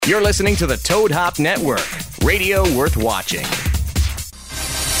You're listening to the Toad Hop Network, radio worth watching.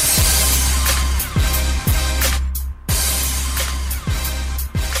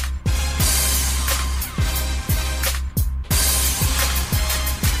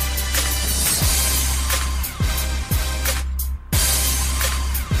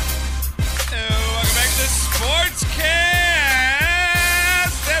 Welcome back to the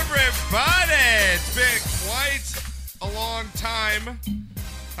Sportscast, everybody. It's been quite a long time.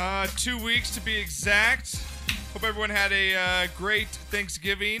 2 weeks to be exact. Hope everyone had a great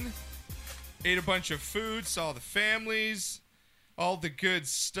Thanksgiving. Ate a bunch of food, saw the families, all the good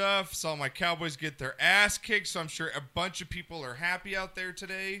stuff. Saw my Cowboys get their ass kicked, so I'm sure a bunch of people are happy out there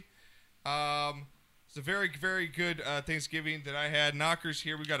today. It's a very, very good Thanksgiving that I had. Knocker's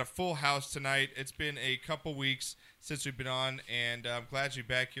here. We got a full house tonight. It's been a couple weeks since we've been on, and I'm glad to be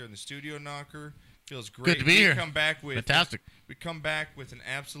back here in the studio, Knocker. Feels great. Good to be here. Come back with Fantastic. We come back with an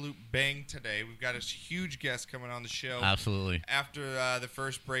absolute bang today. We've got a huge guest coming on the show. Absolutely. After the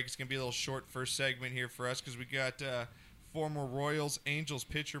first break, it's going to be a little short first segment here for us because we got former Royals Angels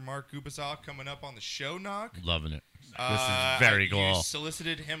pitcher Mark Gubicza coming up on the show, Knock. Loving it. This is very cool. You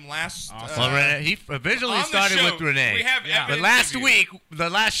solicited him last. He originally on the started show. with Renee. We have But evidence last of you. week, the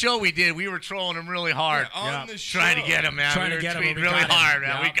last show we did, we were trolling him really hard. On the show. Trying to get him, man. Trying we to were get him, tweeting we really got him. hard,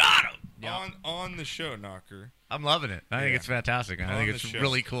 man. Yep. We got him. On the show, Knocker. I'm loving it. I think Yeah. it's fantastic. I On think the it's show.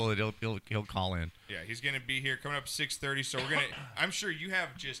 really cool that he'll call in. Yeah, he's going to be here coming up 6:30. So we're going to. I'm sure you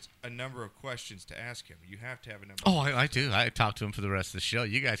have just a number of questions to ask him. You have to have a number. Oh, I do. I talk to him for the rest of the show.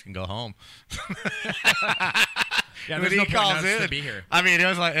 You guys can go home. Yeah, When there's he no point calls in us in, to be here. I mean, it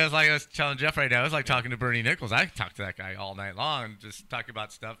was like I was telling Jeff right now. It was like talking to Bernie Nichols. I talked to that guy all night long and just talk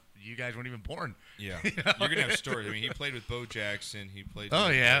about stuff you guys weren't even born. Yeah, You know? you're gonna have stories. I mean, he played with Bo Jackson. He played. Oh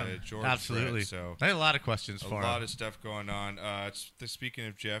with, yeah, George absolutely. Brett, so I had a lot of questions a for lot him. of stuff going on. Speaking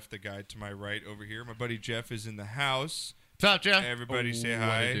of Jeff, the guy to my right over here, my buddy Jeff is in the house. What's up, Jeff? Everybody say What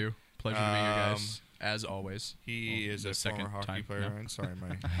hi. I do. Pleasure to meet you guys, as always. He is the a former second hockey time, player. no. I'm sorry, my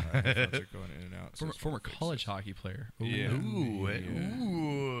headphones are going in and out. so Former, it's former fine to fix college this. hockey player. Yeah.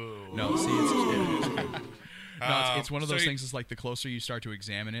 Ooh. No, see, it's one of those so things. It's like the closer you start to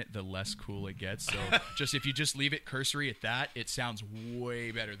examine it, the less cool it gets. So if you just leave it cursory at that, it sounds way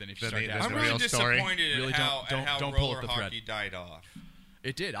better than if you Than start to the- ask I'm the really real story. disappointed Really at how, don't- at how don't pull roller up the thread. hockey died off.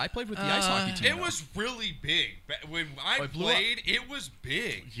 It did. I played with the ice hockey team. It though. was really big. When I it blew up. played, it was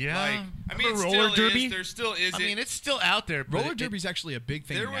big. Yeah. Like, I mean, it Remember still roller derby? is. There still is. I mean, it's still out there. But roller it- derby's actually a big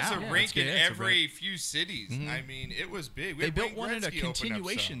thing there now. was a Yeah, rink it's in good. It's a every few cities. I mean, it was big. We They had built Wayne one at a Gretzky open up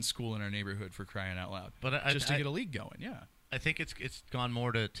continuation some. school in our neighborhood for crying out loud. But Just to get a league going, yeah. I think it's gone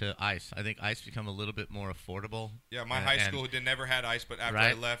more to ice. I think ice become a little bit more affordable. Yeah, my And- high and- school never had ice, but after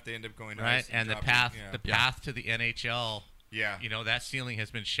Right. I left, they ended up going to right, ice. and the dropped path it. the path to the NHL. Yeah. You know, that ceiling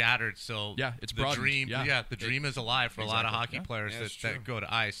has been shattered. So Yeah, it's the broadened. dream. Yeah. The dream is alive for a lot of Exactly, hockey yeah. players Yeah, that, that's true. that go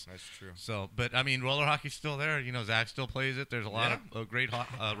to ice. That's true. So, but I mean, roller hockey's still there. You know, Zach still plays it. There's a lot of great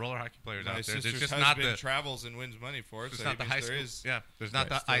roller hockey players My out there. There's sister's just husband not the travels and wins money for it. there's So not the it high means school. there is. Yeah, there's not Right,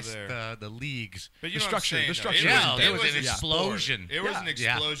 the still ice there. the leagues. But you The know structure- what I'm the saying, though. structure It Yeah, was, there it was was an an explosion. It was Yeah. an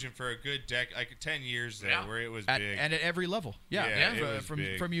explosion for a good like 10 years there, Yeah. where it was At, big. and at every level. Yeah, Yeah, it was from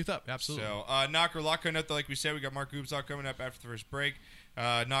big. from youth up, absolutely. So, Knocker, a lot coming up, though. Like we said, we got Mark Gubicza coming up after the first break.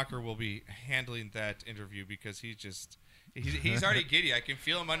 Knocker will be handling that interview because he's already giddy. I can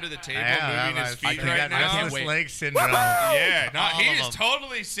feel him under the table moving his feet right now. restless wait. leg syndrome. Yeah, All he of is them.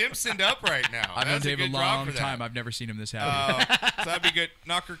 totally Simpsoned up right now. I've known That's a Dave a good drop long for that. time. I've never seen him this happy. So that'd be good.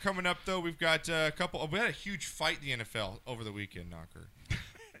 Knocker coming up though. We've got a couple. We had a huge fight in the NFL over the weekend. Knocker.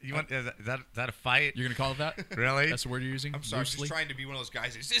 You want is that a fight? You're gonna call it that? Really? That's the word you're using? I'm sorry. I'm Loosely? just trying to be one of those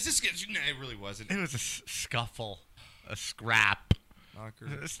guys. Is this? No, it really wasn't. It was a scuffle, a scrap. Knocker.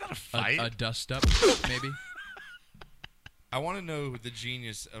 It's not a fight. A dust up, maybe. I want to know the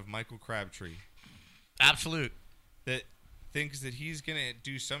genius of Michael Crabtree Absolute. that thinks that he's gonna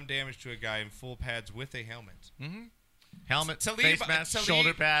do some damage to a guy in full pads with a helmet. Helmet, face mask,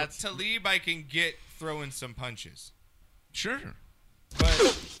 shoulder pads. Talib, I can get throwing some punches, Sure.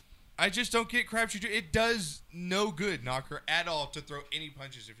 but I just don't get Crabtree. It does no good, Knocker, at all to throw any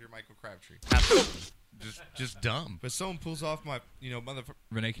punches if you're Michael Crabtree. Absolutely. Just dumb. But someone pulls off my, motherfucker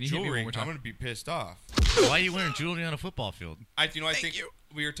Renee, can you hit me jewelry, one more I'm time? gonna be pissed off. Why are you wearing jewelry on a football field? I think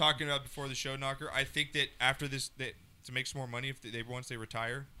we were talking about before the show, Knocker. I think that after this, that to make some more money if they once they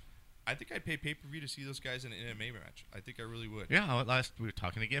retire, I think I'd pay pay-per-view to see those guys in an MMA match. I think I really would. Yeah, we were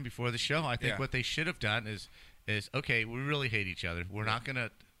talking again before the show. I think Yeah. what they should have done is okay, we really hate each other. We're not gonna.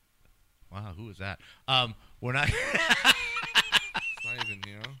 Wow, who was that? We're not.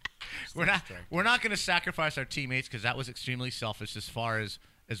 It's not even, we're not going to sacrifice our teammates because that was extremely selfish as far as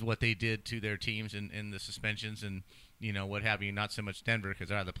as what they did to their teams in the suspensions and what have you. Not so much Denver because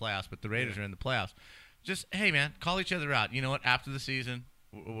they're out of the playoffs, but the Raiders are in the playoffs. Just hey man, call each other out. You know what? After the season,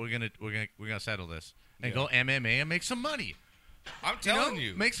 we're gonna settle this and go MMA and make some money. I'm telling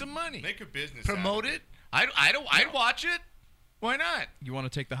you, make some money, make a business, promote it. I'd watch it. Why not? You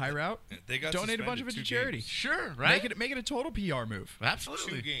want to take the high route? They got donate a bunch of it to charity. Games. Sure, right? Make it a total PR move.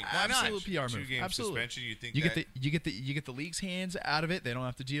 Absolutely. 2 games. Why not? Absolute PR 2 move. games Absolutely. suspension. You think you get the league's hands out of it. They don't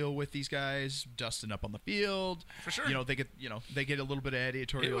have to deal with these guys dusting up on the field. For sure. They get a little bit of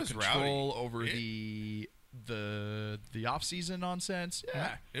editorial control over the off season nonsense.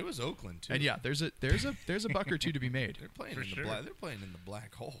 Yeah. It was Oakland too. And yeah, there's a buck or two to be made. They're playing in sure. They're playing in the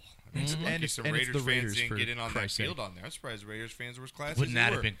black hole. I mean, And some it's Raiders the fans Raiders, didn't for get in on that Christ's field sake. on there. I'm surprised the Raiders fans were as classy. Wouldn't as that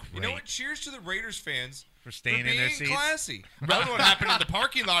they have were. been You know great? what? Cheers to the Raiders fans For staying in being their seats. classy. I don't know what happened in the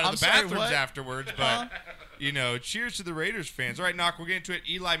parking lot of I'm the sorry, bathrooms what? afterwards, but cheers to the Raiders fans. All right, Knock, we'll get into it.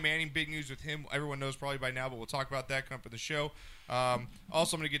 Eli Manning, big news with him. Everyone knows probably by now, but we'll talk about that coming up in the show.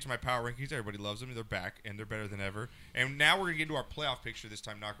 Also, I'm going to get to my power rankings. Everybody loves them. They're back, and they're better than ever. And now we're going to get into our playoff picture this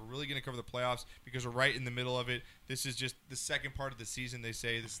time, Knock. We're really going to cover the playoffs because we're right in the middle of it. This is just the second part of the season, they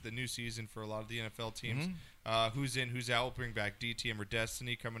say. This is the new season for a lot of the NFL teams. Who's in, who's out. We'll bring back DTM or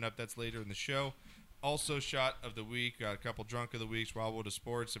Destiny coming up. That's later in the show. Also, shot of the week, got a couple drunk of the weeks, Wildwood of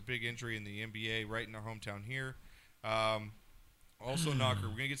Sports, a big injury in the NBA right in our hometown here. Also, Knocker, we're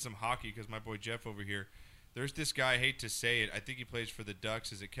going to get some hockey because my boy Jeff over here, there's this guy, I hate to say it, I think he plays for the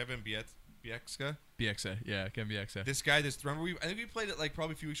Ducks. Is it Kevin Bieksa? Bieksa, yeah, Kevin Bieksa. This guy, I think we played it like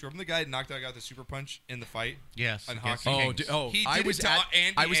probably a few weeks ago. Remember the guy that knocked out the super punch in the fight? Yes. On against hockey. the Oh, Kings. He I did was it to at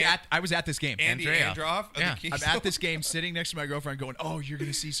Andy I was at this game. Andy Andreev. Androff of Yeah. the Kings. I'm at this game, sitting next to my girlfriend, going, "Oh, you're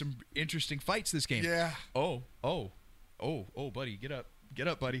gonna see some interesting fights this game." Yeah. Oh, buddy, get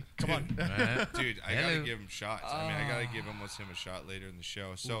up, buddy. Come on. Dude, I gotta Hello. give him shots. I gotta give him a shot later in the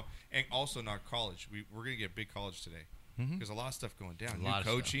show. So, and also not college. We're gonna get big college today because a lot of stuff going down. A lot of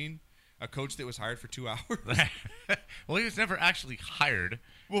New coaching, a coach that was hired for 2 hours. Well, he was never actually hired.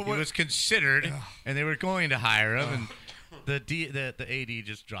 Well, he what- was considered, and they were going to hire him, and the AD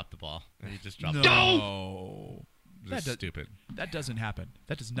just dropped the ball. He just dropped the ball. No. That's That does- stupid. That doesn't happen.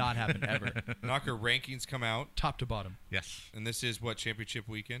 That does not happen ever. Knocker rankings come out, Top to bottom. Yes. and this is what championship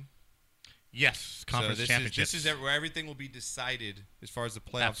weekend. Yes. Conference so championships. this is where everything will be decided as far as the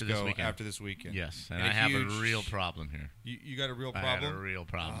playoffs After this go weekend. after this weekend. Yes, and And I a have huge- a real problem here. You got a real I problem. had a real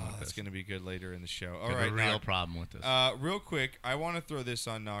problem Oh, with that's this. going to be good later in the show. I All have right, a real Knock. problem with this. Real quick, I want to throw this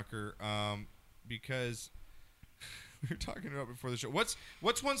on Knocker because we were talking about before the show.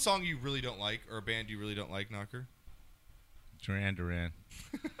 What's one song you really don't like or a band you really don't like, Knocker? Duran.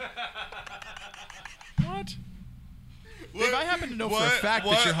 What? Dave, I happen to know for a fact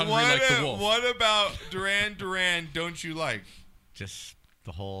that you're hungry like the wolf. What about Duran Don't you like? Just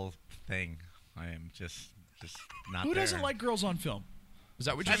the whole thing. I am just not Who there. doesn't like girls on film? Is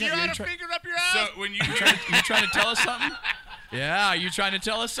that what you're Have you saying? had You're a try- finger up your So ass? when you you trying to tell us something? Yeah, are you trying to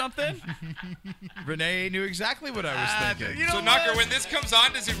tell us something? Renee knew exactly what I was thinking. You know so what? Knocker, when this comes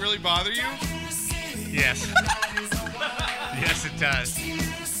on, does it really bother you? Yes. Yes, it does.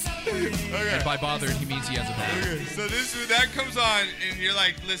 And by bothered, he means he has a bad. Okay, so when that comes on, and you're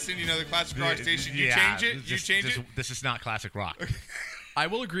like, listen, the classic rock station, you Yeah, change it? This is not classic rock. I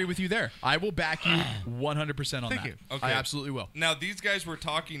will agree with you there. I will back you 100% on Thank that. you. Okay. I absolutely will. Now, these guys were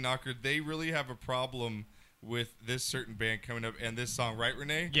talking, Knocker. They really have a problem with this certain band coming up and this song, right,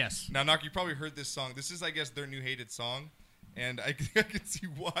 Renee? Yes. Now, Knocker, you probably heard this song. This is, I guess, their new hated song. And I can see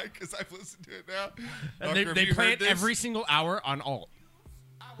why, because I've listened to it now. And Knocker, have they you play heard it this? every single hour on alt.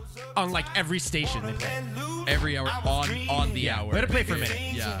 On like every station they play it. Every hour on the hour. Let it play for a minute.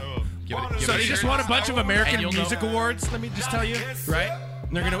 Yeah. Oh. Give it So a they just shot. won a bunch of And American you'll know- Music Awards, let me just tell you, right?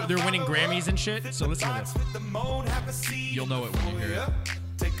 And they're winning Grammys and shit. So listen to this. You'll know it when you hear it.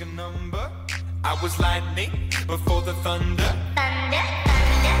 Take a number. I was lightning before the thunder.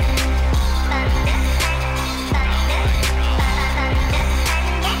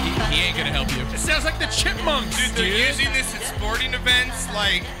 He ain't gonna help you. It sounds like the Chipmunks, Dude, they're using this at sporting events,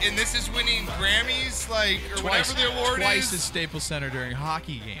 like, and this is winning Grammys, like, or whatever the award twice is. at Staples Center during a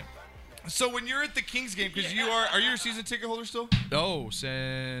hockey game. So when you're at the Kings game, because are you a season ticket holder still? Oh,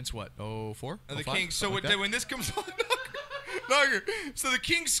 since what? 04? Of the 05? Kings. So Something like that? when this comes on, Knocker, so the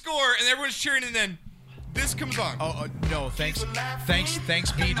Kings score and everyone's cheering, and then this comes on. Oh no! Thanks be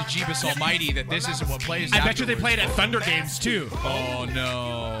to Jeebus Almighty that this isn't what plays. I bet you they afterwards. play it at Thunder games too. Oh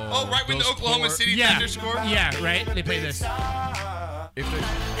no! Oh, right when the Those Oklahoma poor- City Yeah, Thunder score. yeah, right. They play this. If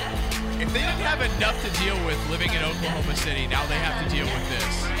they didn't have enough to deal with living in Oklahoma City, now they have to deal with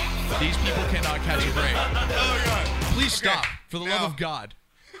this. These people cannot catch a break. Oh God. Please Okay, stop, for the love now- of God.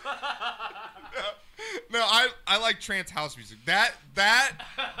 No, I like trance house music. That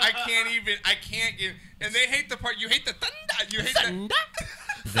I can't get. And they hate the part. You hate the thunder. You hate that.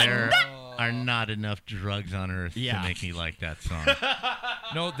 There are not enough drugs on earth Yeah. to make me like that song.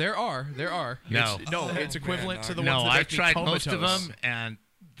 No, there are. No. It's equivalent to the No, ones that I've make me tried most of comatose. them, and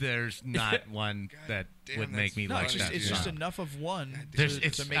there's not one that damn, would make me No, like it's that. just song. enough of one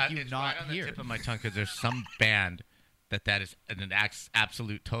It's to make you it's not right on hear. the tip of my tongue because there's some band that is an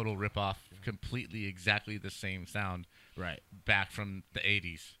absolute total ripoff, completely exactly the same sound, Right. back from the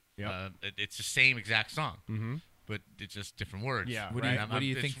 80s. Yep. It's the same exact song, but it's just different words. Yeah, What right. do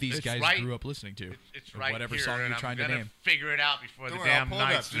you it's- think these it's guys right- grew up listening to? It's Or right whatever here, song and you're I'm trying to gonna name. figure it out before Don't the worry, I'll damn pull it up.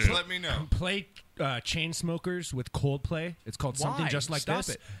 night's Just through. let me know. Play Chainsmokers with Coldplay. It's called Something Why? Just Like Stop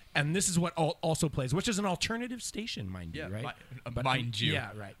This. it. And this is what also plays, which is an alternative station, mind you, Yeah, right? mind you.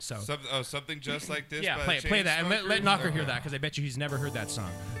 Yeah, right. So Something just like this. yeah, by play that and let Chainsmokers? Knocker hear that because I bet you he's never heard that song.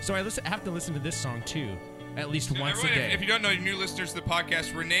 So I have to listen to this song too, at least once a Everyone, day. if you don't know, your new listeners to the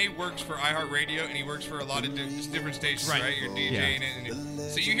podcast, Renee works for iHeartRadio and he works for a lot of different stations, right? You're DJing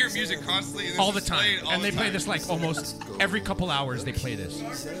it, so you hear music constantly and this all the is time, played all and the they play time. this like almost every couple hours. They play this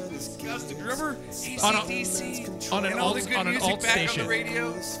Remember on AC/DC on an and all the alt good on an music alt back station. on the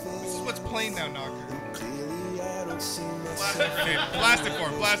radio? This is what's playing now, Knocker. Blast it for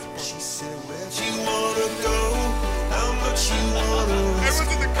him. You wanna go? How much you wanna risk?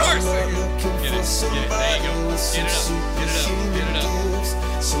 Everyone's in the car singing. Get it. There you go. Get it up.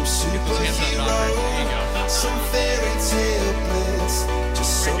 Some super Hands up, Knocker. There you go. some fairy tale bliss.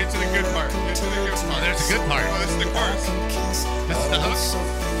 Just Get to the good part. Get to the good part. Oh, there's a good part. Oh, this is the chorus. This is the hook.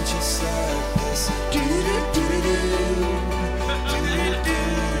 something just like this. Do-do-do-do-do.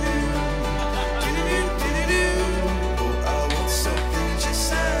 Oh, I want something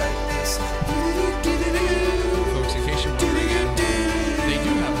just like this. Do-do-do-do-do. Folks, in case you're wondering, they do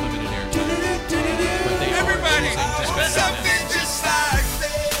have limited airtime. But they Everybody, are using dispatch. something just like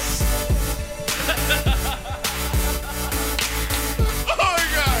this. Oh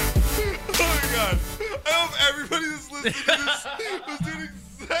my god! I hope everybody that's listening to this was doing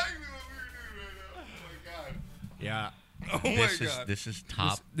exactly what we were doing right now. Oh my god! Yeah. Oh my god! This is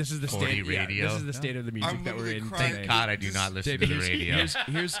top. This is the 40 state. Yeah, radio. this is the state of the music I'm that we're literally in crying. today. Thank God I do not listen to the radio. Here's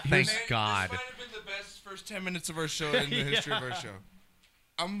Thank God. This might have been the best first 10 minutes of our show in the history of our show.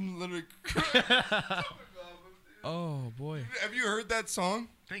 I'm literally crying. Oh my god! Oh boy. Have you heard that song?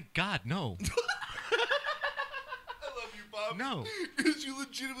 Thank God, no. I love you, Bob. No. Because you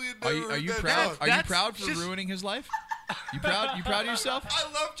legitimately had never heard Are you that proud? song. Are you That's proud for just- ruining his life? You proud? You proud of yourself? I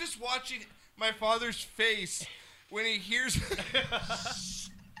love just watching my father's face when he hears.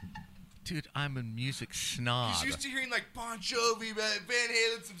 Dude, I'm a music snob. He's used to hearing like Bon Jovi, Van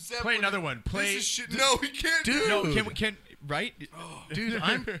Halen, some Zeppelin. Play another one. This Play. is shit. No, he can't. Dude. do it. No, can right? Dude,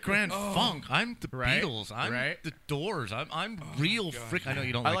 I'm Grand Funk. I'm the Right, Beatles. I'm right. the Doors. I'm real frick. I know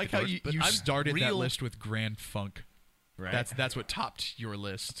you don't I like like the how Doors, you but I'm started that real- list with Grand Funk. Right. That's what topped your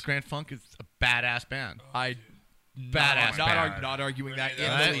list. Grand Funk is a badass band. I Badass band. not arguing that in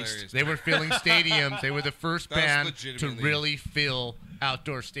That's the hilarious. least. They were filling stadiums. They were the first That was band to legitimately- really fill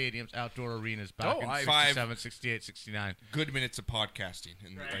outdoor stadiums, outdoor arenas back Oh, in I- 67, 68, 69. Good minutes of podcasting.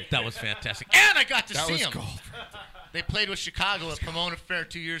 And That was fantastic. And I got to That see was them. gold. They played with Chicago at Pomona Fair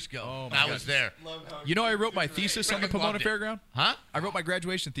 2 years ago. Oh, my I God. was there. You know, I wrote my thesis on the Pomona Loved it. Fairground. Huh? I wrote my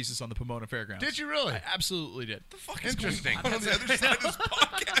graduation thesis on the Pomona Fairground. Did you really? I absolutely did. Interesting. On the other side of this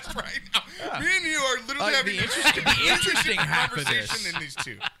podcast right now. Me and you are literally having the interesting half of conversation this. in these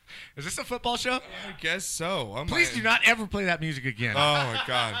two. Is this a football show? I guess so. Please do not ever play that music again. Oh my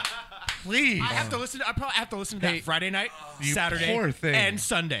god. Please. I have to listen. I probably have to listen to that Friday night, You Saturday, poor thing. and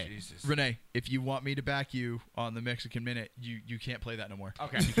Sunday. Renee, if you want me to back you on the Mexican Minute, you can't play that no more.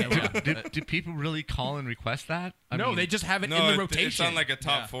 Okay. Do people really call and request that? I No, mean, they just have it No, in the it's rotation. on like a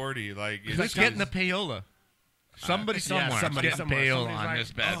top Yeah. 40. Like who's getting the payola? Somebody somewhere. somebody getting somewhere. payola Somebody's on right.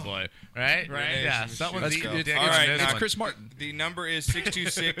 this bad boy, right? Right. Yeah. Let's Someone's go. eating dick All on right, this now one. Chris Martin. The number is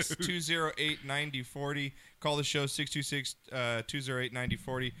 626-208-9040. Call the show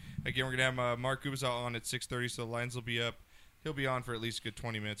 626-208-9040. Again, we're going to have Mark Gubas on at 6:30, so the lines will be up. He'll be on for at least a good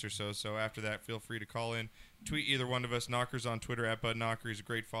 20 minutes or so. So after that, feel free to call in. Tweet either one of us. Knocker's on Twitter at Bud Knocker. He's a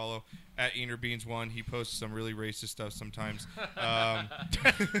great follow. At Enerbeans1. He posts some really racist stuff sometimes.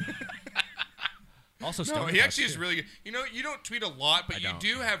 Also, No, Stone he House, actually is too. really good. You know, you don't tweet a lot, but I you don't.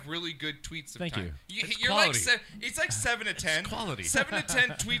 do have really good tweets. Thank sometimes. you. It's You're quality. it's like 7 to 10. quality. 7 to 10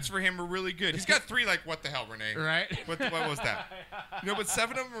 tweets for him are really good. He's got 3 like what the hell, Renee? Right? What was that? No, but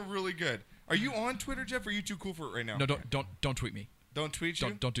 7 of them are really good. Are you on Twitter, Jeff? Or are you too cool for it right now? No, don't tweet me. Don't tweet you.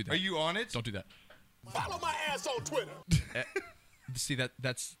 Don't do that. Are you on it? Don't do that. Follow my ass on Twitter. See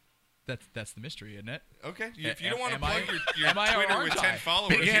that's the mystery, isn't it? Okay, if you don't want to Am I- plug your am I or Twitter aren't with I? 10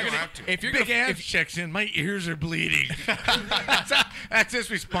 followers, you don't have to. If you're Big gonna, Ant checks in. My ears are bleeding. that's his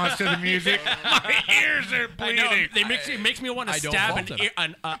response to the music. My ears are I know. bleeding. It makes me want to I don't stab fault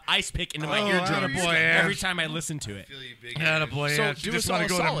an ice pick into my Oh, eardrum attaboy, every Ants. time I listen to it. Feel you, big Attaboy, So Ants. do Just us want all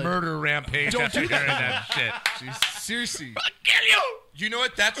to a go on a solid. murder rampage Don't after do hearing that. that shit. Seriously. Kill you! You know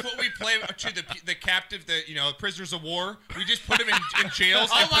what? That's what we play to the captive, the prisoners of war. We just put them in jails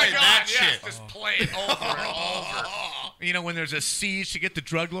and play that shit. Just play it over and over. You know, when there's a siege to get the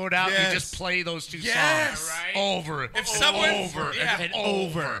drug lord out, Yes. you just play those two Yes. songs Right. over If someone- over yeah. and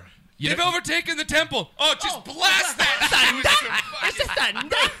over. They've overtaken the temple. Oh, just blast that.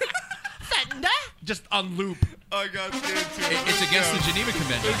 Just on loop. I got scared too. it's against the Geneva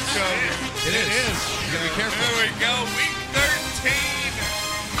Convention. It is. You gotta be careful. There we go. Week 13.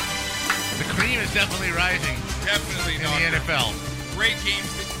 The cream is definitely rising Definitely in not. the NFL. Great games.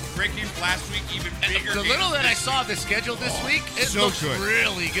 Great games last week. Even bigger. The games little that I this saw of the schedule this week, it so looks good.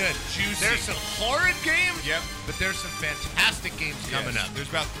 really good. Juicy. There's some horrid games, Yep. but there's some fantastic games coming Yes. up. There's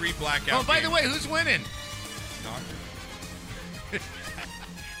about 3 blackout. Oh, by the games. way, who's winning?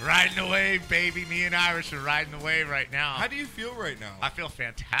 Riding the wave, baby. Me and Irish are riding the wave right now. How do you feel right now? I feel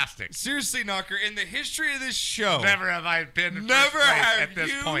fantastic. Seriously, Knocker, in the history of this show, Never have I been in never first place have at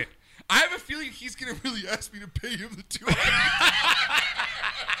this you. point. I have a feeling he's going to really ask me to pay him the $200.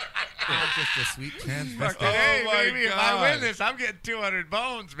 Just a sweet transvestite. Oh, Hey, my baby, if I God. win this, I'm getting 200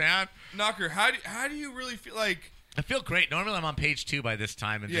 bones, man. Knocker, how do you really feel like? I feel great. Normally, I'm on page 2 by this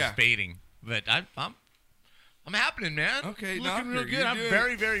time and Yeah. just baiting, but I'm happening, man. Okay, looking Knocker, real good. you're I'm doing-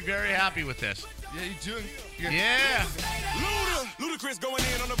 very, very, very happy with this. Yeah, you doing? Yeah. Ludacris going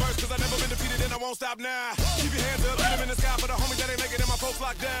in on the verse, cause I never been defeated and I won't stop now. Keep your hands up, put them in the sky for the homies that ain't make it and my folks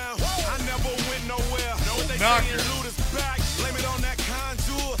locked down. I never went nowhere. Know what they Knocker. saying? Luda's back. Blame it on that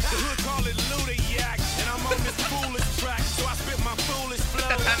contour. The hood call it Luda Yak. And I'm on this foolish track, so I spit my foolish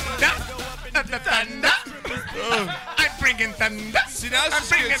flow. I'm bringing thunder. See, now I'm this is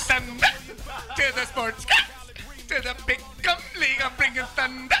bringing good. thunder to the sports to the big league. I'm bringing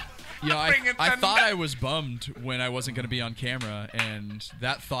thunder. Yeah, I'm bringing I thunder. thought I was bummed when I wasn't going to be on camera, and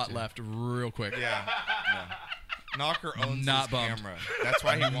that thought left real quick. Yeah. Knocker owns Not his bummed. camera. That's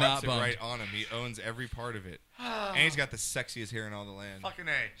why he Not wants it bummed. right on him. He owns every part of it. And he's got the sexiest hair in all the land. Fucking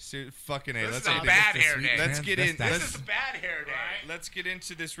A. Fucking A. This Let's is a get bad in. hair day. Let's get in. This is a bad hair day. Let's get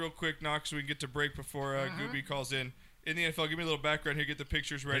into this real quick, Knox, so we can get to break before Gooby calls in. In the NFL, give me a little background here. Get the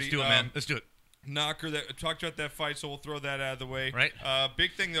pictures ready. Let's do it, man. Let's do it. Knocker, that talked about that fight, so we'll throw that out of the way. Right.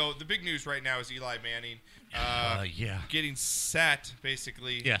 Big thing though, the big news right now is Eli Manning. Yeah. Getting set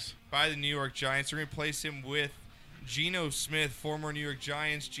basically. Yes. By the New York Giants. They're going to replace him with Geno Smith, former New York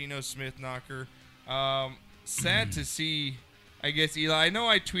Giants. Geno Smith, Knocker. Sad to see. I guess Eli. I know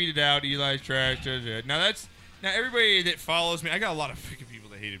I tweeted out Eli's trash. Now everybody that follows me. I got a lot of freaking people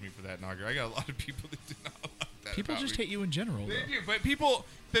that hated me for that, Knocker. I got a lot of people that did not like that. People about just me. hate you in general. They though. do, but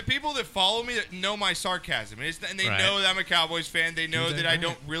people that follow me that know my sarcasm, and they Right. know that I'm a Cowboys fan. They know Do they that I right.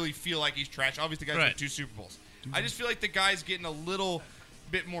 don't really feel like he's trash. Obviously, the guy's Right. won 2 Super Bowls. I just feel like the guy's getting a little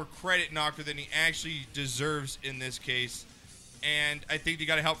bit more credit, Knocker, than he actually deserves in this case. And I think they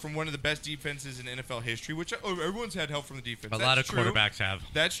got help from one of the best defenses in NFL history, which everyone's had help from the defense. A That's lot of true. quarterbacks have.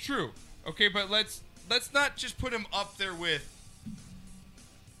 That's true. Okay, but let's not just put him up there with.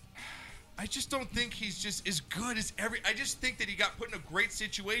 I just don't think he's just as good as I just think that he got put in a great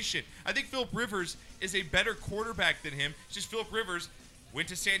situation. I think Philip Rivers is a better quarterback than him. It's just Philip Rivers went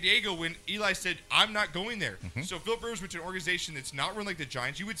to San Diego when Eli said, "I'm not going there." So Philip Rivers went to an organization that's not run like the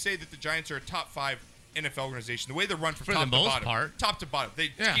Giants. You would say that the Giants are a top 5 NFL organization. The way they run from For top the to most bottom, part. top to bottom.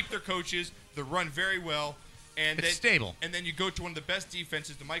 They Yeah. keep their coaches. They run very well. And It's then, stable. And then you go to one of the best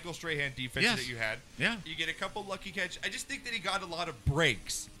defenses, the Michael Strahan defense Yes. that you had. Yeah. You get a couple lucky catches. I just think that he got a lot of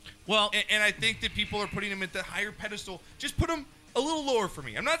breaks. Well, And I think that people are putting him at the higher pedestal. Just put him a little lower for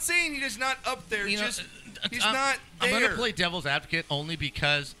me. I'm not saying he is not up there. you know, Just he's I'm- not I'm there. going to play devil's advocate only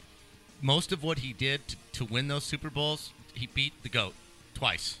because most of what he did to win those Super Bowls, he beat the GOAT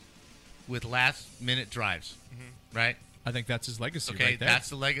twice with last-minute drives, right? I think that's his legacy Okay, right there. that's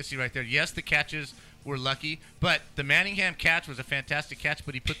the legacy right there. Yes, the catches were lucky, but the Manningham catch was a fantastic catch,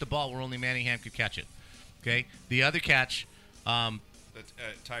 but he put the ball where only Manningham could catch it. Okay, the other catch, That's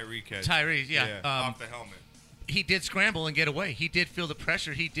Tyree catch. Tyree, yeah, off the helmet. he did scramble and get away. He did feel the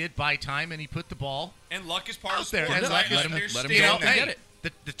pressure. He did buy time, and he put the ball And luck is part out of there. sports. And I luck is- let him understand go you know, and that. get it.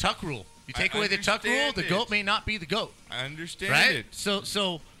 The tuck rule. You take I away the tuck rule, understand the it. GOAT may not be the GOAT. I understand Right? it.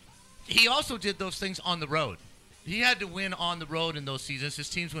 So he also did those things on the road. He had to win on the road in those seasons. His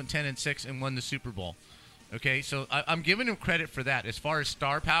teams went 10-6 and won the Super Bowl. Okay, so I'm giving him credit for that. As far as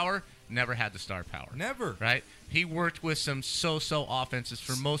star power, never had the star power. Never. Right? He worked with some so-so offenses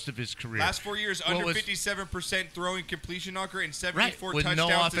for most of his career. Last 4 years, under 57% throwing completion, Knocker, and 74 right, with touchdowns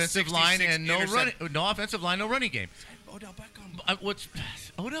no to offensive line 66 and no offensive line, no running game. Odell Beckham.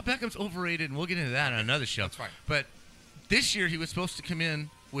 Odell Beckham's overrated, and we'll get into that on another show. That's fine. But this year, he was supposed to come in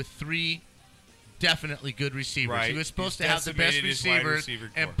with 3 definitely good receivers. Right. He was supposed He's to have the best decimated his wide receivers,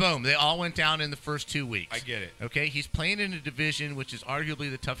 receiver and core. boom, they all went down in the first 2 weeks. I get it. Okay, he's playing in a division which is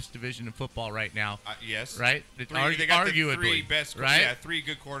arguably the toughest division in football right now. Yes. Right? They got the arguably. 3 best. Right? Yeah, 3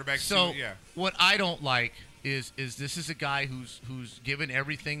 good quarterbacks. So 2, yeah. what I don't like is this is a guy who's given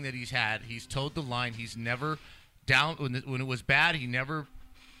everything that he's had. He's towed the line. He's never down when it was bad. He never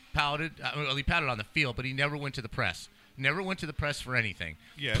pouted. Well, he pouted on the field, but he never went to the press. Never went to the press for anything.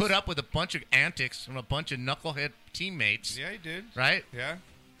 Yes. Put up with a bunch of antics from a bunch of knucklehead teammates. Yeah, he did. Right? Yeah.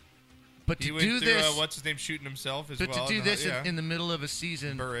 But He to went do through, this, what's his name, shooting himself as but well. to do this yeah. in the middle of a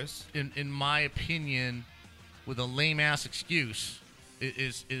season, Burris. in my opinion, with a lame ass excuse,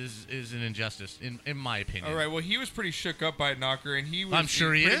 is an injustice. In my opinion. All right. Well, he was pretty shook up by it, Knocker, and he was. I'm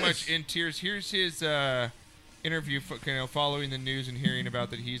sure he pretty is. much in tears. Here's his interview, following the news and hearing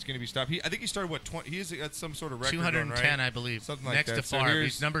about that he's going to be stopped. I think he started 20. He's got some sort of record. 210, going, right? I believe. Something like next that. to So Favre.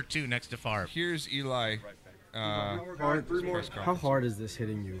 here's- He's number 2 next to Favre. Here's Eli. How hard is this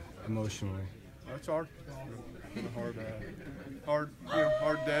hitting you emotionally? It's hard.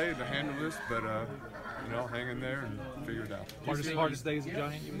 Hard day to handle this, but hang in there and figure it out. Hardest day as a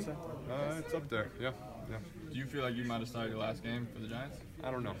Giant, you would say? It's up there. Yeah. Do you feel like you might have started your last game for the Giants?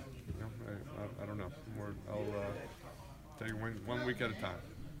 I don't know. I don't know. I'll take it one week at a time.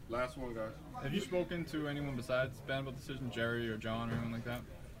 Last one, guys. Have you spoken to anyone besides Ben about the decision, Jerry or John or anyone like that?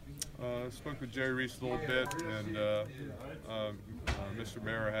 Spoke with Jerry Reese a little bit, and Mr.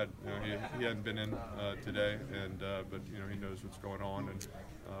 Mara had he hadn't been in today, and but he knows what's going on, and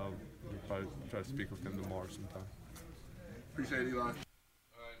we'll probably try to speak with him tomorrow sometime. Appreciate it, Eli. All right,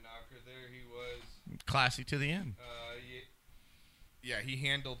 Knocker. There he was. Classy to the end. Yeah, he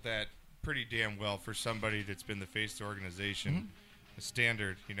handled that pretty damn well for somebody that's been the face of the organization. Mm-hmm. The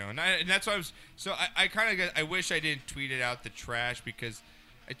standard, and that's why I was. So I wish I didn't tweet it out the trash because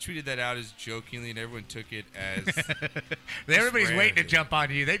I tweeted that out as jokingly, and everyone took it as. Everybody's waiting to jump on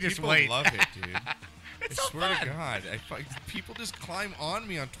you. They just People wait. love it, dude. It's I so swear fun. to God, people just climb on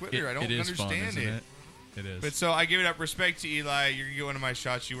me on Twitter. I don't it is understand fun, isn't it. It is. But so I give it up. Respect to Eli. You're gonna get one of my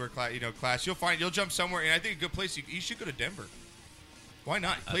shots. You wear class. You'll jump somewhere, and I think a good place. You should go to Denver. Why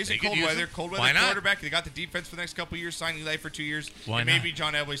not? He plays they in could cold use weather. him. Cold weather Why not? quarterback. They got the defense for the next couple of years. Sign Eli for 2 years. Why and not? maybe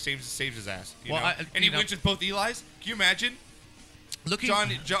John Elway saves his ass. You Well, know? And he you know- wins with both Eli's. Can you imagine? John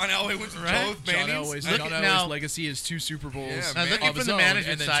Elway wins with Right? both John Mannings. Elway's, now- legacy is 2 Super Bowls Yeah, Now, looking of from his the own,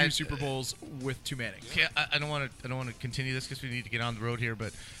 management and then side, 2 Super Bowls with 2 Mannings. Yeah, I don't want to continue this because we need to get on the road here.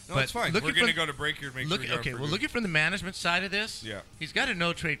 But No, it's fine. looking We're going to from- go to break here to make sure we go Okay, for well, good. looking from the management side of this, Yeah. he's got a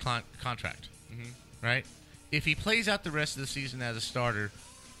no trade contract, right? If he plays out the rest of the season as a starter,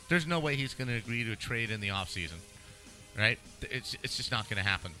 there's no way he's going to agree to a trade in the offseason, right? It's just not going to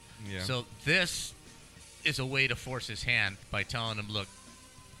happen. Yeah. So this is a way to force his hand by telling him, look,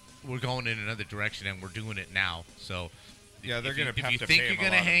 we're going in another direction and we're doing it now. So Yeah, they're if you- going to if have you to think pay you're him a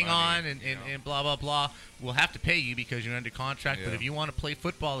gonna lot of hang money, on and blah blah blah, we'll have to pay you because you're under contract. But Yeah. if you want to play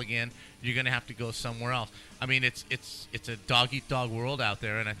football again, you're gonna have to go somewhere else. I mean, it's a dog eat dog world out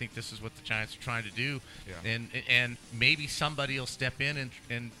there, and I think this is what the Giants are trying to do. Yeah. And maybe somebody will step in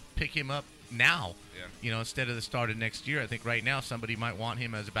and pick him up now. Yeah. Instead of the start of next year. I think right now somebody might want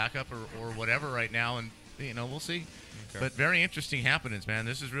him as a backup or whatever right now, and we'll see. Okay. But very interesting happenings, man.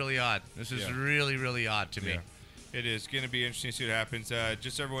 This is really odd. This is Yeah. really, really odd to me. Yeah. It is going to be interesting to see what happens.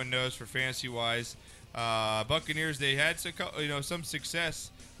 Just so everyone knows, for fantasy-wise, Buccaneers, they had some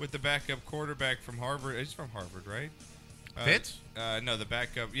success with the backup quarterback from Harvard. He's from Harvard, right? Fitz? No, the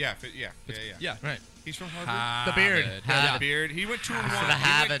backup. Yeah, yeah. Right. He's from Harvard. The beard. The beard. He went 2-1. For the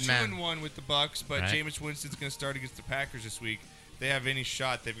Harvard He man. went 2-1 with the Bucks, but Right. Jameis Winston's going to start against the Packers this week. If they have any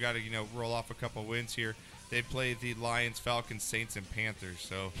shot, they've got to roll off a couple wins here. They play the Lions, Falcons, Saints, and Panthers.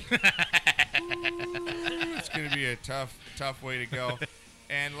 So it's going to be a tough way to go.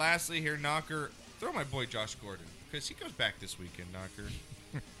 And lastly, here, Knocker, throw my boy Josh Gordon because he goes back this weekend, Knocker.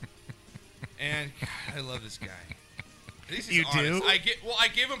 And God, I love this guy. At least he's You honest. do? I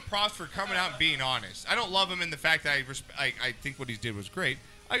give him props for coming out and being honest. I don't love him in the fact that I think what he did was great.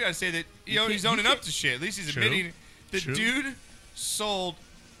 I gotta say that he's owning up to shit. At least he's True. admitting the True. dude sold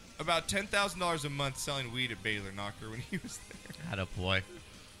about $10,000 a month selling weed at Baylor, Knocker, when he was there. Attaboy.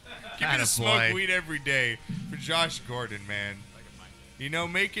 Give me to smoke Attaboy. weed every day for Josh Gordon, man. You know,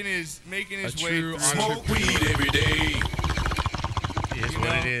 making his way true through. Smoke weed every day. It's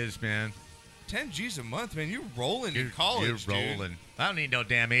what it is, man. 10 G's a month, man. You're rolling in college, You're rolling. I don't need no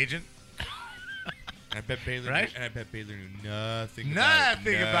damn agent. I bet Baylor Right? knew nothing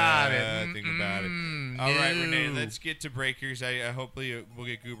Nothing about about it. Nothing about it. All right, Renee, let's get to breakers. Hopefully we'll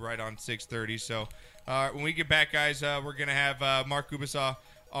get Goob right on 6:30. So when we get back, guys, we're going to have Mark Gubisaw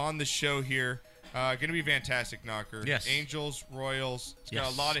on the show here. Going to be fantastic, Knocker. Yes. Angels, Royals. It's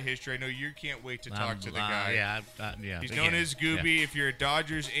got a lot of history. I know you can't wait to talk to the guy. Yeah. He's known as Gooby. If you're a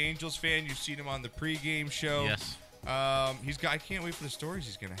Dodgers, Angels fan, you've seen him on the pregame show. Yes. I can't wait for the stories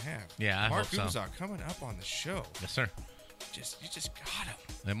he's going to have. Yeah, I Mark hope so. Gubisaw coming up on the show. Yes, sir. You just got him.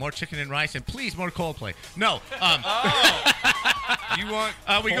 And more chicken and rice, and please more Coldplay. No. You want?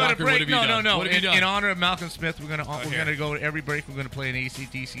 We go to break. No. What have you done? In honor of Malcolm Smith, we're gonna go to every break. We're gonna play an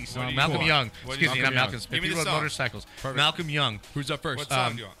AC/DC song. Malcolm Young. Excuse me, not Malcolm Smith. Give me He the rode song. motorcycles. Perfect. Malcolm Young. Who's up first? What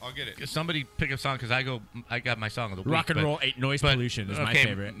song do you want? I'll get it. Somebody pick a song because I got my song of the week. Rock and but- roll, noise but- pollution is my okay,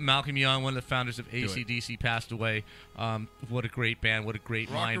 favorite. Malcolm Young, one of the founders of AC/DC, passed away. What a great band. What a great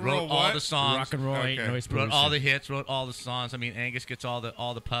Rock mind. and roll Wrote all what? the songs. Rock and roll, Okay. noise Wrote pollution. all the hits, wrote all the songs. I mean, Angus gets all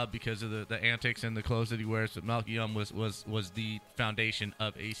the pub because of the antics and the clothes that he wears. But Malcolm Young was the foundation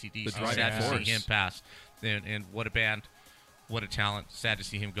of AC/DC. The driving Sad to force. see him pass. And what a band, what a talent. Sad to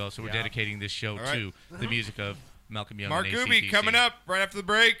see him go. So we're dedicating this show All right. to the music of Malcolm Young. Mark and Gooby AC/DC. coming up right after the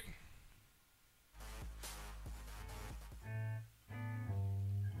break.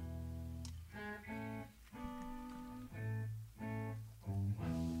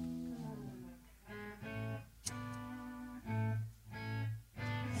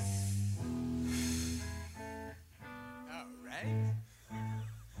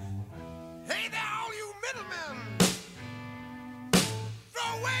 Hey there, all you middlemen!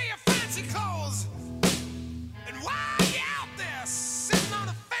 Throw away your fancy clothes! And while you're out there sitting on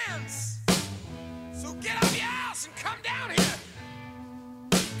a fence, so get out of your house and come down here!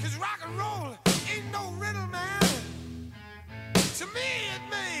 'Cause rock and roll ain't no riddle, man! To me, it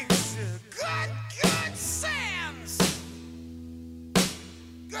makes good sense!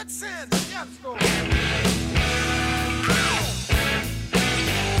 Good sense, yeah, let's go!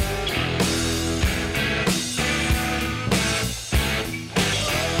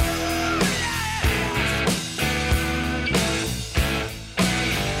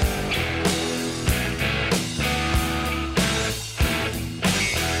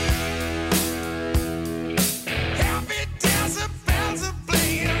 Happy decibels are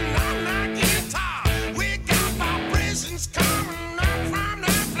playing on my guitar. We got vibrations coming up from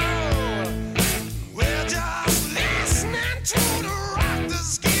the floor. Well,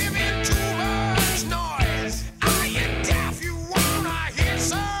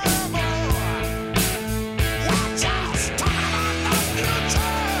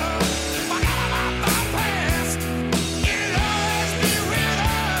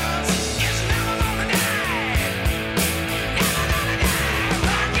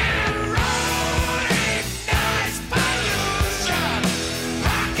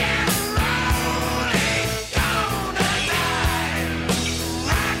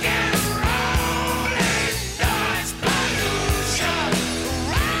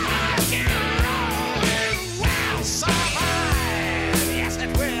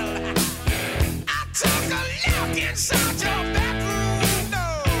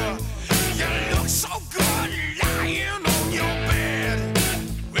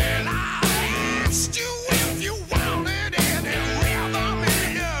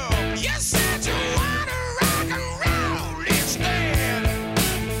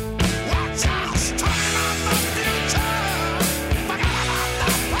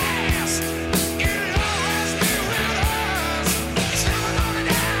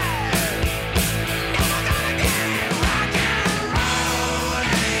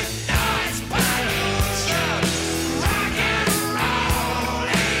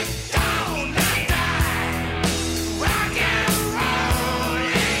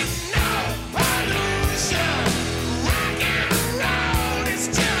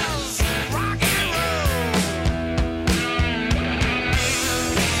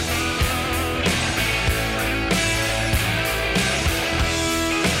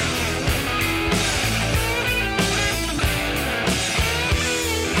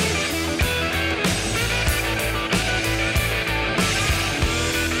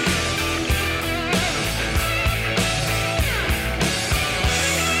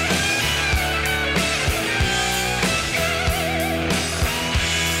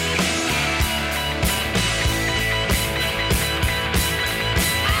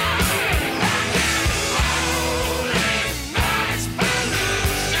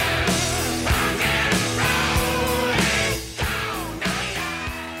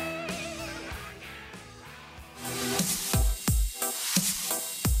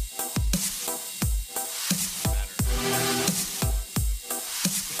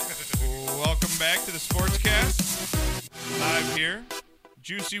 here,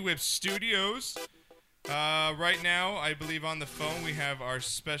 Juicy Whip Studios. Right now, I believe on the phone we have our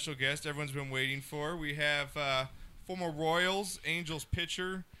special guest everyone's been waiting for. We have former Royals, Angels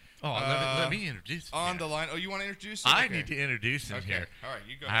pitcher. Oh, let me introduce him on here. the line. Oh, you want to introduce him? I Okay. need to introduce him Okay. here. All right,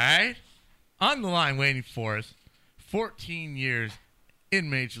 you go. All right? On the line waiting for us, 14 years in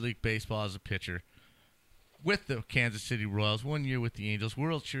Major League Baseball as a pitcher with the Kansas City Royals, 1 year with the Angels,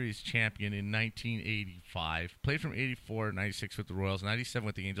 World Series champion in 1985, played from 84 to 96 with the Royals, 97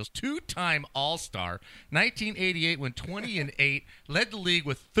 with the Angels, two-time All-Star, 1988 went 20-8, led the league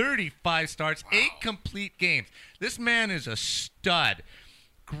with 35 starts, 8 complete games. This man is a stud,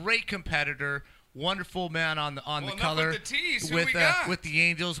 great competitor, wonderful man on the color with the tease. Who with we got? with the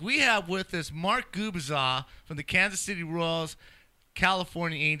Angels. We have with us Mark Gubicza from the Kansas City Royals,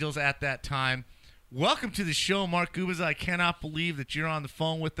 California Angels at that time. Welcome to the show, Mark Gubicza. I cannot believe that you're on the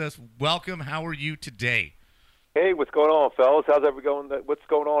phone with us. Welcome. How are you today? Hey, what's going on, fellas? How's everyone going? What's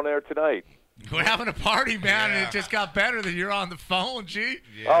going on there tonight? We're having a party, man, and it just got better that you're on the phone, G.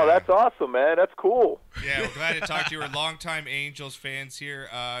 Oh, that's awesome, man. That's cool. Yeah, we're glad to talk to you. We're longtime Angels fans here.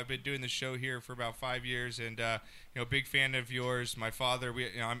 I've been doing the show here for about 5 years, and big fan of yours. My father,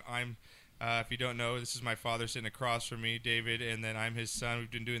 I'm if you don't know, this is my father sitting across from me, David, and then I'm his son.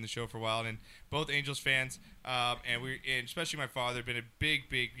 We've been doing the show for a while, and both Angels fans, and especially my father, been a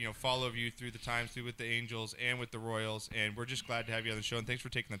big, follow of you through the times, through with the Angels and with the Royals, and we're just glad to have you on the show, and thanks for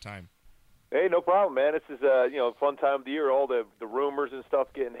taking the time. Hey, no problem, man. This is a fun time of the year. All the rumors and stuff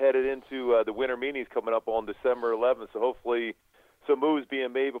getting headed into the winter meetings coming up on December 11th, so hopefully some moves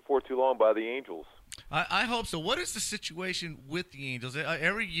being made before too long by the Angels. I hope so. What is the situation with the Angels?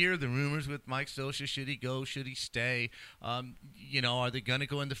 Every year, the rumors with Mike Scioscia, should he go, should he stay? Are they going to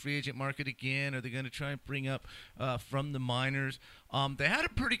go in the free agent market again? Are they going to try and bring up from the minors? They had a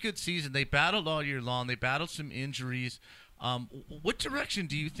pretty good season. They battled all year long. They battled some injuries. What direction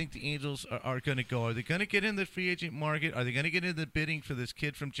do you think the Angels are going to go? Are they going to get in the free agent market? Are they going to get in the bidding for this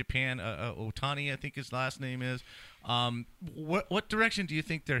kid from Japan, Otani, I think his last name is? What direction do you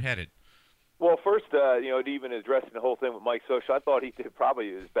think they're headed? Well, first, even addressing the whole thing with Mike Scioscia, I thought he did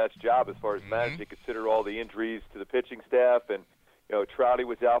probably his best job as far as managing, consider all the injuries to the pitching staff. And, Trouty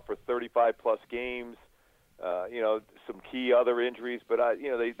was out for 35-plus games, some key other injuries. But,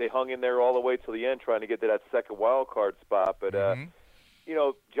 they hung in there all the way till the end trying to get to that second wild card spot. But,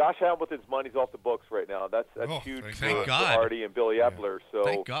 Josh Hamilton's money's off the books right now. That's huge for Artie and Billy Epler. So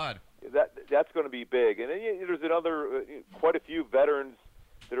thank God. That's going to be big. And then there's another quite a few veterans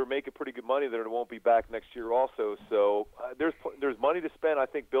that are making pretty good money that won't be back next year also. So there's money to spend. I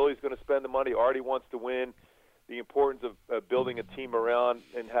think Billy's going to spend the money. Artie wants to win. The importance of building a team around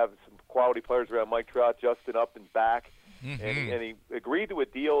and have some quality players around Mike Trout, Justin Upton back. And he agreed to a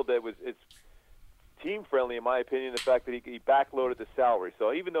deal that it's team-friendly, in my opinion, the fact that he backloaded the salary.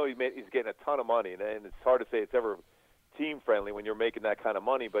 So even though he's getting a ton of money, and it's hard to say it's ever team-friendly when you're making that kind of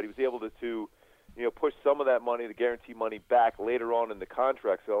money, but he was able to push some of that money, the guarantee money, back later on in the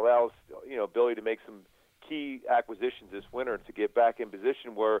contract. So it allows, Billy to make some key acquisitions this winter to get back in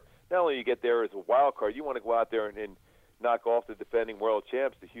position where not only you get there as a wild card, you want to go out there and knock off the defending world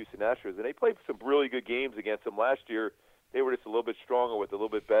champs, the Houston Astros. And they played some really good games against them last year. They were just a little bit stronger with a little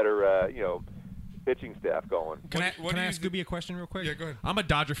bit better, pitching staff going. Can I ask Gooby a question real quick? Yeah, go ahead. I'm a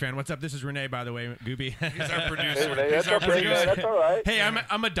Dodger fan. What's up? This is Renee, by the way, Gooby. He's our producer. Hey, Renee, that's all right. Hey,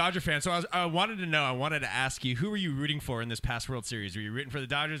 I'm a Dodger fan, so I wanted to ask you, who were you rooting for in this past World Series? Were you rooting for the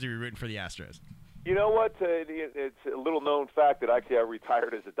Dodgers or were you rooting for the Astros? You know what? It's a little-known fact that actually I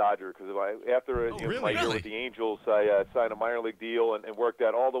retired as a Dodger because after my year with the Angels, I signed a minor league deal and worked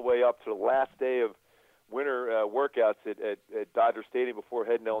that all the way up to the last day of winter workouts at Dodger Stadium before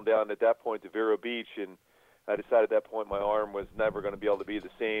heading on down at that point to Vero Beach. And I decided at that point my arm was never going to be able to be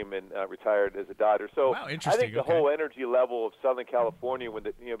the same, and retired as a Dodger. So wow, I think the whole energy level of Southern California, when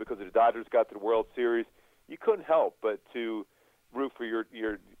because the Dodgers got to the World Series, you couldn't help but to root for your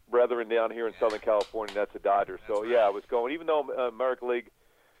brethren down here in Southern California. That's a Dodger. So yeah, I was going. Even though I'm an American League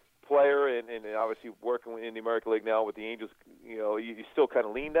player and obviously working in the American League now with the Angels, you still kind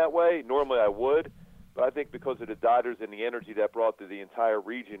of lean that way. Normally I would. But I think because of the Dodgers and the energy that brought to the entire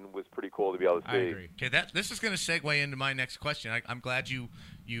region was pretty cool to be able to see. I agree. Okay, this is going to segue into my next question. I'm glad you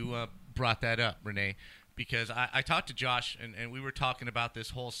brought that up, Renee, because I talked to Josh, and we were talking about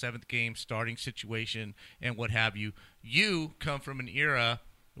this whole seventh game starting situation and what have you. You come from an era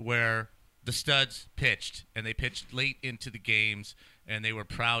where the studs pitched, and they pitched late into the games, and they were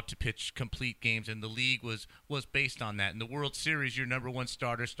proud to pitch complete games, and the league was based on that. In the World Series, your number one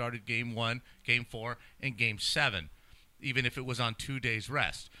starter started Game 1, Game 4, and Game 7, even if it was on 2 days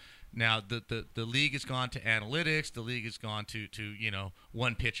rest. Now the league has gone to analytics. The league has gone to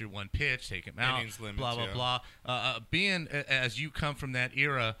one pitcher, one pitch, take him out, Innings limits, blah blah blah. Being as you come from that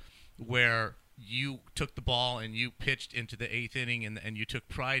era where you took the ball and you pitched into the 8th inning and you took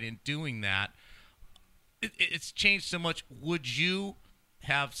pride in doing that, it's changed so much. Would you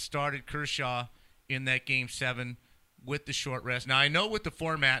have started Kershaw in that Game 7 with the short rest? Now, I know with the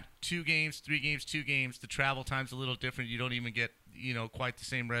format, 2 games, 3 games, 2 games, the travel time's a little different. You don't even get, quite the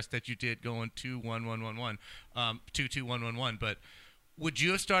same rest that you did going 2-1-1-1-1, 2-2-1-1-1. But would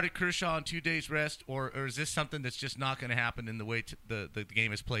you have started Kershaw on 2 days rest, or is this something that's just not going to happen in the way the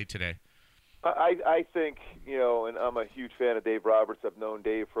game is played today? I think, and I'm a huge fan of Dave Roberts. I've known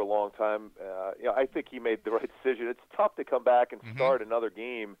Dave for a long time. I think he made the right decision. It's tough to come back and start another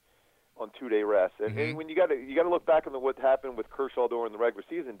game on 2-day rest. And when you got to look back on what happened with Kershaw during the regular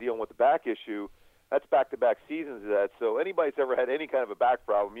season, dealing with the back issue. That's back-to-back seasons of that. So anybody's ever had any kind of a back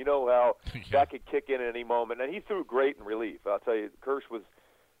problem, you know how that could kick in at any moment. And he threw great in relief. I'll tell you, Kersh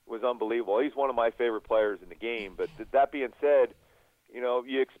was unbelievable. He's one of my favorite players in the game. But that being said,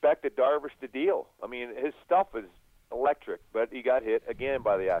 you expected Darvish to deal. I mean, his stuff is electric, but he got hit again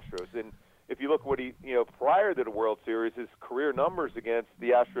by the Astros. And if you look what he, prior to the World Series, his career numbers against the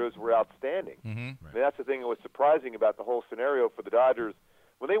Astros were outstanding. I mean, that's the thing that was surprising about the whole scenario for the Dodgers.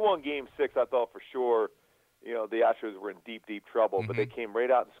 When they won Game 6, I thought for sure, the Astros were in deep, deep trouble. But they came right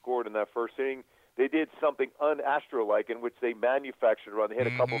out and scored in that first inning. They did something un-Astro-like in which they manufactured a run. They hit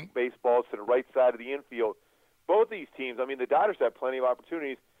a couple of baseballs to the right side of the infield. Both these teams, I mean, the Dodgers had plenty of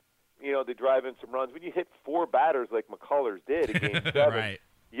opportunities, to drive in some runs. When you hit 4 batters like McCullers did in Game 7,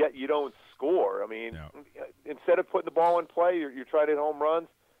 yet you don't score. I mean, instead of putting the ball in play, you're trying to hit home runs.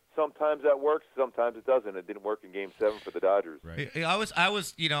 Sometimes that works, sometimes it doesn't. It didn't work in Game 7 for the Dodgers. Right. I was,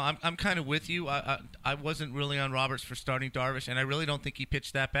 I'm kind of with you. I wasn't really on Roberts for starting Darvish, and I really don't think he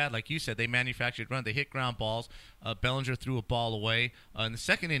pitched that bad. Like you said, they manufactured run. They hit ground balls. Bellinger threw a ball away. In the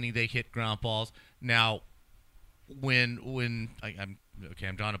second inning, they hit ground balls. Now, when I'm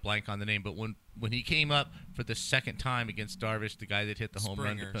drawing a blank on the name, but when he came up for the second time against Darvish, the guy that hit the home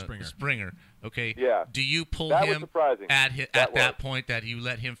run, Springer. Okay. Yeah. Do you pull that him was at that point that you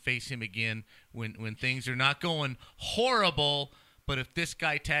let him face him again when things are not going horrible? But if this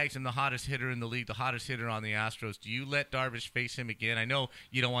guy tags him the hottest hitter in the league, the hottest hitter on the Astros, do you let Darvish face him again? I know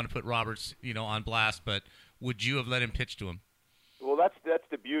you don't want to put Roberts, on blast, but would you have let him pitch to him? Well, that's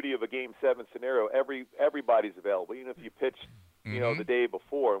the beauty of a Game 7 scenario. Everybody's available, even if you pitch, the day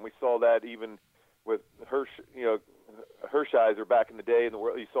before, and we saw that even with Hershiser back in the day in the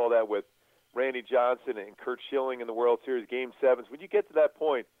world. You saw that with Randy Johnson and Curt Schilling in the World Series Game 7s. When you get to that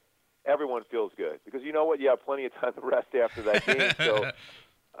point, everyone feels good because you know what? You have plenty of time to rest after that game. So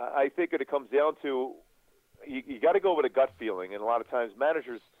I think that it comes down to you got to go with a gut feeling, and a lot of times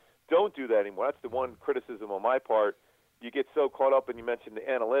managers don't do that anymore. That's the one criticism on my part. You get so caught up, and you mentioned the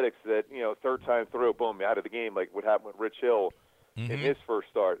analytics that, third time through, boom, out of the game, like what happened with Rich Hill in his first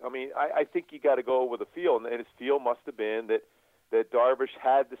start. I mean, I think you got to go with a feel, and his feel must have been that Darvish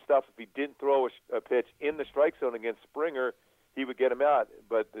had the stuff. If he didn't throw a pitch in the strike zone against Springer, he would get him out.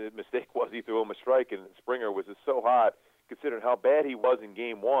 But the mistake was he threw him a strike, and Springer was just so hot, considering how bad he was in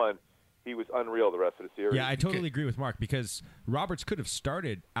Game 1. He was unreal the rest of the series. Yeah, I totally agree with Mark because Roberts could have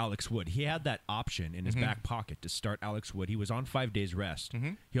started Alex Wood. He had that option in his back pocket to start Alex Wood. He was on 5 days rest.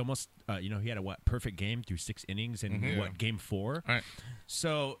 He almost, he had a perfect game through 6 innings in Game 4. Right.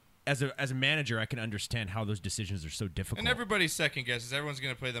 So as a manager, I can understand how those decisions are so difficult. And everybody's second guesses. Everyone's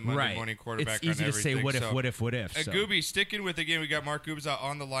going to play the Monday morning quarterback. It's easy on to say everything. what if. So. Gooby, sticking with the game, we got Mark Gubza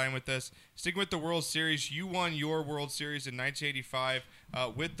on the line with us. Sticking with the World Series, you won your World Series in 1985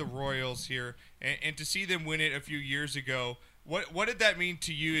 with the Royals here, and to see them win it a few years ago. What did that mean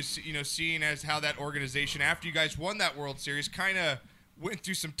to you? Seeing as how that organization, after you guys won that World Series, kind of went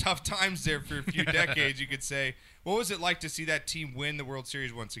through some tough times there for a few decades, you could say. What was it like to see that team win the World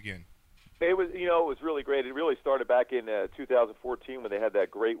Series once again? It was, it was really great. It really started back in 2014 when they had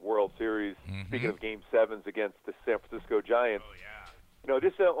that great World Series. Speaking of Game 7s against the San Francisco Giants. Oh yeah.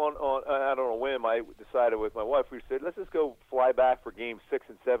 Just on I don't know when I decided with my wife, we said let's just go fly back for Game 6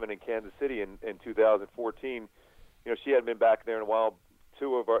 and 7 in Kansas City in 2014. She hadn't been back there in a while.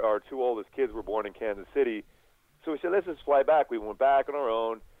 2 of our 2 oldest kids were born in Kansas City, so we said let's just fly back. We went back on our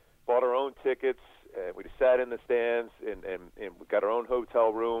own, bought our own tickets. And we just sat in the stands and we got our own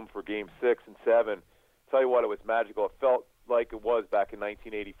hotel room for Game 6 and 7. Tell you what, it was magical. It felt like it was back in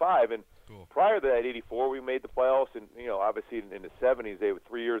 1985. And prior to that, 84, we made the playoffs. And, obviously in the 70s, they were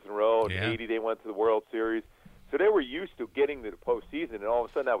 3 years in a row. In 80, they went to the World Series. So they were used to getting to the postseason, and all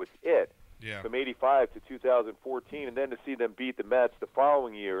of a sudden that was it. Yeah. From 85 to 2014. And then to see them beat the Mets the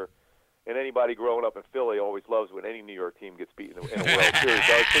following year, And anybody growing up in Philly always loves when any New York team gets beaten in a World Series.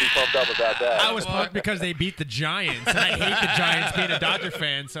 So I was pretty pumped up about that. I was pumped because they beat the Giants, and I hate the Giants being a Dodger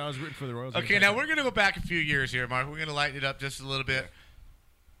fan, so I was rooting for the Royals. Okay, now we're going to go back a few years here, Mark. We're going to lighten it up just a little bit.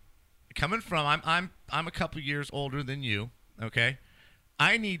 Coming from, I'm a couple years older than you. Okay,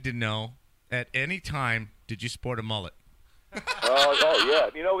 I need to know at any time did you sport a mullet? Oh yeah.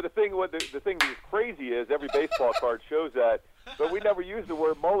 You know the thing that's crazy is every baseball card shows that. But we never used the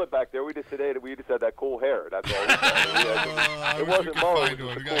word mullet back there. We just had that cool hair. That's all. It wasn't mullet. It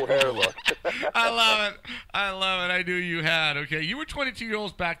was a cool hair look. I love it. I knew you had. Okay, you were 22 years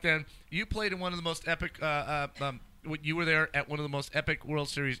old back then. You played in one of the most epic. You were there at one of the most epic World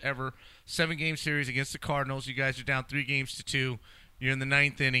Series ever. 7-game series against the Cardinals. You guys are down 3-2. You're in the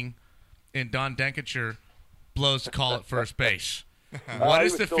 9th inning, and Don Denkinger blows the call at first base. What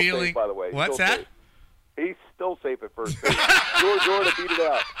is the feeling? Safe, by the way. What's that? Safe. He's still safe at first base. George Orta beat it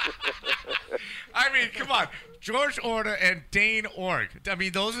out. I mean, come on. George Orta and Dane Org. I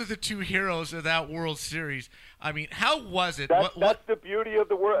mean, those are the two heroes of that World Series. I mean, how was it? That's the beauty of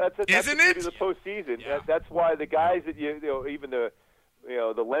the world. That's Isn't the beauty it? of the postseason. Yeah. That's why the guys that you know, even the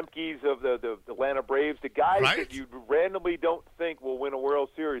Lemkes of the Atlanta Braves, the guys that you randomly don't think will win a World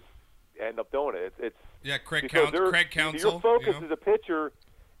Series end up doing it. It's Craig Counsell. Your focus as a pitcher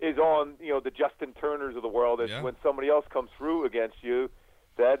is on the Justin Turners of the world. It's when somebody else comes through against you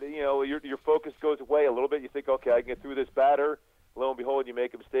that your focus goes away a little bit. You think, okay, I can get through this batter. Lo and behold, you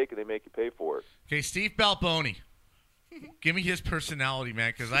make a mistake and they make you pay for it. Okay, Steve Balboni. Give me his personality,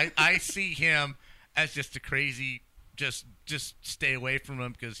 man, because I see him as just a crazy. Just stay away from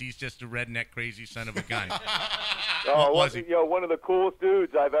him because he's just a redneck crazy son of a gun. What was he? One of the coolest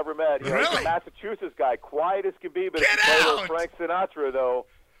dudes I've ever met. He's a Massachusetts guy, quiet as can be, but if you play with Frank Sinatra, though,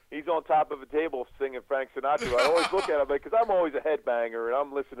 he's on top of a table singing Frank Sinatra. I always look at him because I'm always a headbanger, and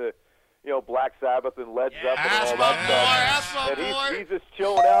I'm listening to Black Sabbath and Led Zeppelin and all that stuff. And he's just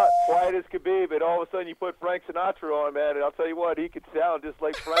chilling out, quiet as could be, but all of a sudden you put Frank Sinatra on, man, and I'll tell you what, he could sound just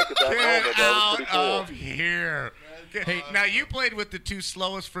like Frank at that moment. That was pretty cool. Out of here. Hey, now you played with the two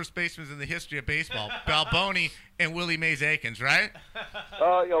slowest first basemen in the history of baseball, Balboni and Willie Mays Aikens, right?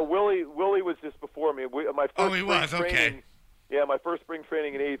 Willie was just before me. My first he was, okay. Yeah, my first spring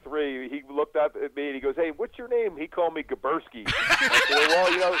training in '83, he looked up at me and he goes, "Hey, what's your name?" He called me Gabursky. I said,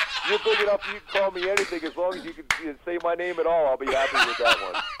 "Well, you're big enough. You can call me anything as long as you can say my name at all. I'll be happy with that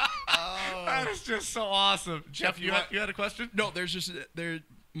one." That is just so awesome, Jeff. You had a question? No,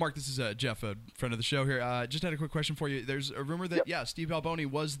 Mark, this is Jeff, a friend of the show here. Just had a quick question for you. There's a rumor that Steve Balboni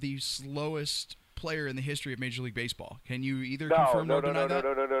was the slowest player in the history of Major League Baseball. Can you either confirm or deny that?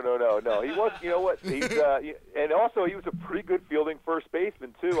 No. He was. You know what? He's and also he was a pretty good fielding first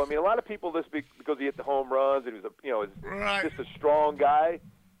baseman too. I mean, a lot of people because he hit the home runs and he was just a strong guy.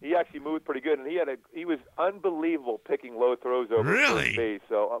 He actually moved pretty good, and he was unbelievable picking low throws over first base.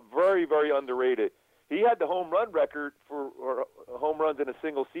 So very, very underrated. He had the home run record for home runs in a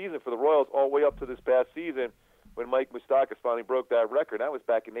single season for the Royals all the way up to this past season when Mike Moustakas finally broke that record. That was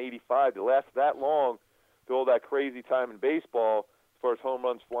back in '85. To last that long through all that crazy time in baseball as far as home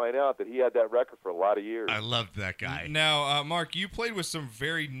runs flying out, that he had that record for a lot of years. I loved that guy. Now, Mark, you played with some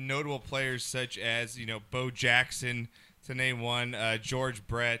very notable players such as, Bo Jackson, to name one, George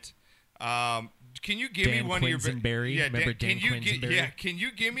Brett. Can you give me one of your remember Dan Quinsonberry? Yeah, can you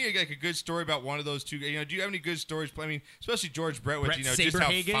give me a good story about one of those two? Do you have any good stories? I mean, especially George Brett with just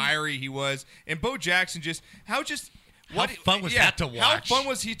how fiery he was, and Bo Jackson how fun was that to watch? How fun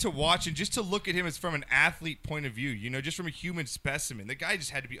was he to watch, and just to look at him as from an athlete point of view, just from a human specimen. The guy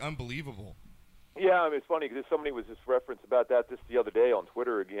just had to be unbelievable. Yeah, I mean, it's funny because somebody was just referenced about that just the other day on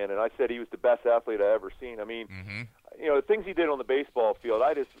Twitter again, and I said he was the best athlete I ever seen. I mean, the things he did on the baseball field,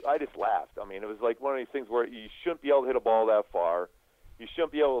 I just laughed. I mean, it was like one of these things where you shouldn't be able to hit a ball that far. You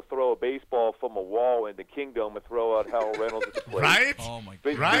shouldn't be able to throw a baseball from a wall in the Kingdom and throw out Harold Reynolds at the plate. Right? Oh, my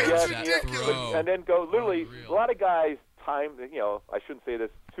God. Right? That's ridiculous. And then go literally, a lot of guys time, I shouldn't say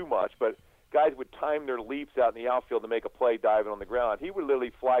this too much, but guys would time their leaps out in the outfield to make a play diving on the ground. He would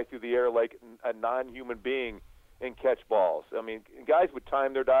literally fly through the air like a non-human being and catch balls. I mean, guys would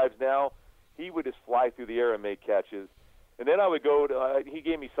time their dives now. He would just fly through the air and make catches. And then I would go to he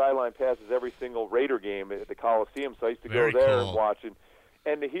gave me sideline passes every single Raider game at the Coliseum, so I used to go there and watch it.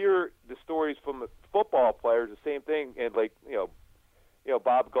 And to hear the stories from the football players, the same thing, and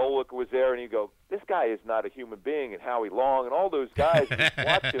Bob Golick was there, and he'd go, "This guy is not a human being," and Howie Long, and all those guys just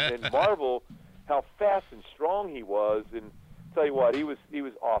watch him and marvel how fast and strong he was. And tell you what, he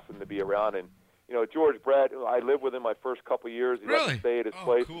was awesome to be around. And George Brett, I lived with him my first couple of years. He let me stay at his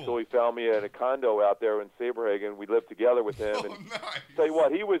place until he found me in a condo out there in Saberhagen. We lived together with him. And tell you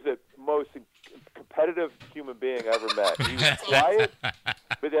what, he was the most competitive human being I ever met. He was quiet,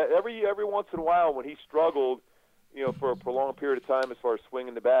 but every once in a while when he struggled, for a prolonged period of time as far as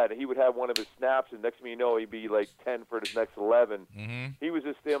swinging the bat, and he would have one of his snaps, and next thing you know, he'd be like 10 for his next 11. Mm-hmm. He was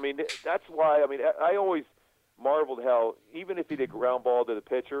just, that's why, I always marveled how, even if he did ground ball to the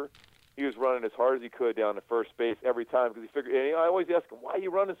pitcher, he was running as hard as he could down to first base every time because he figured. And I always ask him, "Why are you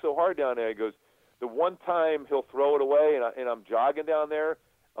running so hard down there?" He goes, "The one time he'll throw it away, and I'm jogging down there,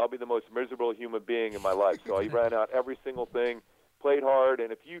 I'll be the most miserable human being in my life." So he ran out every single thing, played hard,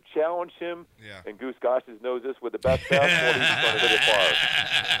 and if you challenge him, and Goose Gossage knows this with the best fastball, he's going to hit it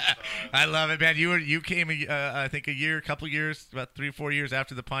far. I love it, man. You came, I think, couple years, about 3 or 4 years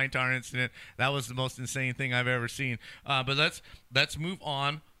after the Pine Tar incident. That was the most insane thing I've ever seen. But let's move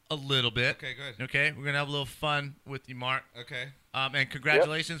on a little bit. Okay, good. Okay, we're gonna have a little fun with you, Mark. Okay. And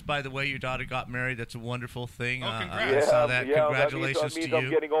congratulations, by the way, your daughter got married. That's a wonderful thing. Oh, I congrats. saw that. Yeah, Congratulations that means to you. I'm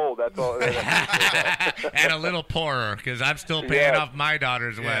getting old. That's all. And a little poorer because I'm still paying off my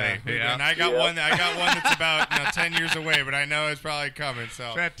daughter's wedding. Yeah. And I got one that's about 10 years away, but I know it's probably coming.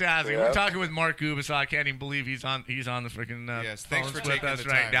 So fantastic. We're talking with Mark Gubicza. I can't even believe he's on the freaking yes. Thanks for with taking us the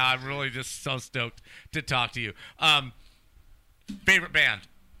right time. now. I'm really just so stoked to talk to you. Favorite band?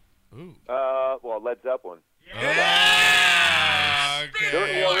 Ooh. Well, Led Zeppelin. Yeah.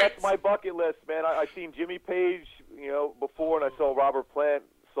 Okay. That's my bucket list, man. I've seen Jimmy Page, before, and I saw Robert Plant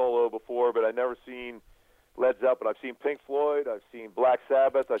solo before, but I've never seen Led Zeppelin. I've seen Pink Floyd. I've seen Black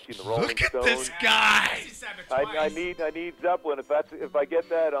Sabbath. I've seen the Rolling Look at Stones. this guy. I need Zeppelin. If I get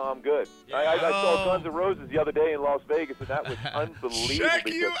that, I'm good. I saw Guns N' Roses the other day in Las Vegas, and that was unbelievable. Check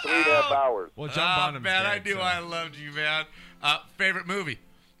you because 3.5 hours. Well, John Bonham's man, dead, I knew so. I loved you, man. Favorite movie?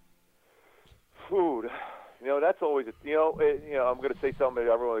 Food. That's always I'm going to say something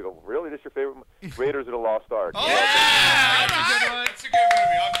that everyone will go, really? This your favorite? Raiders of the Lost Ark. Oh, yeah! That's a good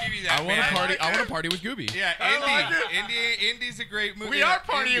movie. I'll give you that. I want to party with Gooby. Yeah, Indy's a great movie. We are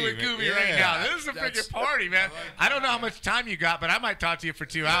partying with Gooby right now. This is a That's- freaking party, man. I don't know how much time you got, but I might talk to you for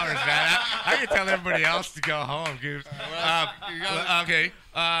 2 hours, man. I can tell everybody else to go home, Goose. Okay.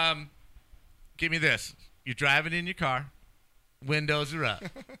 Give me this. You're driving in your car. Windows are up.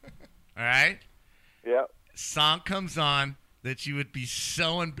 All right? Yeah. Song comes on that you would be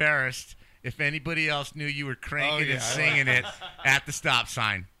so embarrassed if anybody else knew you were cranking and singing it at the stop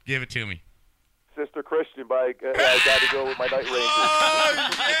sign. Give it to me. Sister Christian I got to go with my Night Rangers. Oh,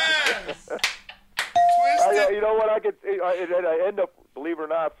 yes! Twisted. You know what? I end up, believe it or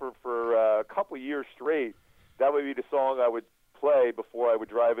not, for a couple of years straight, that would be the song I would play before I would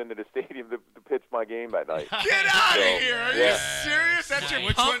drive into the stadium to pitch my game at night. Get out of here! Are you serious? That's your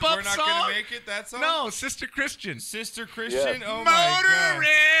Which one? pump-up We're not song? going to make it, that song? No, Sister Christian. Sister Christian? Yeah. Oh, my God.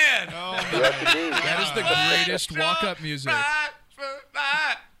 Motorhead! Oh, That is the greatest walk-up music.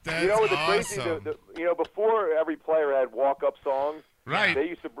 That's you know what the awesome. crazy? Before every player had walk-up songs. Right. They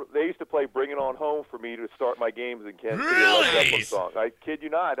used to play "Bring It On Home" for me to start my games in Kansas City. Really? Led Zeppelin song. I kid you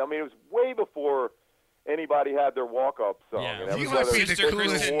not. It was way before anybody had their walk-up song. Yeah. And You every might be other the Sister coolest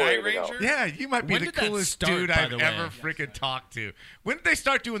Christian Night Ranger? Yeah, you might be When the did that coolest start, dude by I've the way? ever freaking talked to. When did they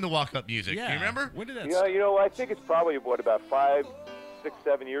start doing the walk-up music? Yeah. Do you remember? When did that Yeah, I think it's probably about 5, 6,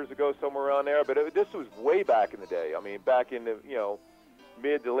 7 years ago, somewhere around there. But this was way back in the day. Back in the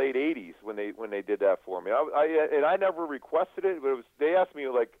mid to late '80s when they did that for me. I never requested it, but they asked me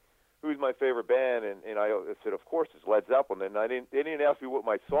who's my favorite band, and I said, of course, it's Led Zeppelin. And they didn't ask me what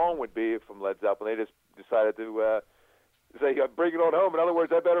my song would be from Led Zeppelin. They just decided to say, "Bring it on home." In other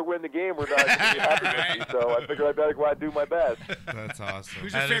words, I better win the game. We're not going to be happy with me. So I figured I better go out and do my best. That's awesome.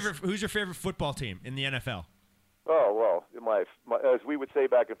 Who's your favorite football team in the NFL? Oh well, my as we would say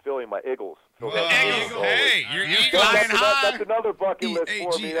back in Philly, my Eagles. Eagles. Hey, you're flying high. That's another bucket list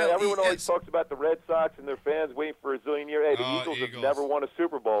for me. E-A-G-L-E-S. Everyone always talks about the Red Sox and their fans waiting for a zillion years. Hey, the Eagles have never won a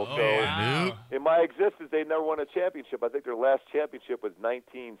Super Bowl. Oh, so wow. in my existence, they never won a championship. I think their last championship was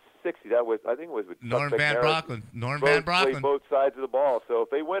 1960. I think it was with Norm Chuck Van McNair. Brocklin. Norm Both Van play Brocklin. both sides of the ball. So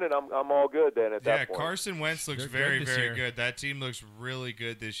if they win it, I'm all good then at that point. Carson Wentz looks They're very, good this very year. good. That team looks really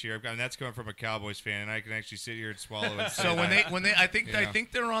good this year. That's coming from a Cowboys fan, and I can actually sit here and swallow and say So when that. I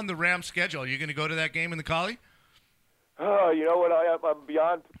think they're on the Rams schedule. Are you going to go to that game in the Collie? Oh, you know what? I'm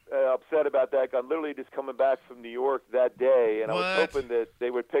beyond upset about that. I'm literally just coming back from New York that day, and I was hoping that they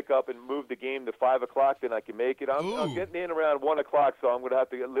would pick up and move the game to 5 o'clock, then I can make it. I'm getting in around 1 o'clock, so I'm going to have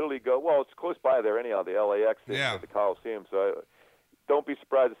to literally go. Well, it's close by there anyhow, the LAX thing at the Coliseum. So don't be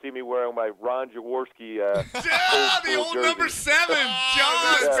surprised to see me wearing my Ron Jaworski the old jersey. number 7, John,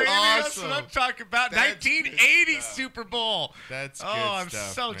 Yeah. baby. That's what I'm talking about. That's 1980 Super Bowl. That's good I'm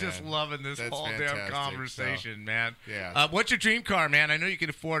stuff, so man. just loving this That's whole fantastic. damn conversation, man. Yeah. What's your dream car, man? I know you can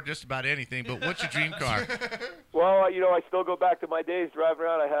afford just about anything, but what's your dream car? Well, I still go back to my days driving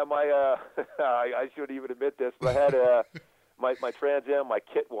around. I had my, I shouldn't even admit this, but I had my Trans Am, my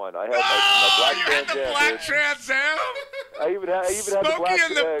kit one. I had my black you Trans had the Am. black dude. Trans Am? I even had the Smokey black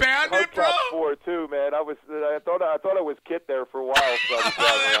and the Bandit, bro? for it too, man. I thought I was Kit there for a while, so I was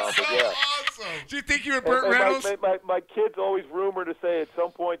driving around. But yeah. Awesome. Do you think you were Burt And Reynolds? my kids always rumor to say at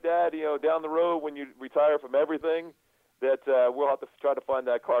some point, Dad, down the road when you retire from everything, that we'll have to try to find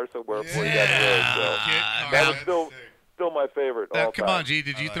that car somewhere for you down the road. So that was still my favorite. Now, all come time. on, G.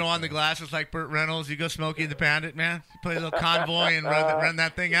 Did you throw on the glasses like Burt Reynolds? You go Smokey and the Bandit, man? You play a little convoy and run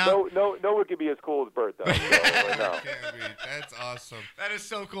that thing out? No one can be as cool as Burt, though. So, no. That's awesome. That is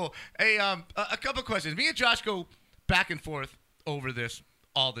so cool. Hey, a couple questions. Me and Josh go back and forth over this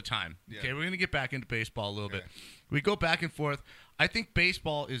all the time. Okay, we're going to get back into baseball a little bit. We go back and forth. I think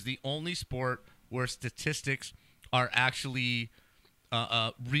baseball is the only sport where statistics are actually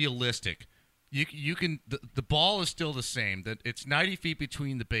realistic. You can the ball is still the same. That it's 90 feet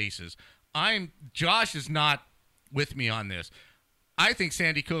between the bases. Josh is not with me on this. I think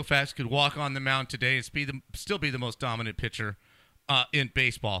Sandy Koufax could walk on the mound today and still be the most dominant pitcher in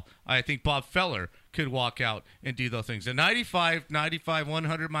baseball. I think Bob Feller could walk out and do those things. A 95,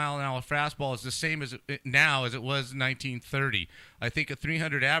 100-mile-an-hour fastball is the same now as it was in 1930. I think a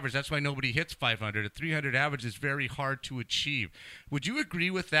 300 average, that's why nobody hits 500. A 300 average is very hard to achieve. Would you agree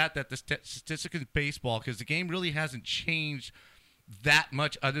with that the statistic in baseball, because the game really hasn't changed that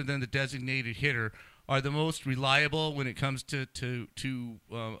much other than the designated hitter, are the most reliable when it comes to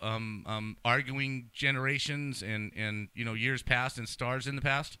arguing generations and years past and stars in the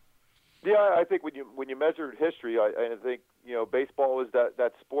past? Yeah, I think when you measure history, I think baseball is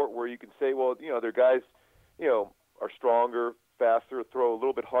that sport where you can say, well, their guys, are stronger, faster, throw a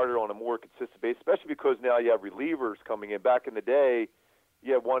little bit harder on a more consistent basis, especially because now you have relievers coming in. Back in the day,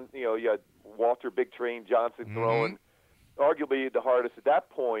 you had Walter Big Train Johnson throwing arguably the hardest at that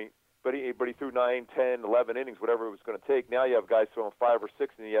point. But he threw 9, 10, 11 innings, whatever it was going to take. Now you have guys throwing 5 or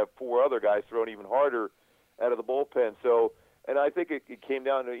 6, and you have 4 other guys throwing even harder out of the bullpen. So, and I think it came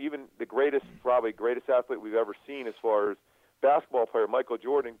down to even the probably greatest athlete we've ever seen as far as basketball player, Michael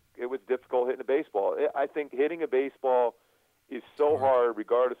Jordan. It was difficult hitting a baseball. I think hitting a baseball is so hard,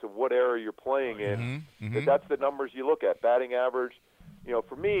 regardless of what era you're playing in. That's the numbers you look at. Batting average.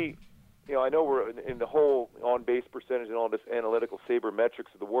 For me, I know we're in the whole on-base percentage and all this analytical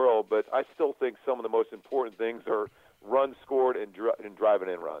sabermetrics of the world, but I still think some of the most important things are runs scored and driving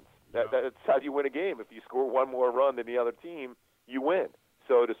in runs. That's how you win a game. If you score one more run than the other team, you win.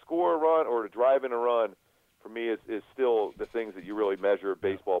 So to score a run or to drive in a run, for me, is still the things that you really measure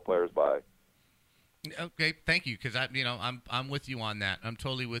baseball players by. Okay, thank you, because I'm with you on that. I'm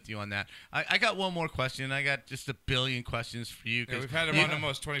totally with you on that. I got one more question. I got just a billion questions for you. Yeah, we've had him on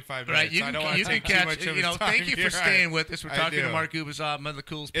almost 25 minutes. Right, I don't want to take too much of his time. Thank you for here. staying with us. We're talking to Mark Gubicza, one of the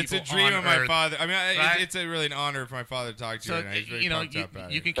coolest people It's a dream on of my earth. father. I mean, Right? it's really an honor for my father to talk to you. And he's very pumped up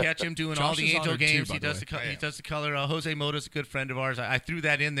about you it. can catch him doing all the Angel games. He does the color. Jose Mota's a good friend of ours. I threw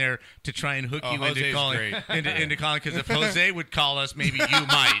that in there to try and hook you into calling. Into calling, because if Jose would call us, maybe you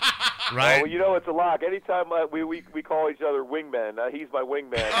might. Right? Oh, well, it's a lock. Anytime we call each other wingmen, he's my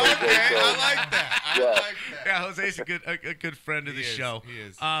wingman. Okay, I like that. I like that. Yeah, Jose's a good friend of the show. He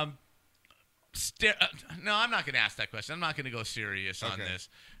is. No, I'm not going to ask that question. I'm not going to go serious on this.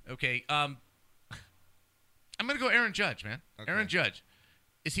 Okay. I'm going to go Aaron Judge, man. Okay. Aaron Judge.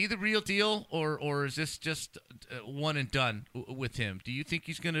 Is he the real deal, or is this just one and done with him? Do you think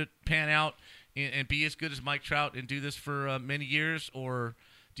he's going to pan out and be as good as Mike Trout and do this for many years, or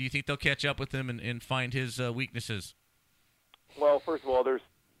do you think they'll catch up with him and find his weaknesses? Well, first of all,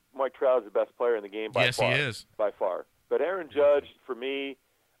 Mike Trout is the best player in the game by far. Yes, he is. By far. But Aaron Judge, for me,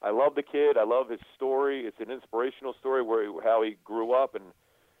 I love the kid. I love his story. It's an inspirational story how he grew up and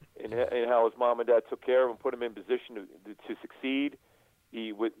how his mom and dad took care of him, put him in position to succeed.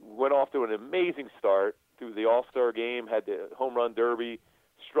 He went off to an amazing start through the All-Star game, had the home run derby,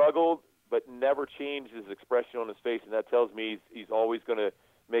 struggled, but never changed his expression on his face, and that tells me he's always going to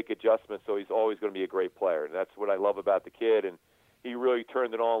make adjustments, so he's always going to be a great player. And that's what I love about the kid. And he really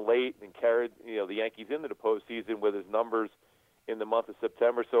turned it on late and carried the Yankees into the postseason with his numbers in the month of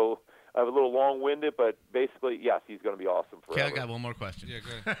September. So I'm a little long-winded, but basically, yes, he's going to be awesome forever. Okay, I got one more question. Yeah, go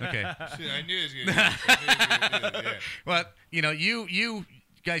ahead. Okay. Shit, I knew he was going to do this. Well, you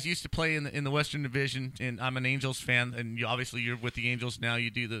guys used to play in the Western Division, and I'm an Angels fan, and you're with the Angels now.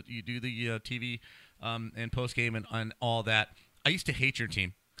 You do the TV and post game and all that. I used to hate your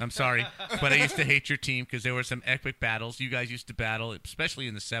team. I'm sorry, but I used to hate your team because there were some epic battles. You guys used to battle, especially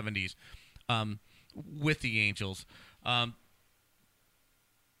in the 70s, with the Angels.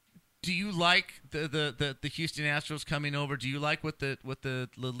 Do you like the Houston Astros coming over? Do you like what the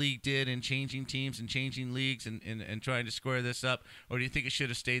league did in changing teams and changing leagues and trying to square this up? Or do you think it should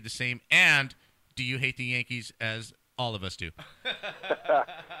have stayed the same? And do you hate the Yankees as all of us do?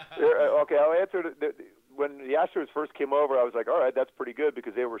 Okay, I'll answer. When the Astros first came over, I was like, all right, that's pretty good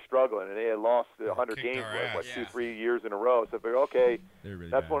because they were struggling and they had lost 100 games, 2-3 years in a row. So I figured, okay, really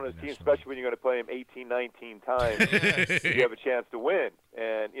that's one of those teams, especially when you're going to play them 18, 19 times, you have a chance to win.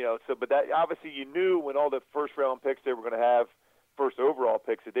 And, but that obviously you knew when all the first-round picks they were going to have, first overall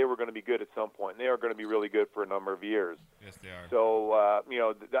picks, that they were going to be good at some point, and they are going to be really good for a number of years. Yes, they are. So,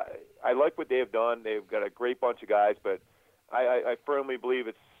 I like what they have done. They've got a great bunch of guys, but I firmly believe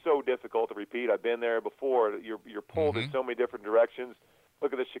it's so difficult to repeat. I've been there before. You're pulled in so many different directions.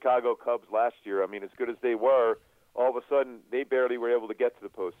 Look at the Chicago Cubs last year. I mean, as good as they were, all of a sudden they barely were able to get to the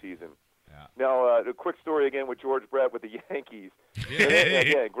postseason. Yeah. Now, a quick story again with George Brett with the Yankees.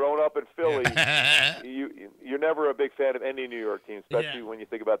 Again, growing up in Philly, you're never a big fan of any New York team, especially when you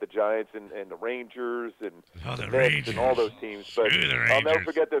think about the Giants and the Rangers and the Mets and all those teams. But I'll never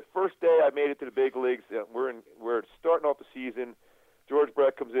forget the first day I made it to the big leagues. We're starting off the season. George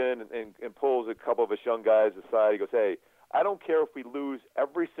Brett comes in and pulls a couple of us young guys aside. He goes, hey, I don't care if we lose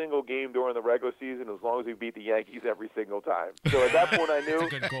every single game during the regular season as long as we beat the Yankees every single time. So at that point I knew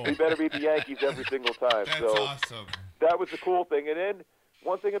we better beat the Yankees every single time. That's so awesome. That was the cool thing. And then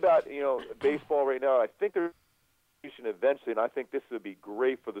one thing about baseball right now, I think there's eventually, and I think this would be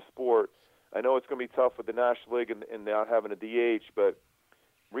great for the sport. I know it's going to be tough with the National League and not having a DH, but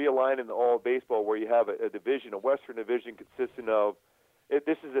realigning the all baseball where you have a division, a Western division consisting of,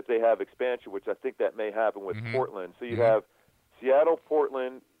 this is if they have expansion, which I think that may happen with Portland. So you have Seattle,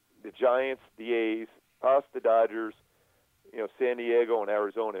 Portland, the Giants, the A's, us, the Dodgers, San Diego and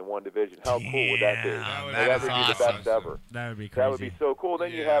Arizona in one division. How cool would that be? That would be the best ever. That would be crazy. That would be so cool.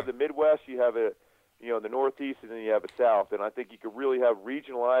 Then you have the Midwest, you have the Northeast, and then you have the South. And I think you could really have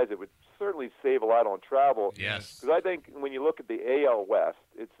regionalized. It would certainly save a lot on travel. Yes. Because I think when you look at the AL West,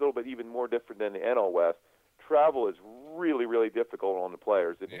 it's a little bit even more different than the NL West. Travel is really, really difficult on the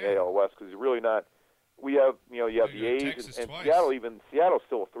players in the AL West because you're really not. We have, you have the A's and Seattle. Even Seattle's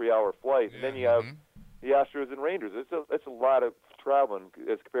still a 3-hour flight, and then you have the Astros and Rangers. It's a lot of traveling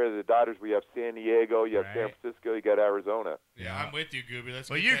as compared to the Dodgers. We have San Diego, you have San Francisco, you got Arizona. Yeah, I'm with you,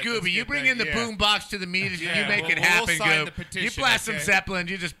 Gooby. You're Gooby. You bring in the boom box to the meetings and you make it happen, Goob. You blast some Zeppelin,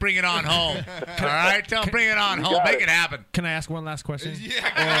 you just bring it on home. All right? Bring it on home. Make it happen. Can I ask one last question?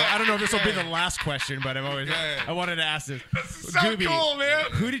 Yeah. I don't know if this will be the last question, but I wanted to ask this. This is so Gooby, cool, man.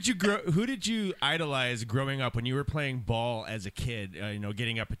 Who did you idolize growing up when you were playing ball as a kid?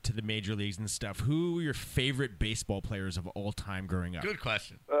 Getting up to the major leagues and stuff. Who were your favorite baseball players of all time growing up? Good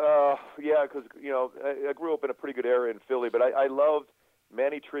question. Yeah, because I grew up in a pretty good area in Philly, but I loved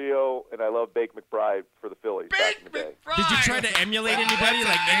Manny Trio and I loved Bake McBride for the Phillies back in the day. Did you try to emulate anybody,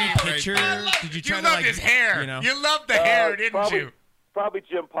 like any pitcher? Did you try you to loved his hair. You loved the hair, didn't you? Probably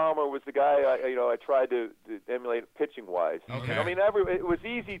Jim Palmer was the guy I tried to emulate pitching wise. Okay. I mean, it was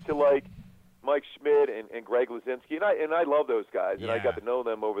easy to like Mike Schmidt and Greg Luzinski, and I love those guys, and I got to know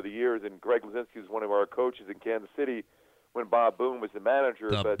them over the years. And Greg Luzinski was one of our coaches in Kansas City when Bob Boone was the manager.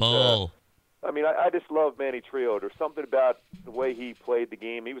 The Bull. I just love Manny Trio. There's something about the way he played the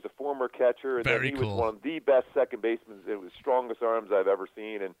game. He was a former catcher, and then he was one of the best second basemen with the strongest arms I've ever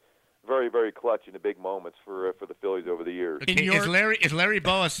seen, and very, very clutch in the big moments for the Phillies over the years. Okay, is Larry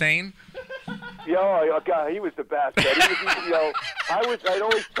Boa sane? Yeah, God, he was the best. I'd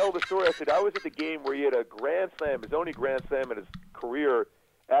always tell the story. I said I was at the game where he had a grand slam, his only grand slam in his career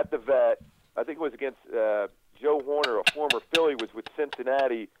at the Vet. I think it was against Joe Horner, a former Philly, was with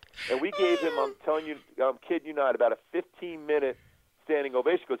Cincinnati, and we gave him, I'm telling you, I'm kidding you not, about a 15-minute standing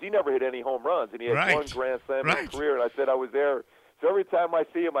ovation because he never hit any home runs, and he had one grand slam in his career, and I said I was there. So every time I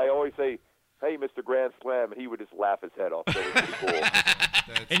see him, I always say, hey, Mr. Grand Slam, and he would just laugh his head off. So it was pretty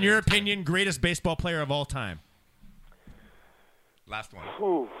cool. In your opinion, greatest baseball player of all time? Last one.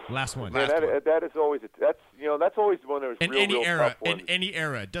 Whew. Last one. Man, that is always that's always one of those real tough ones. In any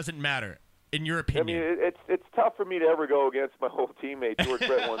era, doesn't matter. In your opinion, I mean, it's tough for me to ever go against my old teammate George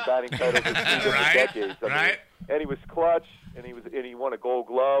Brett. Won batting titles in 3 different decades. I mean, and he was clutch, and he won a Gold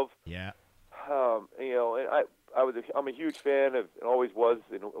Glove. Yeah. And I'm a huge fan of, and always was,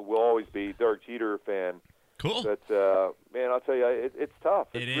 and will always be, Derek Jeter fan. Cool. But man, I'll tell you, it's tough.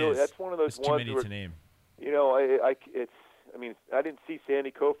 It's really, that's one of those ones. Too many where, to name. I didn't see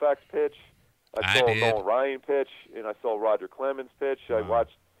Sandy Koufax pitch. I saw Nolan Ryan pitch, and I saw Roger Clemens pitch. Wow. I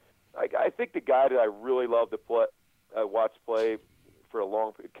watched I think the guy that I really love to watch play for a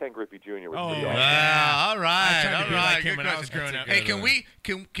long Ken Griffey Jr. was pretty awesome. All right, all right. Good when I was growing up. Hey,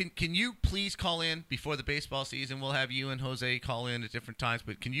 can you please call in before the baseball season? We'll have you and Jose call in at different times,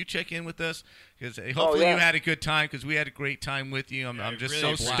 but can you check in with us? Because hopefully you had a good time, because we had a great time with you. I'm just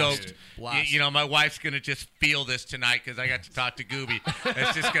really so stoked. You know, my wife's going to just feel this tonight because I got to talk to Gooby.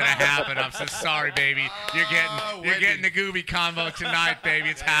 It's just going to happen. I'm so sorry, baby. You're getting the Gooby convo tonight, baby.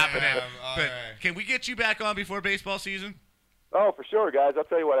 It's happening. But can we get you back on before baseball season? Oh, for sure, guys. I'll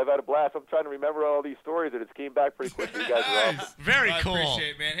tell you what, I've had a blast. I'm trying to remember all these stories, and it's came back pretty quickly. You guys are awesome. Very cool. I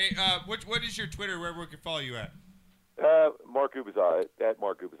appreciate it, man. Hey, what is your Twitter where we can follow you at? Mark Gubazov, at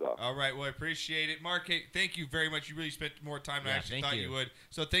Mark Gubazov. All right, well, I appreciate it. Mark, hey, thank you very much. You really spent more time than I actually thought you would.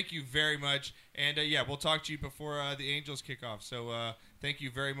 So thank you very much. And, we'll talk to you before the Angels kick off. So thank you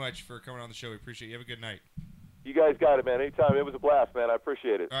very much for coming on the show. We appreciate it. You have a good night. You guys got it, man. Anytime. It was a blast, man. I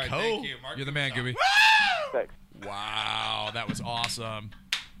appreciate it. All right, thank you. Mark, you're the man, Gooby. Thanks. Wow, that was awesome.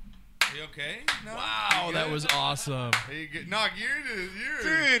 Are you okay? No? Wow, that was awesome. Are you good? No, you're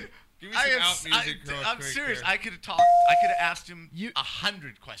Dude. Give me some out music real I'm quick serious. there. I could have talked. I could have asked him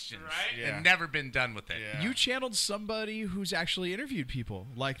 100 questions, and never been done with it. Yeah. You channeled somebody who's actually interviewed people.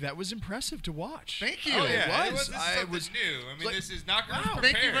 Like, that was impressive to watch. Thank you. Oh, yeah. It was. This is something new. I mean, like, this is not going wow. to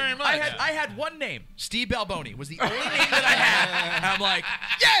Thank you very much. I had one name. Steve Balboni was the only name that I had. And I'm like,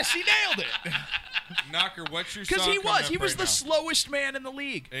 yes, he nailed it. Knocker, what's your song? Because he was. He was right the now? slowest man in the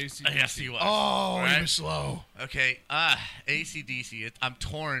league. AC/DC. Yes, he was. Oh, Right? he was slow. Okay, AC/DC. I'm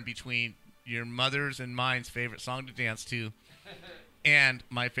torn between your mother's and mine's favorite song to dance to, and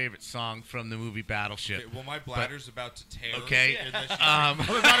my favorite song from the movie Battleship. Okay, well, my bladder's about to tear. Okay. I'm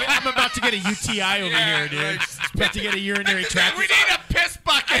about to get a UTI over here, dude. About to get a urinary tract. We need a piss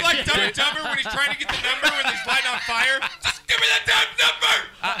bucket. I like Dumb and Dumber when he's trying to get the number when he's lighting on fire. Just give me that damn number!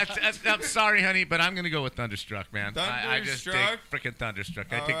 I'm sorry, honey, but I'm going to go with Thunderstruck, man. I just dig Thunderstruck? freaking Thunderstruck.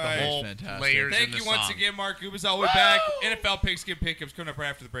 I All think right. the whole Fantastic. layers Thank in the you once song. again, Mark Gubazov. We're back. NFL Pigskin Pickups coming up right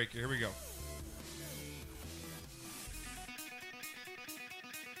after the break here. Here we go.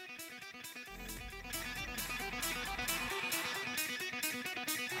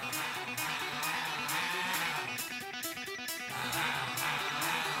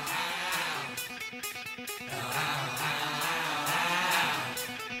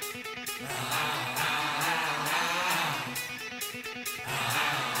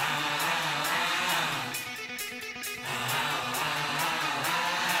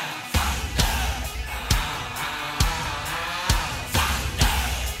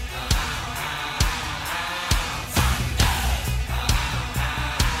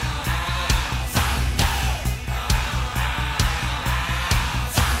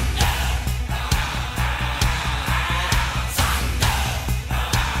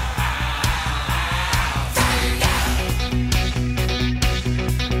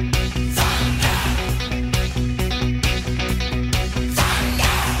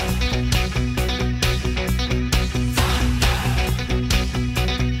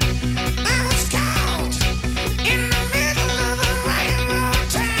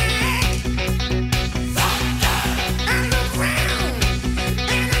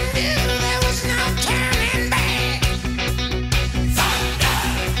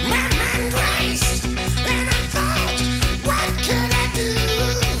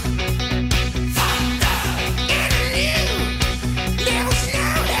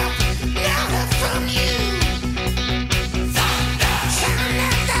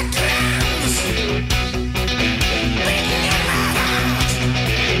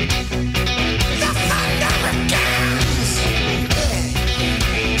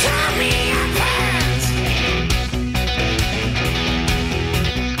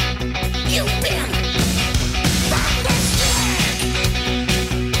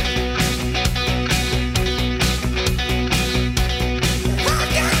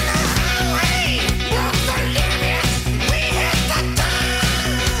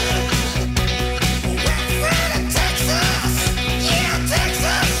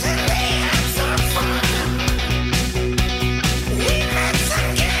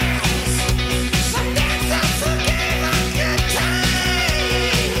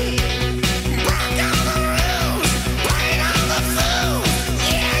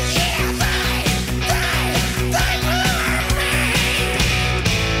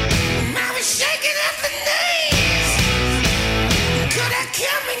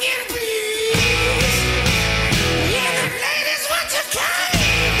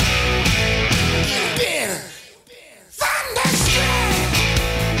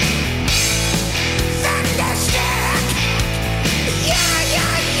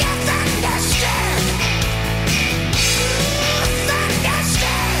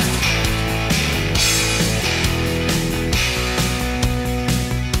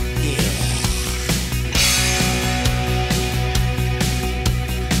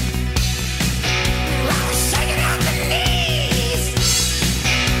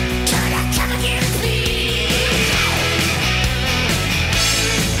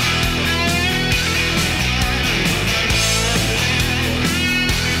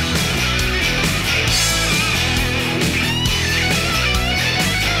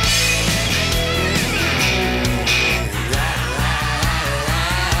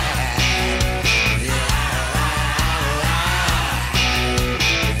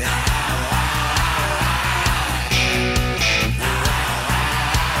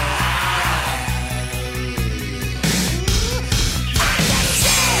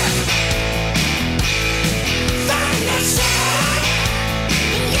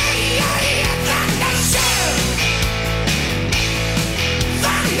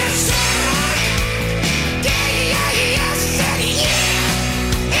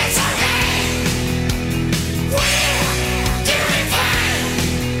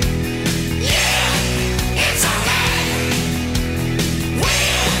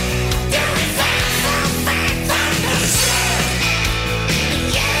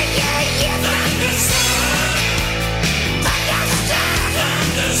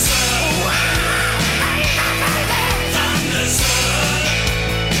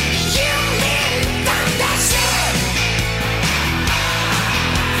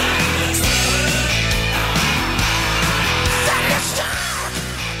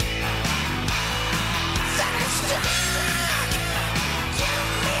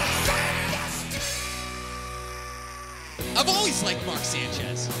 just like Mark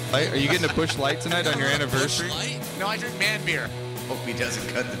Sanchez. Are you getting a Busch Light tonight on your anniversary? No, I drink man beer. Hope he doesn't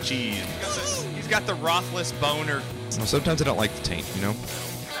cut the cheese. He's got the Rothless boner. Well, sometimes I don't like the taint, you know?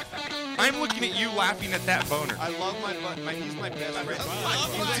 I'm looking at you laughing at that boner. I love my butt. He's my best friend.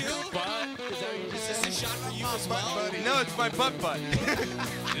 Is this a shot for you as well? No, it's my butt.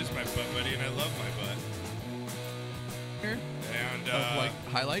 It is my butt buddy, and I love my butt. And Of, like,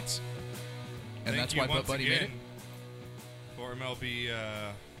 highlights? And that's why Butt Buddy made it? For MLB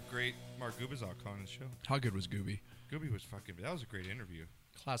great Mark Gubizak on his show. How good was Gooby? Gooby was fucking. That was a great interview.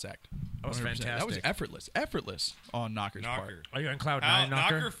 Class act. That was 100%. fantastic. That was effortless on Knocker's part. Are you on cloud nine,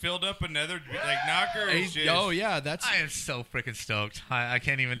 Knocker? Knocker filled up another. Like Knocker is just. Oh yeah, that's. I am so freaking stoked. I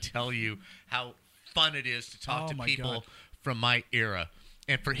can't even tell you how fun it is to talk to people from my era,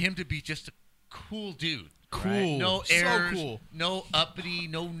 and for him to be just a cool dude. Cool. Right? No airs, So cool. no uppity,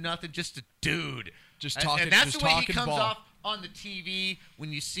 no nothing, just a dude. Just And- talking. And that's just the way he talking comes ball. off on the TV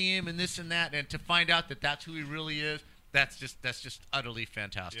when you see him and this and that, and to find out that that's who he really is, that's just utterly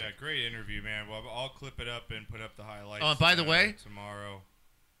fantastic. Yeah, great interview, man. Well, I'll clip it up and put up the highlights. Oh, and by the way, tomorrow.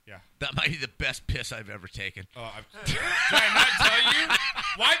 Yeah. That might be the best piss I've ever taken. Oh, did I not tell you?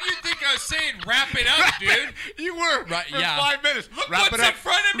 Why do you think I was saying wrap it up, dude? You were right. For Yeah. 5 minutes. Look Wrap what's it up. in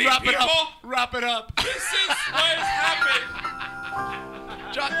front of me, Wrap people. it up. Wrap it up. This is what has happened.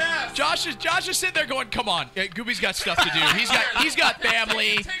 Josh is sitting there going, "Come on, Gooby's got stuff to do. He's got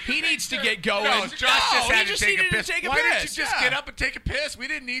family. He needs to get going." No, Josh just had to take a needed piss. to take a Why didn't you piss. just Yeah. get up and take a piss? We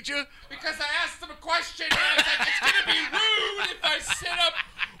didn't need you. Because I asked him a question, and I was like, it's going to be rude if I sit up.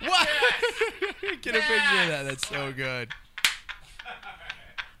 What? Get a picture of that. That's so good.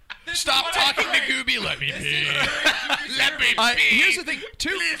 Stop talking to Gooby. Let me pee. Let me pee. Here's the thing.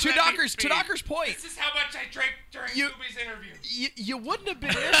 To Knocker's point. This is how much I drank during Gooby's interview. You wouldn't have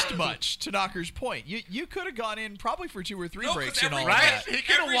been missed much. To Knocker's point, you could have gone in probably for 2 or 3 breaks and all right? of that. He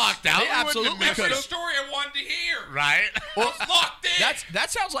could have walked out. They absolutely could Every have. story I wanted to hear. Right? I was locked in.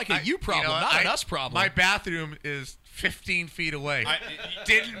 That sounds like a you problem, not an us problem. My bathroom is 15 feet away.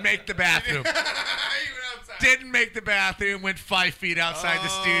 Didn't make the bathroom. Didn't make the bathroom. Went 5 feet outside the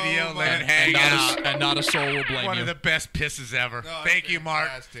studio. Let it hang out. And not a soul will blame One you. of the best pisses ever. Oh, Thank you, Mark.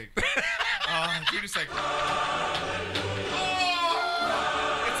 You're just like.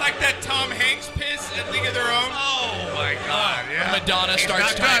 It's like that Tom Hanks piss at League of Their Own. Oh my God! Yeah. Madonna He's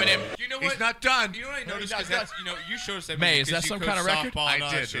starts not timing done. him. You know He's what? not done. You know what I noticed? not Because you showed us that May, movie. is that 'cause you some coach kind of record? softball and I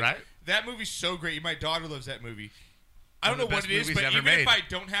all did, that shit. right? That movie's so great. My daughter loves that movie. I don't One know of the what it best is, movies but ever even made. if I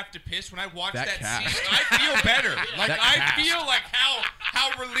don't have to piss, when I watch That that cast. scene, I feel better. Like That I cast. feel like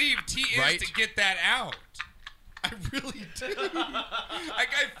how relieved he is Right? to get that out. I really do. Like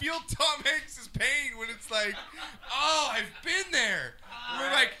I feel Tom Hanks' pain when it's like, oh, I've been there.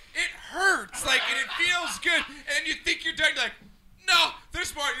 Where like it hurts, like and it feels good, and then you think you're done. You're like, no,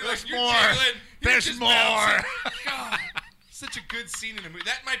 there's more. You're There's like, you're more. jiggling, you're There's just more. bouncing. God, such a good scene in a movie.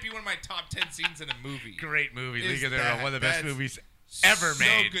 That might be one of my top 10 scenes in a movie. Great movie. Is League of Their Own. that- One of the best that's movies ever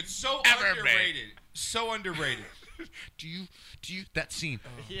made. So good, so Ever underrated, so underrated. Do you that scene?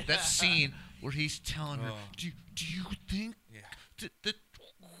 That scene where he's telling her, do you think that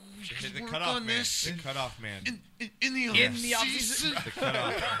The work cutoff on man. this The cutoff man. in the off-season? The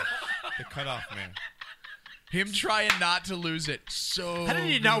cutoff man. The cutoff man. Him trying not to lose it. So How did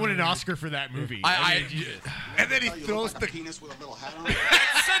he not win an Oscar for that movie? and then he throws the penis with a little hat on.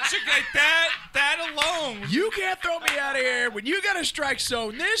 That's such a great that alone. You can't throw me out of here when you got a strike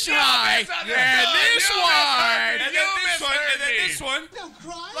zone this high and misunderstood. this You wide. And then this one, and then this one. Don't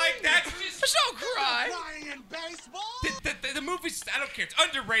cry. Like that's just Don't cry. Crying in baseball. the movie's. I don't care. It's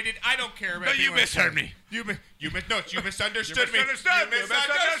underrated. I don't care about. No, you anyone misheard else. me. You misunderstood me. misunderstood me. You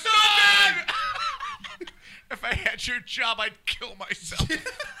misunderstood. If I had your job, I'd kill myself. You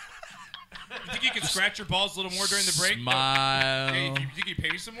think you can scratch your balls a little more during the break? Smile. Hey, you think you pay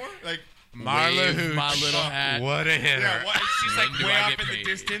me some more? Like. Marla Wave Hooch. my little hat. What a hitter. Yeah, what, she's like When do way I off get in the paid?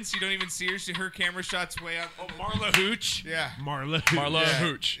 distance. You don't even see her. Her camera shot's way out. Oh, Marla Hooch. Yeah. Marla. Marla Yeah.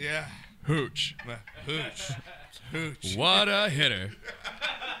 Hooch. Yeah. Hooch. Hooch. Hooch. What a hitter.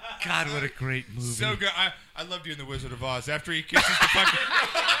 God, what a great movie. So good. I loved you in The Wizard of Oz. After he kisses the fucking...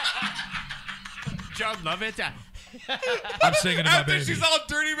 John Lovett. I'm singing to my After baby. she's all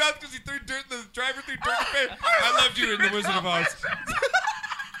dirty mouth because he threw dirt, the driver threw dirt in her face. I loved you in The Wizard of Oz.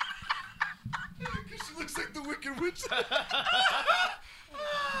 She looks like the Wicked Witch.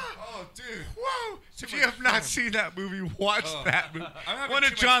 Oh, dude. Whoa. If you have not seen that movie, watch that movie. I'm having One too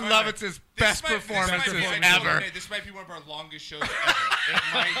of much John fun. Lovett's This best might- this might performances be- I know, ever. This might be one of our longest shows ever. It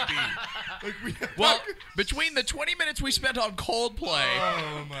might be. Well, between the 20 minutes we spent on Coldplay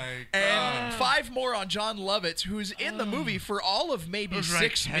and 5 more on John Lovitz, who's in the movie for all of maybe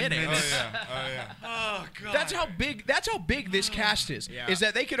 6 minutes. Oh yeah. Oh God. That's how big this cast is. Yeah. Is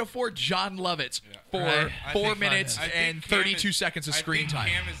that they could afford John Lovitz for 4 minutes and 32 seconds of screen time.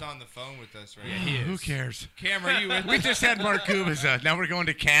 Cam is on the phone with us right now. He is. Who cares? Cam, are you with We just had Mark Gubas. Now we're going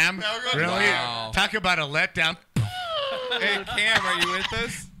to Cam. Now we're going to Really? Wow. Talk about a letdown. Hey, Cam, are you with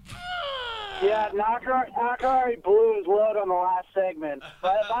us? Yeah, Knocker already blew his load on the last segment.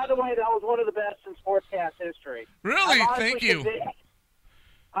 But by the way, that was one of the best in Sportscast history. Really? Thank you.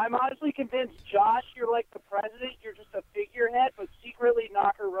 I'm honestly convinced, Josh, you're like the president. You're just a figurehead, but secretly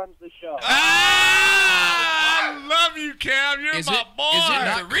Knocker runs the show. I love you, Cam. You're my boy. Is it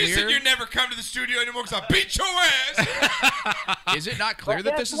not the reason clear? you never come to the studio anymore because I'll beat your ass. Is it not clear But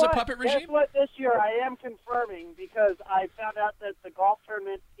that guess this is a what? puppet Guess regime? what? This year I am confirming because I found out that the golf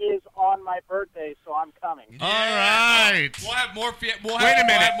tournament is on my birthday, so I'm coming. All right. We'll have more. Wait a We'll minute.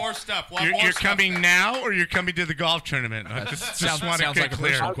 have more stuff. We'll have You're, more you're stuff coming then. now, or you're coming to the golf tournament? I just Sounds want to like get a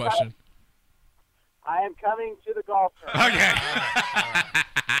clear. personal question. I am coming to the golf tournament. Okay.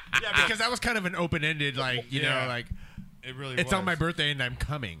 Yeah, because that was kind of an open-ended, like, you know, like, It really it's was. on my birthday and I'm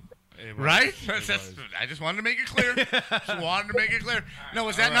coming. It was. Right? It That's- was. I just wanted to make it clear. Just wanted to make it clear. No,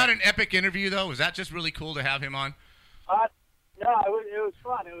 was that All not right. an epic interview, though? Was that just really cool to have him on? No, it was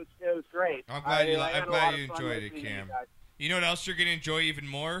fun. It was great. I'm glad you. I had I'm a lot glad of you fun enjoyed it, listening to you Cam. guys. You know what else you're gonna enjoy even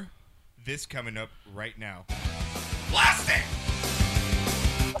more? This coming up right now. Blast it!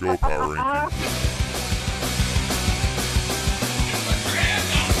 Go Power Rangers.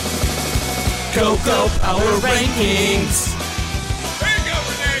 Go Power Rankings. There you go,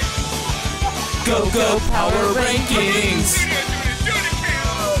 Renee. Go Power Rankings.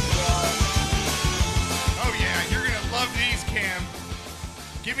 Oh yeah, you're gonna love these, Cam.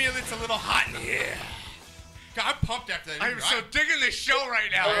 Give me it's a little hot in here. God, I'm pumped after that. I'm so digging this show right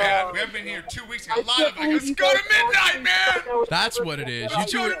now, Oh, man. yeah. We haven't been here 2 weeks. Got a lot of like, let's go to midnight, man. That's what it is. You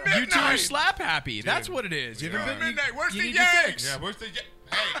two are midnight. slap happy. That's what it is. You Yeah. haven't been Midnight. Where's you the need your Yanks? fix. Yeah, where's the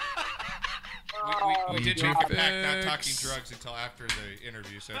Hey. We did Need make your a pact not fix. talking drugs until after the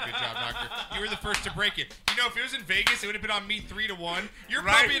interview, so good job, Knocker. You were the first to break it. You know, if it was in Vegas, it would have been on me 3-1. You're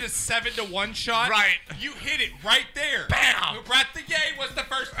Right. probably at a 7-1 shot. Right. You hit it right there. Bam. Brett the Yay was the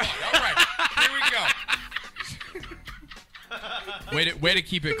first one. All right. Here we go. Way to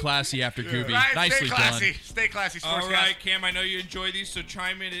keep it classy after Gooby. Right, Nicely stay classy. done. Stay classy, sports All guys. right, Cam, I know you enjoy these, so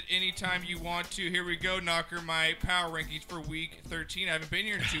chime in at any time you want to. Here we go, Knocker, my power rankings for week 13. I haven't been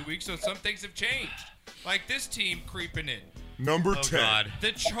here in 2 weeks, so some things have changed. Like this team creeping in. Number 10. God.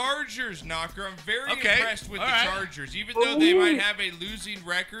 The Chargers, Knocker. I'm very Okay, impressed with all the right. Chargers. Even though they might have a losing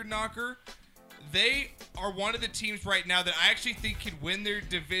record, Knocker, they are one of the teams right now that I actually think could win their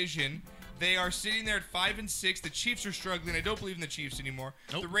division. They are sitting there at 5-6. The Chiefs are struggling. I don't believe in the Chiefs anymore.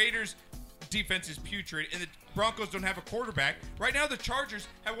 Nope. The Raiders' defense is putrid, and the Broncos don't have a quarterback. Right now, the Chargers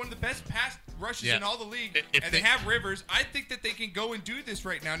have one of the best pass rushes Yeah. in all the league, If and they they- have Rivers. I think that they can go and do this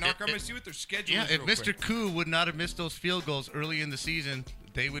right now. Knocker, I'm going to see what their schedule Yeah, is if real Mr. quick. Koo would not have missed those field goals early in the season,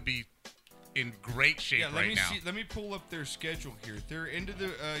 they would be in great shape Yeah, let right me now. see. Let me pull up their schedule here. Their end of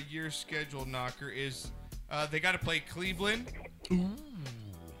the year schedule, Knocker, is they got to play Cleveland,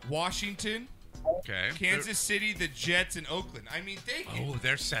 Washington, Okay. Kansas City, the Jets, and Oakland. I mean, they can, Oh,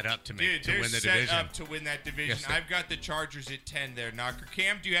 they're set up to dude, to they're win the set division. up to win that division. Yes, they- I've got the Chargers at 10 there, Knocker.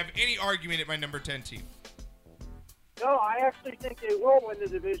 Cam, do you have any argument at my number 10 team? No, I actually think they will win the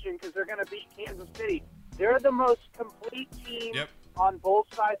division because they're going to beat Kansas City. They're the most complete team Yep. on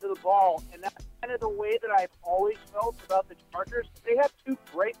both sides of the ball, and that's kind of the way that I've always felt about the Chargers. They have two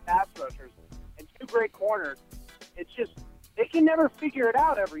great pass rushers and two great corners. It's just they can never figure it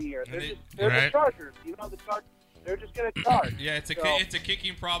out every year. They're Right. the Chargers. You know, the Chargers. They're just going to charge. Yeah, it's a So- it's a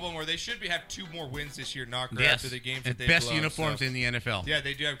kicking problem, or they should have 2 more wins this year, Knocker, Yes. after the games And that they best blow, uniforms so. in the NFL. Yeah,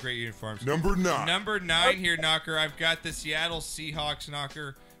 they do have great uniforms. Number 9. Number 9 here, Knocker. I've got the Seattle Seahawks,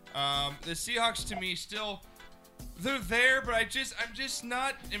 Knocker. The Seahawks, to me, still they're there, but I'm just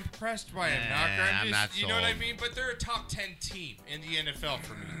not impressed by them, Knocker. I'm not you know what I sold. mean? But they're a top 10 team in the NFL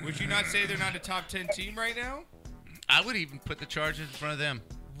for me. Would you not say they're not a top 10 team right now? I would even put the Chargers in front of them.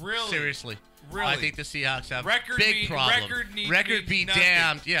 Really? Seriously. Really? I think the Seahawks have Record big mean- problems. record be means nothing.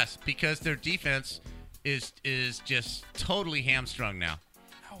 damned. Yes, because their defense is just totally hamstrung now.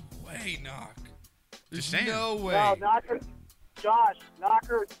 No way, Knock. There's Just saying. no way. Well, Knocker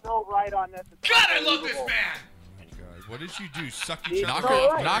is still right on this. It's God, I love this unbelievable. man. God, what did you do? Suck He's each other all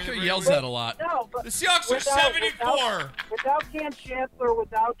up? right. Knocker yells that a lot. No, but The Seahawks are 7-4. Without Cam Chancellor,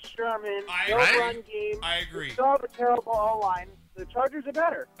 without Sherman, no agree. run game. I agree. We still have a terrible O-line. The Chargers are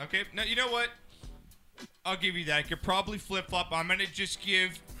better. Okay, now you know what? I'll give you that. I could probably flip flop. I'm gonna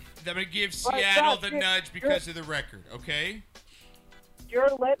give Seattle the nudge because of the record. Okay. Your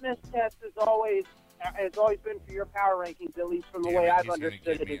litmus test has always been for your power rankings, at least from the way I've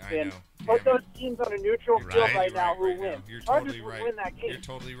understood it. It's been put those teams on a neutral field right now who win. You're Chargers totally would right. win that game. You're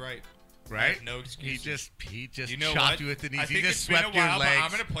totally right. Right? No excuses. He just You know chopped what? you with the knees. I He think just it's been a swept your while, but legs.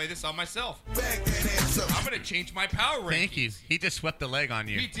 I'm gonna play this on myself. I'm gonna change my power rankings. Thank you. He just swept the leg on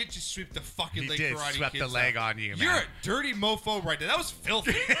you. He did just sweep the fucking He leg did karate swept the kids leg out. on you, man. You're a dirty mofo right there. That was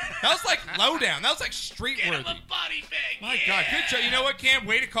filthy. That was like low down. That was like street worthy. Body bag. My God, good job. You know what, Cam?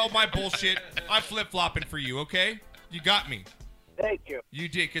 Way to call my bullshit. I'm flip-flopping for you, okay? You got me. Thank you. You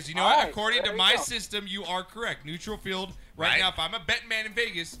did, because you know All what? right, According to there my you go. system, you are correct. Neutral field. Right Right. now, if I'm a betting man in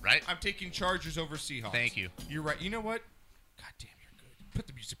Vegas, Right. I'm taking Chargers over Seahawks. Thank you. You're right. You know what? God damn, you're good. Put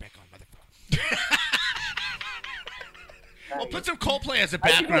the music back on, motherfucker. Well, put some Coldplay as a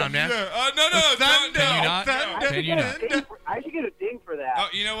background, man. Yeah. No. Thunder. No, Can you not? no. Can you not? I should get a ding for that. Oh,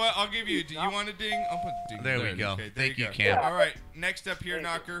 you know what? I'll give you. Do you want a ding? I'll put a ding. There we go. Okay, there Thank you, go. Cam. All right. Next up here,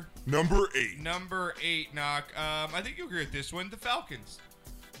 Knocker. Number 8. Number 8, Knock. I think you'll agree with this one. The Falcons.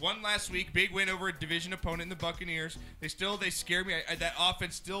 Won last week. Big win over a division opponent in the Buccaneers. They scare me. That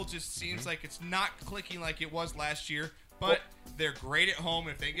offense still just seems like it's not clicking like it was last year. But they're great at home.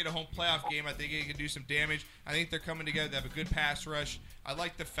 If they get a home playoff game, I think they can do some damage. I think they're coming together. They have a good pass rush. I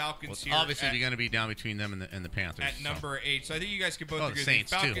like the Falcons here. Obviously, they're going to be down between them and the Panthers. At number 8. So I think you guys can both Oh, agree. the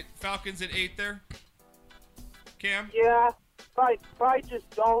Saints, too. Falcons at 8 there. Cam? Yeah, probably just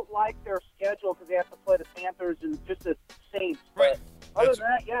don't like their schedule because they have to play the Panthers and just the Saints. Right. But other than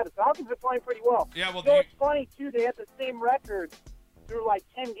that, yeah, the Falcons are playing pretty well. Yeah, well, you know, it's funny, too. They had the same record through like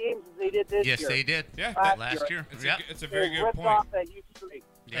 10 games as they did this year. Yes, they did. Yeah, last year. It's a very They good ripped point. off that U3.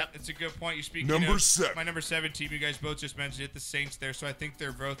 Yep, it's a good point. You speak. Number 7. My number 7 team. You guys both just mentioned it. The Saints there. So I think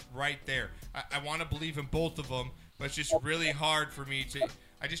they're both right there. I want to believe in both of them, but it's just really hard for me to.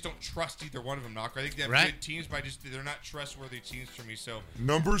 I just don't trust either one of them, Knocker. I think they have good teams, but they're not trustworthy teams for me. So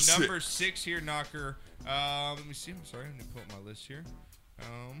Number 6. Number 6 here, Knocker. Let me see. I'm sorry. I'm gonna pull up my list here.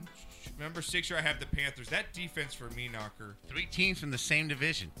 Number 6 here, I have the Panthers. That defense for me, Knocker. 3 teams from the same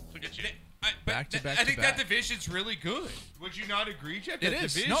division. Look at you. Back to back I think to that back. division's really good. Would you not agree, Jeff? It That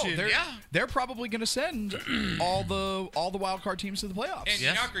is. division, No, they're probably going to send all the wild card teams to the playoffs.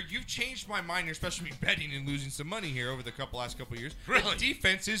 And Knocker, you've changed my mind here, especially me betting and losing some money here over the last couple of years. Really? The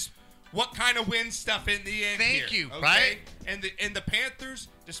defense is what kind of wins stuff in the end. Thank here, you, okay? right? And the Panthers,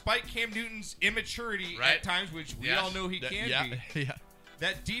 despite Cam Newton's immaturity at times, which we all know he can be,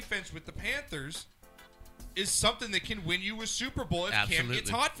 that defense with the Panthers is something that can win you a Super Bowl if Cam gets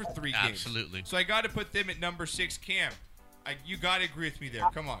hot for 3 games. Absolutely. So I got to put them at number 6. Cam, you got to agree with me there.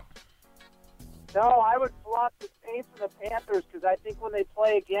 Come on. No, I would flop the Saints and the Panthers because I think when they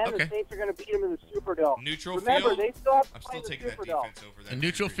play again, the Saints are going to beat them in the Superdome. Neutral Remember, field. they still have to I'm play still taking the that Superdome. defense over that. A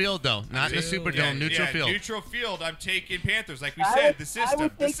neutral field, though, not in the Superdome. Neutral field. Neutral field. I'm taking Panthers, like we said. The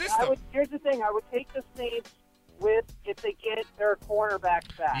system. Here's the thing. I would take the Saints if they get their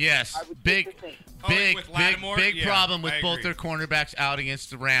cornerbacks back. Yes, I would big take the Saints. big problem with I both agree. their cornerbacks out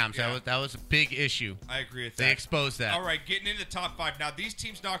against the Rams. That was a big issue. I agree with that. They exposed that. All right, getting into the top 5 now. These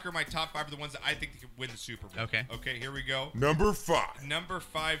teams, Knocker, my top 5 are the ones that I think they could win the Super Bowl. Okay. Okay, here we go. Number 5. Number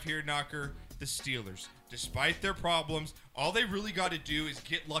 5 here, Knocker. The Steelers. Despite their problems, all they really got to do is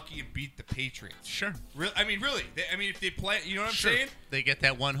get lucky and beat the Patriots. Sure. Really, if they play, you know what I'm Sure. saying? They get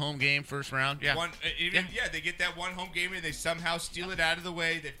that one home game first round. Yeah. They get that one home game and they somehow steal it out of the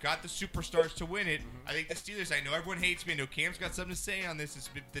way. They've got the superstars to win it. I think the Steelers, I know everyone hates me. I know Cam's got something to say on this. It's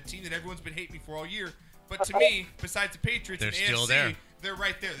been the team that everyone's been hating me for all year. But to me, besides the Patriots They're and the still AFC, there. they're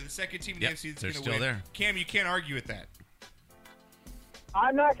right there. They're the second team in the AFC that's they're going to still win. there. Cam, you can't argue with that.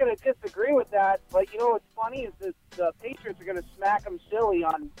 I'm not going to disagree with that, but you know what's funny is that the Patriots are going to smack them silly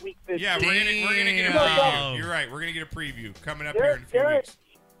on Week 15. Yeah, we're gonna get a preview. You're right. We're gonna get a preview coming up here in a few weeks.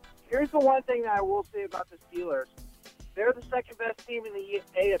 Here's the one thing that I will say about the Steelers. They're the second best team in the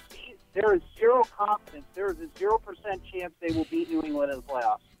AFC. There is zero confidence. There is a 0% chance they will beat New England in the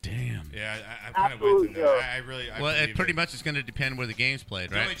playoffs. Damn. Yeah, I'm kind of with him there. I Well, it believe pretty much is going to depend where the game's played,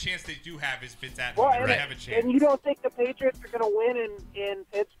 The right? only chance they do have is if it's at Well, home. They and, have a chance. and you don't think the Patriots are going to win in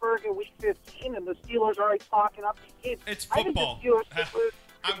Pittsburgh in Week 15, and the Steelers are already talking up these games. It's I think the football. Steelers could lose.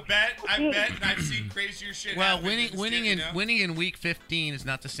 I bet, and I've seen crazier shit. Well, happen than winning in Week 15 is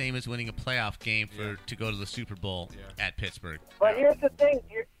not the same as winning a playoff game to go to the Super Bowl at Pittsburgh. But here's the thing.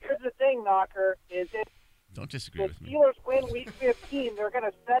 Here's the thing, Knocker, is if Don't disagree the with me. Steelers win Week 15, they're going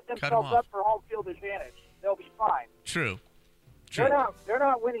to set themselves off. up for home field advantage. They'll be fine. True. They're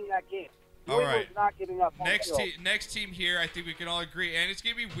not winning that game. All New England's right. not giving up home field. Next team here, I think we can all agree, and it's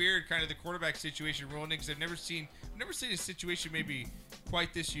gonna be weird, kind of the quarterback situation rolling in, because I've never seen a situation maybe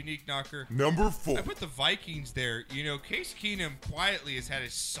quite this unique, Knocker. Number 4. I put the Vikings there. You know, Case Keenum quietly has had a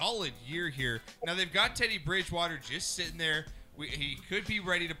solid year here. Now they've got Teddy Bridgewater just sitting there. He could be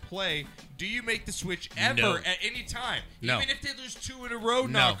ready to play. Do you make the switch ever No. at any time? No. Even if they lose 2 in a row, No.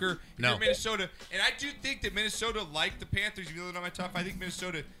 Knocker, No. you're Minnesota. And I do think that Minnesota, like the Panthers, even though they're not my top, I think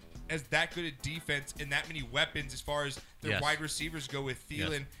Minnesota has that good a defense and that many weapons as far as their Yes. wide receivers go with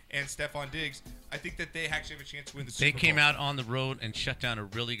Thielen and Stephon Diggs. I think that they actually have a chance to win the Super They Bowl. came out on the road and shut down a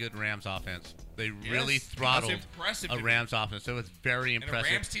really good Rams offense. They really Yes, throttled that's impressive a to me. Rams offense. So it's very And a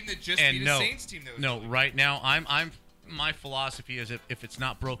impressive. Rams team that just And beat a no, Saints team that was no, really good. right now my philosophy is if it's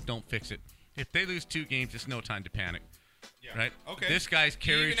not broke, don't fix it. If they lose 2 games, it's no time to panic. Yeah. Right? Okay. This guy's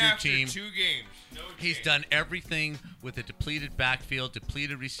carried Even your after team. 2 games, no He's change. done everything with a depleted backfield,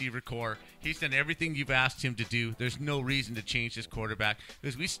 depleted receiver core. He's done everything you've asked him to do. There's no reason to change this quarterback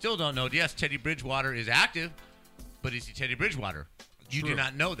because we still don't know. Yes, Teddy Bridgewater is active, but is he Teddy Bridgewater? You do True.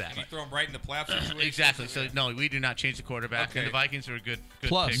 not know that. And you throw him right in the playoff situation. Exactly. So no, we do not change the quarterback. Okay. And the Vikings are a good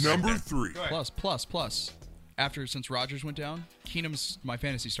Plus, pick right there. 3. Go ahead. Plus. Since Rodgers went down, Keenum's my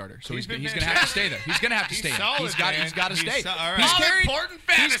fantasy starter, so He's he's been going to have to stay there. He's going to have to He's stay. solid, He's got man. to stay. All right. He's All carrying important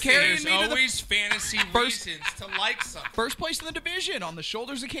He's fantasy. carrying There's me to the always fantasy first- reasons to like something. first place in the division on the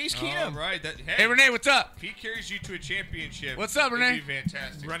shoulders of Case All Keenum. right. Hey, Renee, what's up? If he carries you to a championship, What's up, Renee? It'd be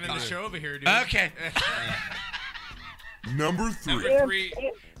fantastic. Running the show over here, dude. Okay. Number 3. Number 3.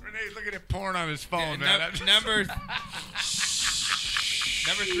 Renee's looking at porn on his phone, Yeah, man. number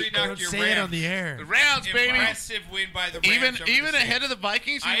 3, knock Don't your say Rams. it on the air. The Rams, baby. Impressive win by the Rams. Even over the even Saints. ahead of the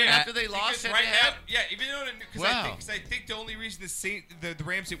Vikings, even after they lost Because right head-to-head? now, yeah, even though because Wow. I think the only reason the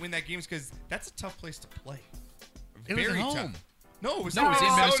Rams didn't win that game is because that's a tough place to play. It was at Very home. tough. No, it was No, it was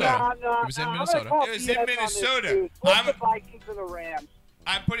in Minnesota. It was in I'm Minnesota. gonna call It was BS in on this, Minnesota. dude. Flip I'm- the Vikings and the Rams.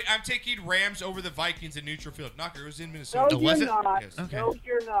 I'm taking Rams over the Vikings in neutral field. Knocker, it was in No, Minnesota. you're was it? not. Yes. Okay. No,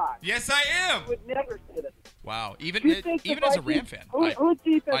 you're not. Yes, I am. You would never say that. Wow. You Even think the as a Ram Vikings- fan, whose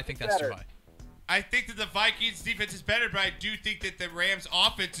defense I think is that's better? too high. I think that the Vikings defense is better, but I do think that the Rams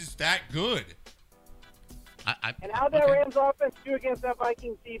offense is that good. And how'd that okay. Rams offense do against that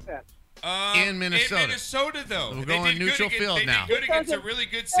Vikings defense? In Minnesota. In Minnesota, though. We're They going did good neutral against- field they now. did good against a doesn't- really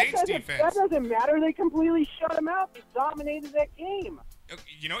good That Saints doesn't- defense. That doesn't matter. They completely shut him out. They dominated that game.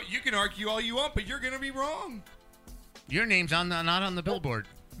 You know, you can argue all you want, but you're going to be wrong. Your name's not on the billboard.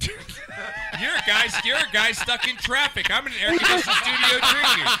 You're a guy stuck in traffic. I'm in an air-conditioned studio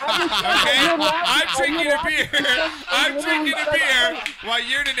drinking. Okay, I'm drinking a beer. I'm drinking a beer while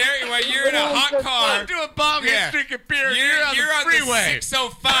you're in an area, while you're in a hot car. I'm doing bomb Yeah. drinking beer. You're on the on freeway. the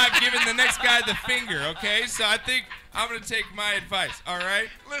 605 giving the next guy the finger. Okay, so I think I'm gonna take my advice. All right,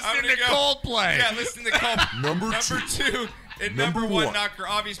 Listen to Coldplay. Yeah, listen to Coldplay. Number 2. And Number number 1, one. Knocker,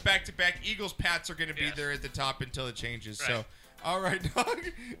 obvious back-to-back. Eagles, Pats are going to be there at the top until it changes. Right. So, all right, dog.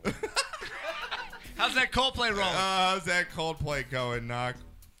 How's that Coldplay rolling? How's that Coldplay going, Knock?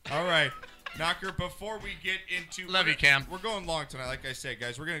 All right, Knocker, before we get into... Love you, Cam. We're going long tonight, like I said,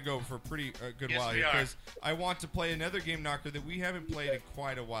 guys. We're going to go for a pretty good Yes, while we here are. because I want to play another game, Knocker, that we haven't played in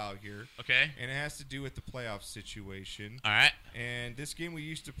quite a while here. Okay. And it has to do with the playoff situation. All right. And this game we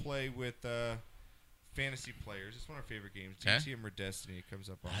used to play with fantasy players. It's one of our favorite games. Okay. DTM or Destiny. It comes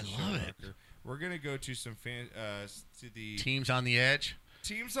up on I the show, love it. Knocker. We're going to go to some to the Teams on the edge.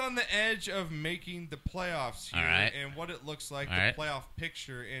 teams on the edge of making the playoffs here All right. and what it looks like, All the right. playoff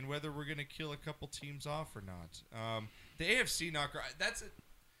picture, and whether we're going to kill a couple teams off or not. The AFC, Knocker,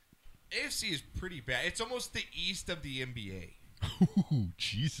 AFC is pretty bad. It's almost the East of the NBA. Ooh,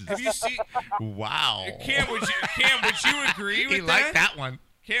 Jesus. Have you seen? Wow. Cam, would you agree with He liked that one.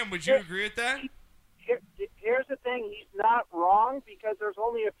 Cam, would you agree with that? Here's the thing. He's not wrong because there's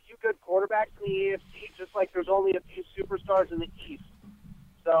only a few good quarterbacks in the AFC, just like there's only a few superstars in the East.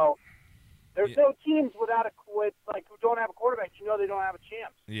 So there's no teams who don't have a quarterback. You know they don't have a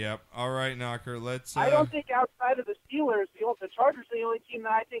chance. Yep. All right, Knocker. Let's. I don't think outside of the Steelers, the Chargers are the only team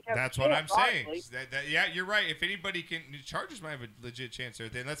that I think has That's a what chance, I'm saying. honestly. Yeah, you're right. If anybody can, the Chargers might have a legit chance there.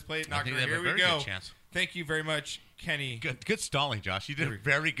 Then let's play it, I Knocker. think they have a Here we very go. good chance. Thank you very much, Kenny. Good stalling, Josh. You did a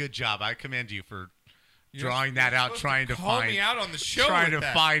very good job. I commend you for You're drawing that out, supposed trying to call find me out on the show. trying with to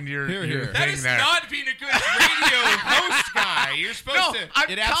that. find your That thing is there. not being a good radio host guy. You're supposed No, to.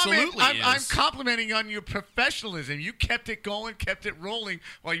 I'm complimenting on your professionalism. You kept it going, kept it rolling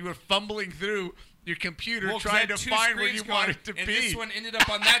while you were fumbling through your computer Well, 'cause I trying had to two find where screens you wanted going, to and be. this one ended up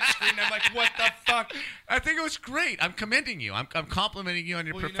on that screen. I'm like, what the fuck? I think it was great. I'm commending you. I'm complimenting you on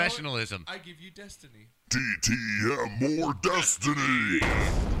your Well, you know what? professionalism. I give you destiny. DTM more Destiny.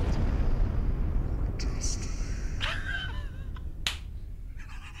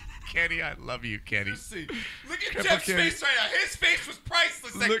 Kenny, I love you, Kenny. See, look at Cripple Jeff's Kenny. face right now. His face was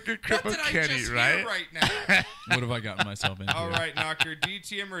priceless. Like, Look at what Cripple did I Kenny, just right? hear right now? What have I gotten myself into? All right, Knocker.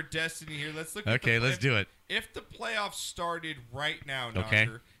 DTM or Destiny here. Let's look. Okay, let's do it. If the playoffs started right now, Knocker, Okay.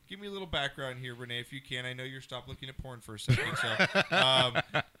 give me a little background here, Renee, if you can. I know you're stopped looking at porn for a second. So,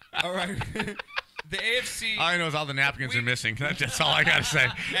 all right. The AFC. All I know is all the napkins are missing. That's all I gotta say.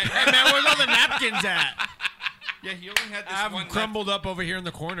 Hey, man, where's all the napkins at? Yeah, he only had this I have one them crumbled up over here in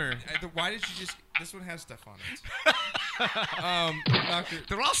the corner. Why did you just? This one has stuff on it. Knocker,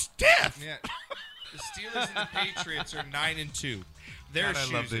 they're all stiff. Yeah. The Steelers and the Patriots are 9-2. Their God,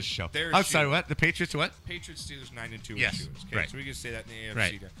 I love this show. I'm sorry, what? The Patriots what? Patriots, Steelers 9-2. Yes, shoes, okay? right. So we can say that in the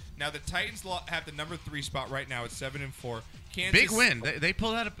AFC. Right. There. Now the Titans have the number 3 spot right now at 7-4. Kansas, Big win. They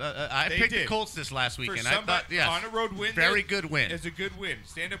pulled out. I They picked did. the Colts this last For weekend. I somebody- thought, yes, on a road win, very good win. It's a good win.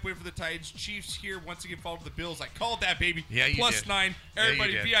 Stand up win for the Titans. Chiefs here once again fall to the Bills. I called that baby. Yeah, you Plus did. 9. Yeah, you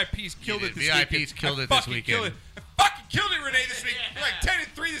Everybody did. VIPs killed You it did. this VIPs weekend. killed I it this fucking weekend. Killed it. I fucking killed it, Renee, this week. You're like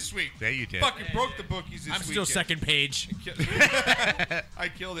 10-3 this week. Yeah, you did. Fucking broke the bookies this I'm weekend. still second page. I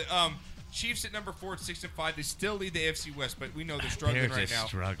killed it. Chiefs at number 4 at 6-5. They still lead the AFC West, but we know they're struggling They're right just now.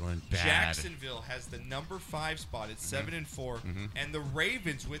 struggling bad. Jacksonville has the number 5 spot at 7-4, and the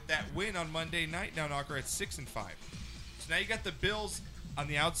Ravens with that win on Monday night now, Knocker, at 6-5. So now you got the Bills on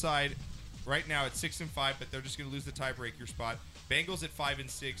the outside right now at 6-5, but they're just going to lose the tiebreaker spot. Bengals at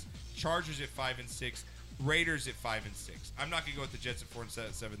 5-6, Chargers at 5-6. Raiders at 5-6. I'm not gonna go with the Jets at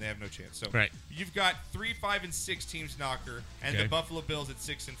 4-7. They have no chance. So right. You've got 3, 5, and 6 teams, Knocker, and Okay. the Buffalo Bills at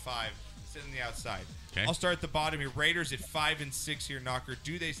 6-5, sitting on the outside. Okay. I'll start at the bottom here. Raiders at 5-6 here, Knocker.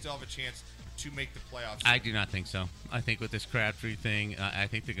 Do they still have a chance to make the playoffs? I do not think so. I think with this Crabtree thing, I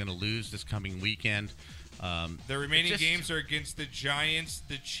think they're going to lose this coming weekend. The remaining games are against the Giants,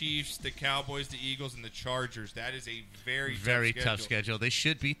 the Chiefs, the Cowboys, the Eagles, and the Chargers. That is a very tough schedule. They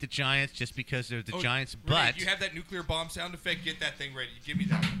should beat the Giants just because they're the Giants, Renee, but you have that nuclear bomb sound effect. Get that thing ready. Give me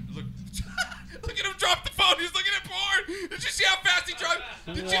that. Look, look at him drop the phone. He's looking at porn. Did you see how fast he dropped?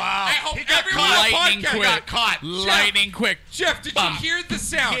 Wow. I hope He got everyone caught. on the Lightning podcast quick. Got caught. Lightning quick. Jeff, did Bum. you hear the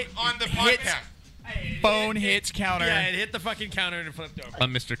sound on the podcast? Phone hits counter. Yeah, it hit the fucking counter and it flipped over.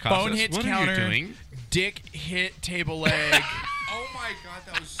 Mr. Casas, Phone hits what counter. are you doing? Dick hit table leg. Oh my God,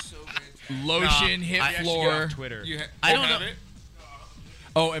 that was so good. Lotion hit floor. Twitter. I don't have know. it.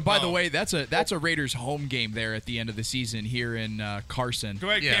 Oh, and by the way, that's a Raiders home game there at the end of the season here in Carson. Go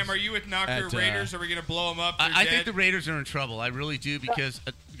ahead, Yes. Cam. Are you with Knocker At, Raiders? Are we gonna blow them up? They're I think dead? the Raiders are in trouble. I really do because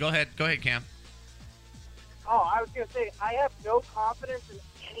go ahead, Cam. Oh, I was going to say, I have no confidence in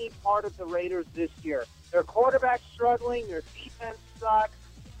any part of the Raiders this year. Their quarterback's struggling. Their defense sucks.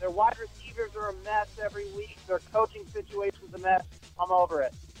 Their wide receivers are a mess every week. Their coaching situation's a mess. I'm over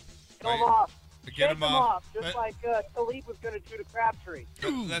it. Get them off. Get Shake them off. just like Talib was going to do to Crabtree.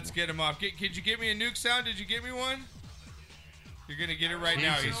 Let's get him off. Could you give me a nuke sound? Did you give me one? You're gonna get it right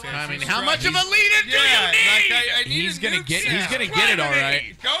now. He Jesus. says. I mean, He's how much of a struggling. lead-in do you Yeah, need? like I need He's a gonna nuke get- sound. he's gonna get it all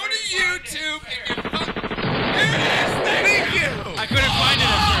right. Go to YouTube and Thank you. I couldn't find it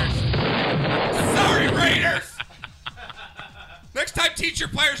at first. sorry, Raiders. Next time, teach your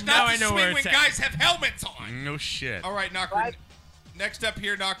players Now not I to know swing where when it's at. guys have helmets on. No shit. All right, Knocker. Right. Next up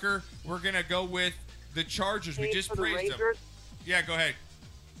here, Knocker, we're gonna go with the Chargers. We Change just for the praised them. Rangers. Yeah, go ahead.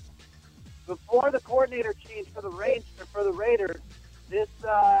 Before the coordinator change for the Raiders, this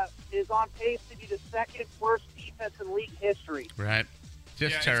is on pace to be the second worst defense in league history. Right.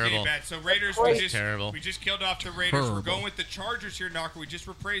 Just Yeah, it's terrible. getting bad. So Raiders, Just terrible. we just killed off the Raiders. We're Terrible. going with the Chargers here, Knocker. We just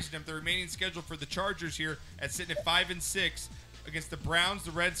were praising them. The remaining schedule for the Chargers here at sitting at 5-6 against the Browns,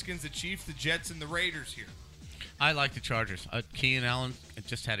 the Redskins, the Chiefs, the Jets, and the Raiders here. I like the Chargers. Keenan Allen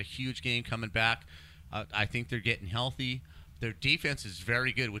just had a huge game coming back. I think they're getting healthy. Their defense is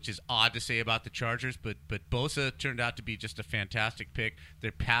very good, which is odd to say about the Chargers, but Bosa turned out to be just a fantastic pick.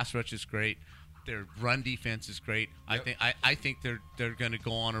 Their pass rush is great. Their run defense is great. Yep. I think they're going to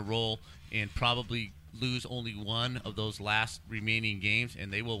go on a roll and probably lose only one of those last remaining games,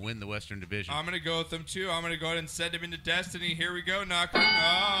 and they will win the Western Division. I'm going to go with them, too. I'm going to go ahead and send them into Destiny. Here we go, Knocker.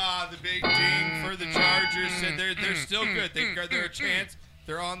 Ah, the big ding for the Chargers. Said they're still good. They're a chance.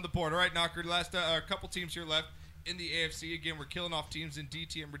 They're on the board. All right, Knocker, last a couple teams here left in the AFC. Again, we're killing off teams in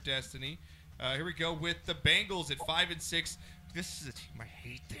DTM or Destiny. Here we go with the Bengals at 5-6. This is a team I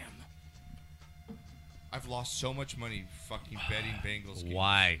hate them. I've lost so much money fucking betting Bengals games.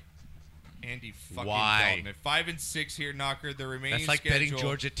 Why? Andy fucking Why? Dalton at 5-6 here, Knocker. The remaining That's like schedule betting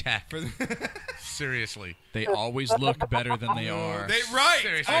Georgia Tech. for the Seriously. They always look better than they are.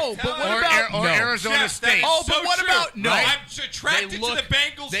 Seriously. Oh, but what about or Arizona Jeff, that State? is Oh, but so what true. about no? I'm attracted to the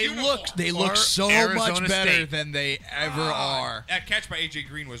Bengals uniforms. They look Or so Arizona much better State. than they ever are. That catch by AJ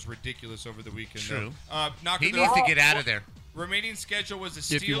Green was ridiculous over the weekend. True. Knocker, He the needs to get out of there. remaining schedule was the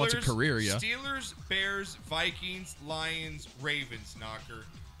Steelers, If he wants a career, yeah. Steelers, Bears, Vikings, Lions, Ravens. Knocker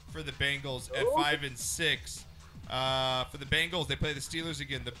for the Bengals at 5 and 6. For the Bengals, they play the Steelers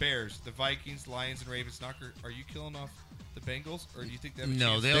again, the Bears, the Vikings, Lions, and Ravens. Knocker, are you killing off the Bengals, or do you think they have a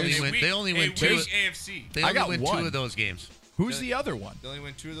No, chance? they only win. They only win two. Weak AFC. They I only got win one. 2 of those games. Who's the other one? They only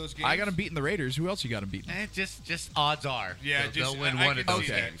win 2 of those games. I got them beating the Raiders. Who else you got them beating? Just odds are. Yeah, they'll just- win I one can of those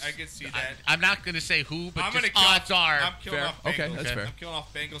see that. games. I can see that. I'm not going to say who, but I'm just gonna kill odds are. I'm killing Fair. off Bengals. Okay, that's fair. I'm killing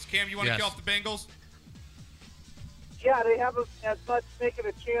off Bengals. Cam, you want to Yes. kill off the Bengals? Yeah, they have as much making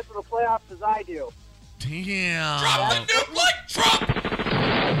a chance of the playoffs as I do. Damn. Drop the nuke like Trump!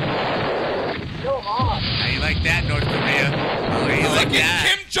 Go on. How you like that, North Korea? How you like that?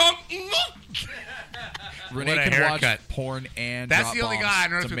 Kim Jong-un! Renee What a can watch haircut. porn and That's drop the only bombs. guy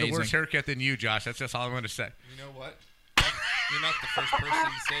on It's earth with the worse amazing. haircut than you, Josh. That's just all I'm going to say. You know what? You're not the first person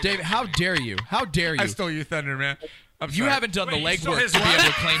to say David, that. how dare you? How dare you? I stole your thunder, man. I'm You sorry. haven't done the Wait, you stole legwork his to be what? able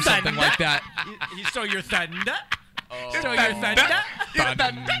to claim something like that. He stole your thunder. Stole your thunder. Your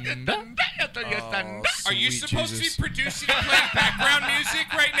thunder. Are you Sweet supposed Jesus. to be producing and playing background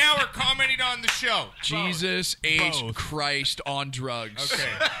music right now or commenting on the show? Jesus H. Both. Christ on drugs. Okay.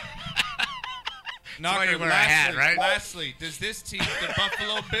 why you wear a hat, right? Lastly, does this team, the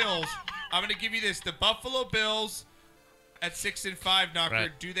Buffalo Bills, I'm going to give you this. The Buffalo Bills at 6 and 5, Knocker,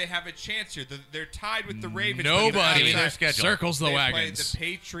 Right. do they have a chance here? They're tied with the Ravens. Nobody. but Give me their outside. schedule. Circles the They play wagons. the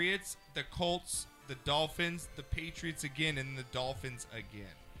Patriots, the Colts, the Dolphins, the Patriots again, and the Dolphins again.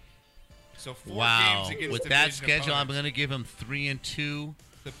 So 4 Wow. games against With division that schedule, I'm opponents. going to give him 3 and 2.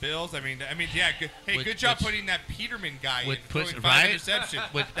 The Bills, I mean, yeah. Good, hey, With- good job with- putting that Peterman guy with in, puts- throwing 5 right?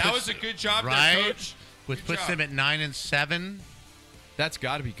 interceptions. With That puts- was a good job, right? there, Coach. Which Good puts job. them at 9 and 7. That's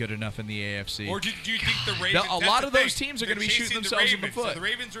got to be good enough in the AFC. Or do you think the Ravens? A that's lot the of those thing. teams are They're gonna be shooting chasing themselves in the Ravens. So foot. the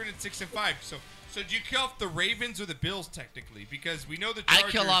Ravens are in at 6 and 5. So do you kill off the Ravens or the Bills technically? Because we know the I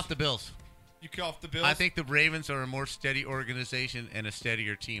Chargers. kill off the Bills. You kill off the Bills. I think the Ravens are a more steady organization and a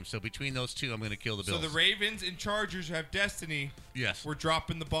steadier team. So between those two, I'm going to kill the so. Bills. The Ravens and Chargers have destiny. Yes. We're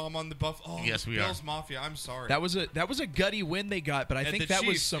dropping the bomb on the Buffalo. Oh, Yes, we Bills are. Mafia. I'm sorry. That was a gutty win they got, but I At think the that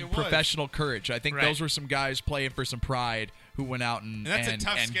was Chiefs, some it was. professional courage. I think Right. those were some guys playing for some pride who went out and and that's a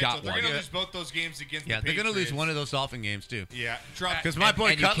tough schedule. got They're one. going to lose both those games against Yeah, the they're going to lose Patriots. one of those Dolphin games too. Yeah, drop. Because my boy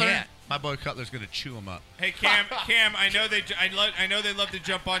and you Cutler, can't. Cutler's going to chew them up. Hey Cam, I know they love to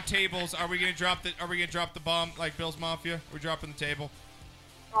jump on tables. Are we gonna drop the bomb like Bill's Mafia? We're dropping the table.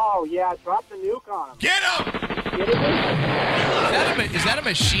 Oh, yeah, drop the nuke on them. Get him! Is that a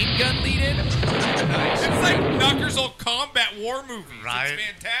machine gun lead-in? It's like Knocker's old combat war movies. Right. It's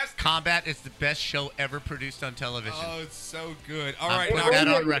fantastic. Combat is the best show ever produced on television. Oh, it's so good. All I'm right, putting Knocker.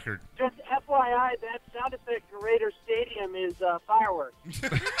 that on record. Just FYI, that sound effect in Raider Stadium is fireworks.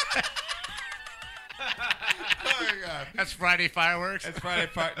 Oh my God. That's Friday fireworks. That's Friday.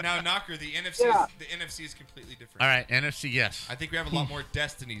 Now, Knocker, the NFC, Yeah. the NFC is completely different. All right, NFC, yes. I think we have a lot more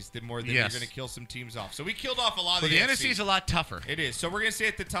destinies than Yes. you're going to kill some teams off. So we killed off a lot Well, of the the NFC is a lot tougher. It is. So we're going to say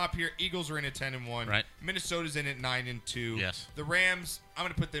at the top here, Eagles are in at 10 and 1. Right. Minnesota's in at 9 and 2. Yes. The Rams, I'm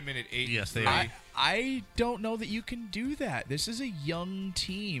going to put them in at 8. Yes, and they 3. are. I don't know that you can do that. This is a young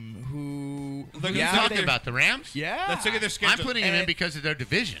team who. Look at Who are you Yeah, talking they- about? The Rams? Yeah. Let's look at their schedule. I'm putting them in And- because of their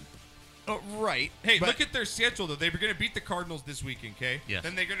division. Right. Hey, but- look at their schedule, though. They were going to beat the Cardinals this weekend, okay? Yes.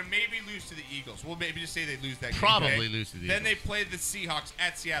 Then they're going to maybe lose to the Eagles. We'll maybe just say they lose that game. Probably okay? lose to the Then they Eagles. play the Seahawks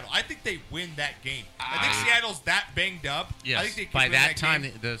at Seattle. I think they win that game. I think Seattle's that banged up. Yes. I think they could By win that time,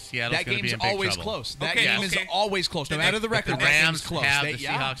 game. the Seattle's That going to be game's in big always trouble. close. That Okay, game is okay. always close. No matter the But record, the that game's Rams close. have They- the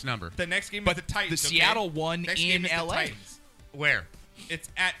yeah. Seahawks number. The next game But is the Titans. the okay? Seattle won Next in game is the LA. Titans. Where? It's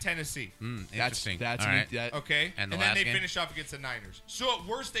at Tennessee. Interesting. That's All right. that- Okay, And the then last they game? finish off against the Niners. So at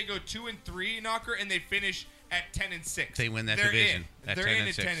worst, they go 2 and 3, Knocker, and they finish at 10 and 6. They win that They're division. In. At They're 10 in and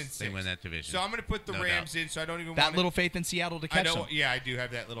at 6. 10 and 6. They win that division. So I'm going to put the No Rams doubt. in. So I don't even That want little faith in Seattle to I catch don't. them. Yeah, I do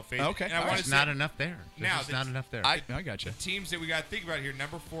have that little faith. Okay, And I all want right. to There's not enough there. There's Now, just the- not enough there. I got you. teams that we got to think about here.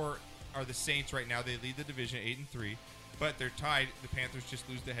 Number 4 are the Saints right now. They lead the division 8 and 3, but they're tied. The Panthers just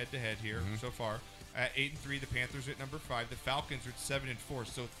lose the head-to-head here so far. At 8 and 3, the Panthers are at number 5. The Falcons are at 7 and 4.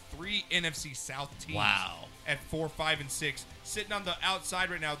 So 3 NFC South teams Wow. at 4, 5, and 6. Sitting on the outside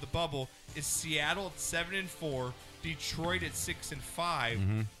right now of the bubble is Seattle at 7 and 4, Detroit at 6 and 5,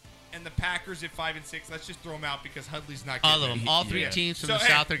 and the Packers at 5 and 6. Let's just throw them out because Hudley's not getting All of them. it. All three teams from the hey,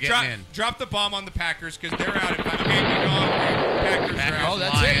 South are getting in. Drop the bomb on the Packers because they're out at 5. Okay, we go. Packers are out. Oh,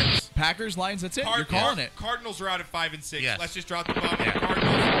 that's Lions. it. Packers, Lions. That's it. You're calling it. Cardinals are out at 5 and 6. Yes. Let's just drop the bomb on the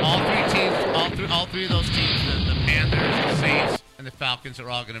Cardinals. All three of those teams, the Panthers, the Saints, and the Falcons are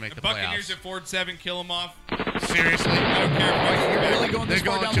all going to make the Buccaneers playoffs. at 4-7, kill them off. Seriously? I don't care. You're really going They're this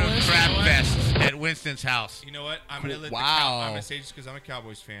far going down to the a list? crab fest at Winston's house. You know what? I'm going to let Wow. I'm going to say just because I'm a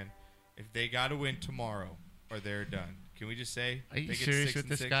Cowboys fan. If they got to win tomorrow or they're done, can we just say? Are you they get serious 6 with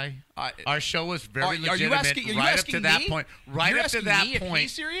and this 6? guy? Our show was very Are you legitimate asking right up to that me? point. Right You're up to asking that me if point.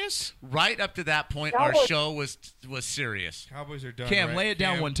 he's serious? Right up to that point, Cowboys- our show was serious. Cowboys are done. Cam, right? lay it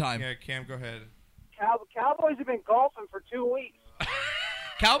down Cam, one time. Yeah, Cam, go ahead. Cowboys have been golfing for 2 weeks.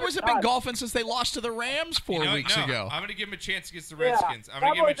 Cowboys have been golfing since they lost to the Rams 4 weeks ago. I'm going to give him a chance against the Redskins. Yeah, I'm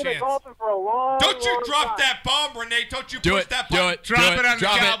going to give him a Cowboys have been chance. golfing for a long, Don't you long drop time. that bomb, Renee. Don't you Do push it. that Do bomb. it. Drop do it on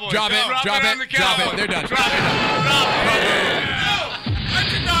drop the it. Cowboys. Drop it. Go. Drop on the it. Drop it. Cowboys. They're done. Drop it. Drop it. No! I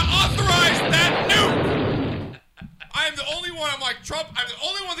did not authorize that nuke! I am the only one. I'm like, Trump, I'm the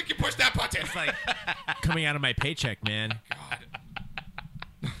only one that can push that button. It's like, Coming out of my paycheck, man. God.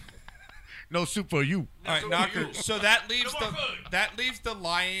 No soup for you. All right, Knocker. So that leaves the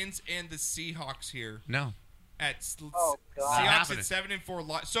Lions and the Seahawks here. No. Oh, God. Seahawks happening. at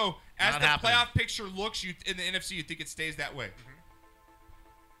 7-4. So as Not the happening. playoff picture looks, you in the NFC, you think it stays that way.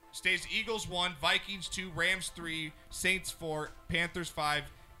 Stays Eagles 1, Vikings 2, Rams 3, Saints 4, Panthers 5,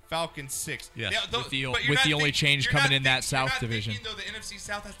 Falcons 6. Yes. But you're with not the only change you're coming not in that you're South not division. Thinking, though, the NFC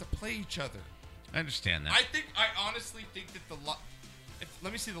South has to play each other. I understand that. I honestly think that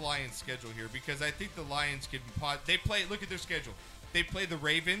let me see the Lions' schedule here because I think the Lions can they play. Look at their schedule. They play the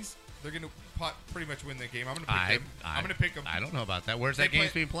Ravens. They're going to pretty much win the game. I'm going to pick them. I'm going to pick them. I don't know about that. Where's They that game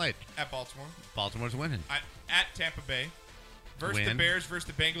play- being played? At Baltimore. Baltimore's winning. At Tampa Bay. Versus the Win. Bears,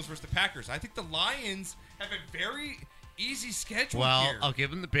 versus the Bengals, versus the Packers. I think the Lions have a very easy schedule Well, here. I'll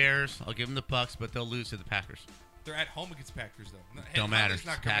give them the Bears. I'll give them the Bucks, but they'll lose to the Packers. They're at home against Packers, though. No, Don't matter. It's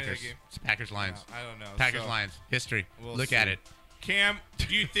not It's coming in Packers. that game. It's Packers Lions. No, I don't know. Packers So, Lions. History. we'll Look see. at it. Cam,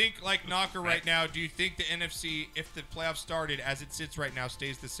 do you think, like Knocker right now, do you think the NFC, if the playoffs started as it sits right now,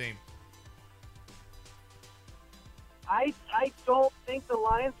 stays the same? I don't think the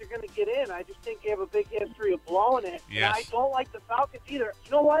Lions are going to get in. I just think they have a big history of blowing it. Yes. And I don't like the Falcons either.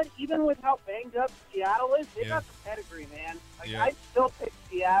 You know what? Even with how banged up Seattle is, they got the pedigree, man. Like, Yeah. I still pick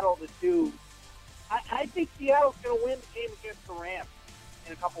Seattle to do. I think Seattle's going to win the game against the Rams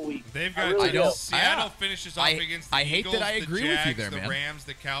in a couple weeks. They've I got really do. Seattle finishes off against the I hate Eagles, that I agree the with Jags, you there, the man. Rams,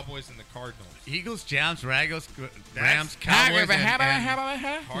 the Cowboys, and the Cardinals. Eagles, Rams, Rams, That's Cowboys,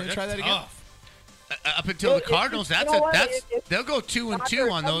 hard. and Try that again. Tough. up until the Cardinals. you know what? They'll go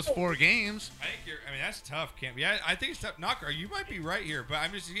 2-2 on those 4 games. I mean, that's tough, Cam. Yeah, I think it's tough. Knocker, you might be right here, but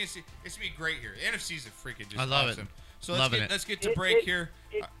I'm just going to see it's going to be great here. The NFC's a freaking just I love it. awesome. So Loving let's get It- to break it- here.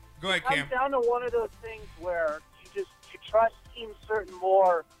 it- Go ahead, It comes Cam. down to one of those things where you trust teams certain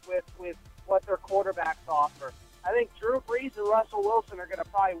more with what their quarterbacks offer. I think Drew Brees and Russell Wilson are going to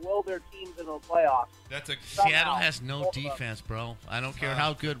probably will their teams into the playoffs. That's a Seattle has no defense, bro. I don't care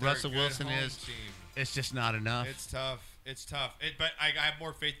how good They're a Russell good Wilson home is. team. It's just not enough. It's tough. It's tough. But I have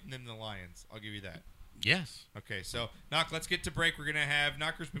more faith in them than the Lions. I'll give you that. Yes. Okay, so Knock, let's get to break. We're gonna have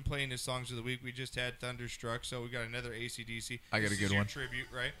Knocker's been playing his songs of the week. We just had Thunderstruck, so we got another AC/DC. I got a This good is your one. tribute,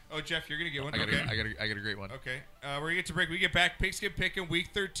 right? Oh, Jeff, you're gonna get one. I got okay. a great one. Okay, we're gonna get to break. We get back. Pigskin picking week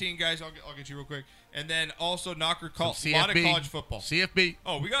 13, guys. I'll get you real quick, and then also Knocker call a lot of CFB. college football. CFB.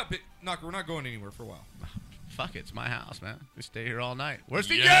 Oh, we got Knocker. We're not going anywhere for a while. Fuck it, it's my house, man. We stay here all night. Where's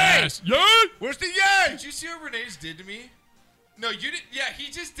the Yes. yay? Yay! Where's the yay? Did you see what Renee's did to me? No, you didn't. Yeah,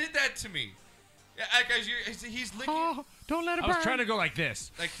 he just did that to me. Yeah, guys, he's licking. Oh, don't let it burn. I was trying to go like this.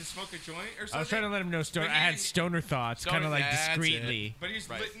 Like to smoke a joint or something. I was trying to let him know stoner. I had stoner thoughts, kind of like discreetly. But he's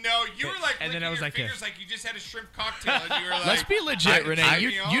no, you were like and licking then I was your like fingers this. like you just had a shrimp cocktail and you were like. Let's be legit, Renee.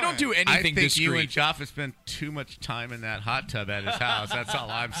 You don't do anything I think discreet. you and Joff have spent too much time in that hot tub at his house. That's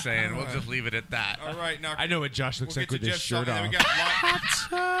all I'm saying. We'll just leave it at that. All right, now I know what Josh looks we'll like get with to his Jeff's shirt song, off. and then we got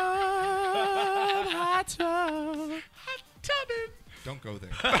Hot tubbing. Don't go there.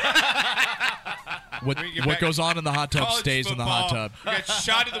 What When we get what back- goes on in the hot tub College stays in the hot football. tub. We got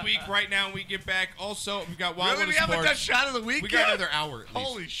shot of the week right now when we get back. Also, we got Wild Really? World We of haven't Sports. done shot of the week We yet? got another hour. At least.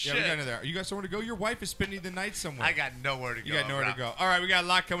 Holy Yeah, shit. we got another hour. You got somewhere to go? Your wife is spending the night somewhere. I got nowhere to go. You got nowhere to bro. go. All right, we got a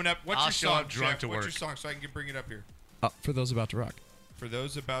lot coming up. What's I'll your show song, up drunk Jeff? to What's your work. song so I can bring it up here? For those about to rock. For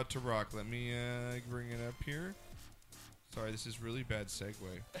those about to rock, let me bring it up here. Sorry, this is really bad segue.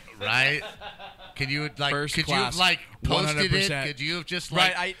 Right? Can you like? First could class, you have like posted 100%. it? Could you have just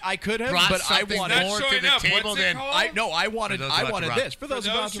like? Right, I could have, brought but I something wanted more to the table than I wanted For those about to rock. this. For those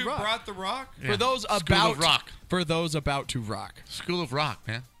about to who rock. brought the rock? Yeah. For those School about of Rock. For those about to rock. School of Rock,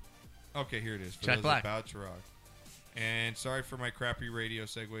 man. Okay, here it is. For Jack those Black. about to rock. And sorry for my crappy radio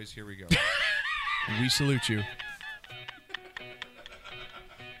segues. Here we go. We salute you.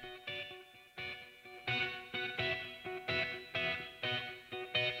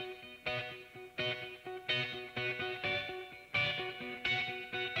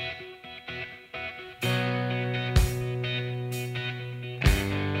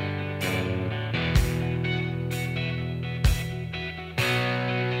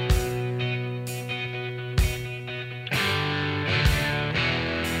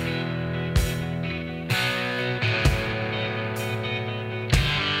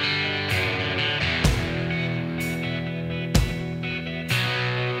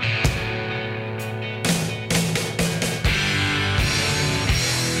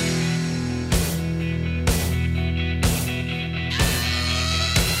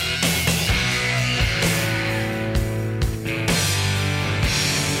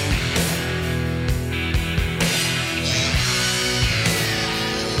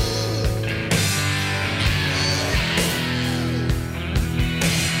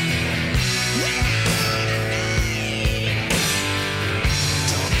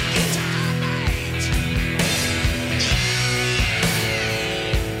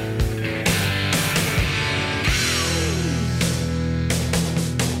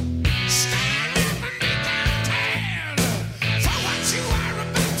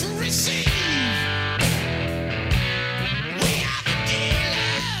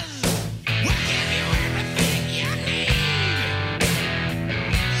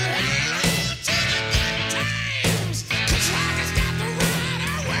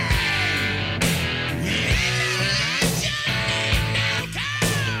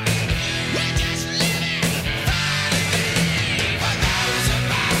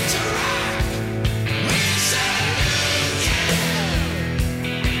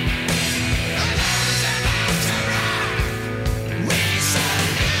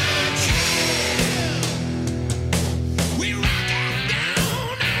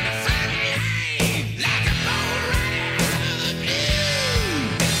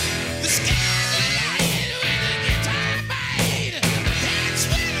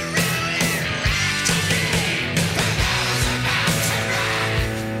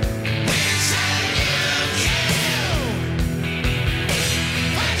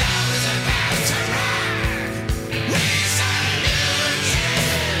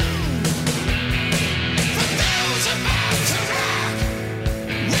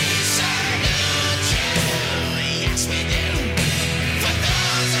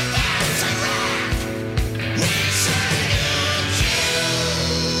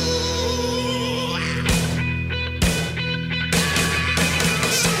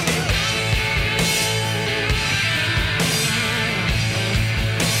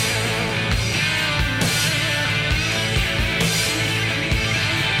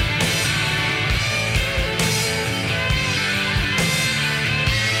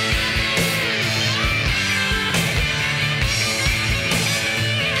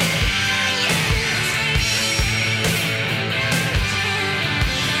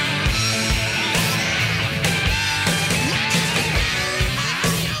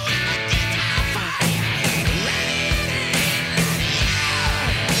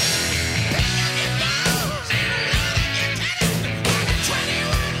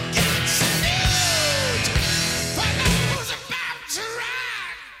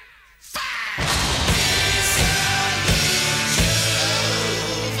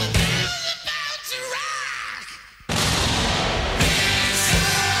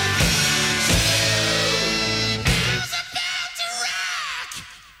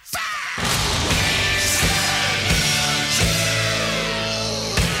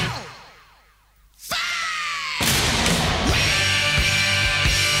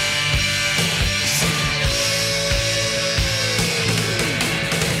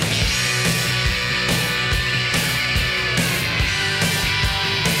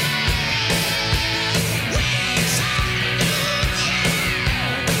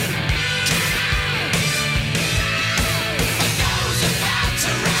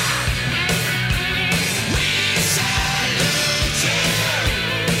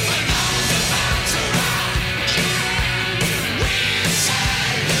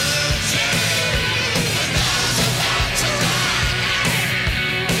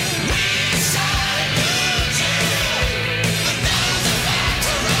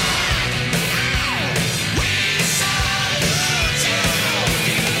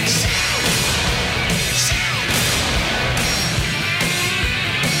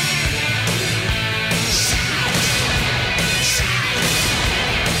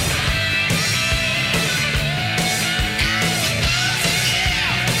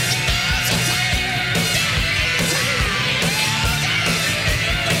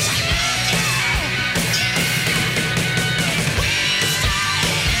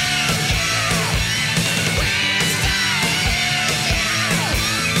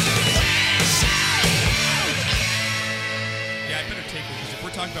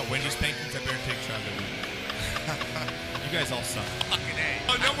 talking about Wendy's spankings, I better take a shot at it. You guys all suck. Fucking A.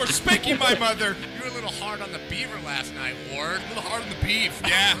 Oh, no, we're spanking my mother. You were a little hard on the beaver last night, Ward. A little hard on the beef.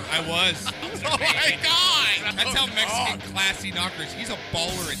 Yeah, I was. Oh, my God. That's how Mexican classy Knocker is. He's a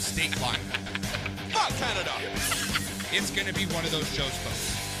baller at State Line. Fuck Canada. It's going to be one of those shows,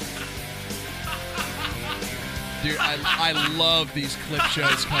 folks. Dude, I love these clip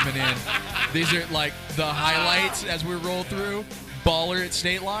shows coming in. These are like the highlights as we roll through. Baller at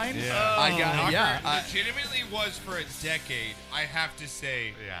State Line. Yeah. I got Knocker yeah. legitimately was for a decade, I have to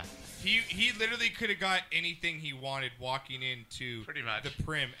say. Yeah. He literally could have got anything he wanted walking into Pretty much. the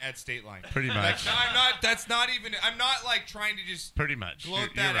Prim at State Line. Pretty much. I'm not like trying to just Pretty much. gloat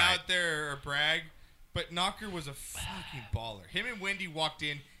You're that right. out there or brag, but Knocker was a fucking baller. Him and Wendy walked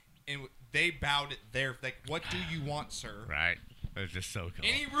in and they bowed at their like, what do you want, sir? Right. It was just so cool.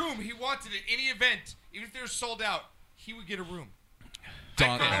 Any room he wanted at any event, even if they're sold out, he would get a room.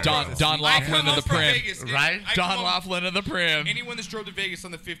 Don Laughlin of the Prim. Right? Don Laughlin of the Prim. Anyone that's drove to Vegas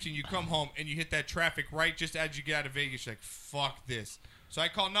on the 15, you come home and you hit that traffic right just as you get out of Vegas. You're like, fuck this. So I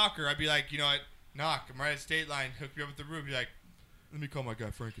call Knocker. I'd be like, you know what? Knock. I'm right at State Line. Hook me up with the room. Be like, let me call my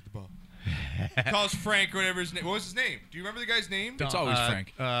guy Frank at the bar. Calls Frank or whatever his name. What was his name? Do you remember the guy's name? It's always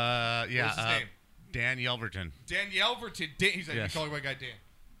Frank. Yeah. What's his name? Dan Yelverton. Dan Yelverton. He's like, Yes. you call my guy Dan.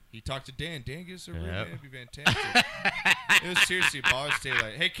 He talked to Dan. Dan gives us a room. Yep. Man, it'd be fantastic. It was seriously baller State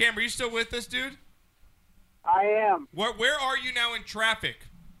Line. Hey, Cam, are you still with us, dude? I am. Where are you now in traffic?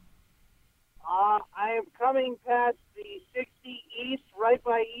 I am coming past the 60 East, right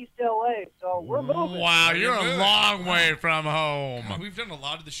by East LA. So we're moving. Wow, you're a long way from home. God, we've done a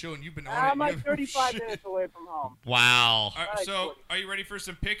lot of the show, and you've been on it. I'm like You've- 35 minutes away from home. Wow. All right, so, are you ready for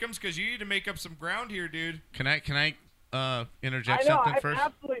some pick'ems? Because you need to make up some ground here, dude. Can I interject I know. something I first?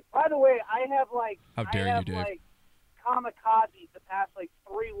 absolutely. By the way, I have like How dare you, Dave. like kamikazes the past like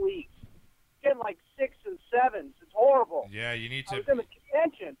 3 weeks. Getting like 6s and 7s. It's horrible. Yeah, you need I to. was in the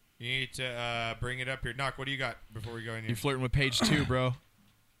contention. You need to bring it up here. Knock. What do you got before we go in here? You flirting with page 2, bro. What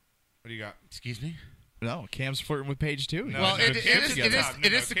do you got? Excuse me? No, Cam's flirting with page 2. Well, it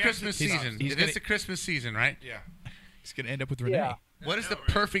is the Christmas season. He's It gonna- is the Christmas season, right? Yeah. He's going to end up with Renee. What is the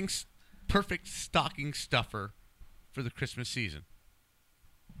perfect stocking stuffer for the Christmas season?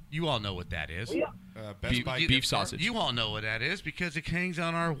 You all know what that is. Best Buy beef gift sausage. card. You all know what that is because it hangs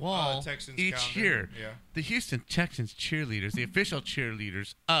on our wall Texans each calendar. year. Yeah. The Houston Texans cheerleaders, the official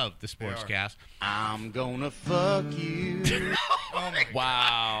cheerleaders of the Sportscast. I'm gonna fuck you. Oh my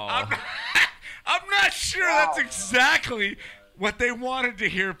Wow. I'm not sure that's exactly what they wanted to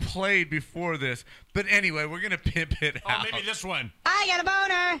hear played before this. But anyway, we're going to pimp it out. Maybe this one. I got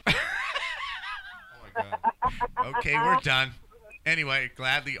a boner. Okay, we're done. Anyway,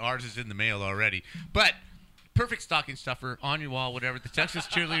 gladly ours is in the mail already. But perfect stocking stuffer on your wall, whatever. The Texas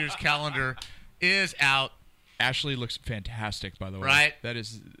Cheerleaders calendar is out. Ashley looks fantastic, by the way. Right. That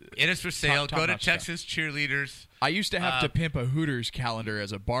is. It is for sale. Go to top-notch stuff. Texas Cheerleaders. I used to have to pimp a Hooters calendar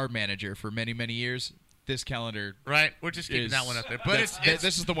as a bar manager for many, many years. This calendar. Right. We're just keeping that one up there. But it's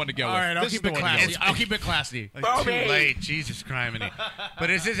this is the one to go All with. right, I'll This is keep the it one to go classy. with. I'll keep it classy. Too late. Jesus criminy.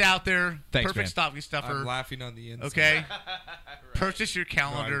 But it is out there. Thanks, Perfect man. stocking stuffer. I'm laughing on the inside. Okay. Purchase your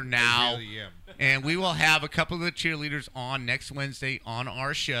calendar now. I really am. And we will have a couple of the cheerleaders on next Wednesday on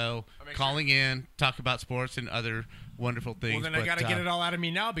our show, calling in, talk about sports and other wonderful things. Well, then I got to get it all out of me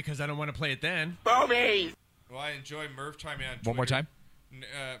now because I don't want to play it then. Well, I enjoy Murph timing on Twitter. One more time.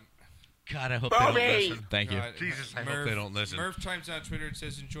 God, I hope they don't listen. Thank you. Jesus, I hope they don't listen. Murph times on Twitter and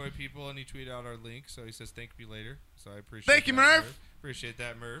says enjoy people, and he tweeted out our link, so he says thank me later. So I appreciate Thank you, that, Murph. Appreciate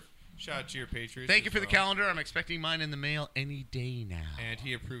that, Murph. Shout out to your Patriots. Thank you as for the well. calendar. I'm expecting mine in the mail any day now. And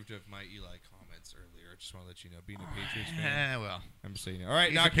he approved of my Eli comments earlier. I just want to let you know, being a Patriots fan. Well. I'm just saying. All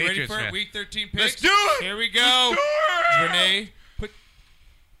right, He's now a you ready Patriots for it? fan. Week 13 picks. Let's do it! Here we go. Let's do it! Renee, put.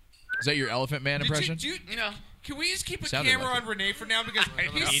 Is that your Elephant Man impression? Can we just keep a Sounded camera like on Renee for now? Because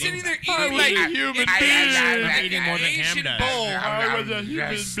he's Eating. sitting there I eating was like a human being. I'm eating more than Cam Asian does. bowl. I was a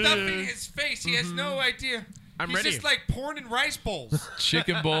human He's stuffing being. his face. He has no idea. I'm He's ready. just like porn and rice bowls.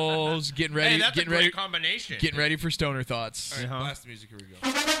 Chicken bowls, getting ready, Hey, that's getting a great ready, combination. getting ready for stoner thoughts. All right, blast the music. Here we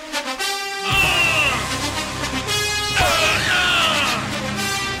go.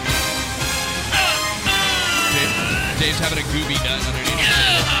 Dave's having a gooby nut underneath.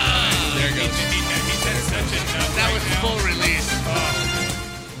 There it goes. That was full release.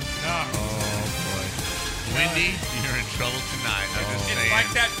 Wendy, you're in trouble tonight. I'm just It's saying. like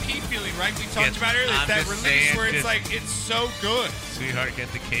that pee feeling, right? We talked about earlier. I'm That just release saying, where it's just- like, it's so good. Sweetheart,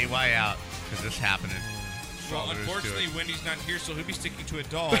 get the KY out because it's happening. That's Well, all there is to unfortunately, it. Wendy's not here, so he'll be sticking to a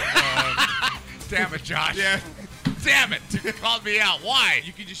doll. Damn it, Josh. Yeah. Damn it! You called me out. Why?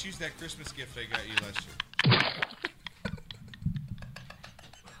 You can just use that Christmas gift I got you last year.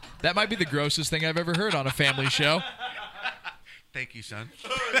 That might be the grossest thing I've ever heard on a family show. Thank you, son.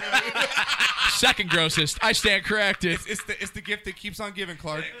 Second grossest. I stand corrected. It's the gift that keeps on giving,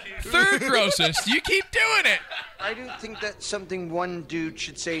 Clark. Third grossest. You keep doing it. I do think that's something one dude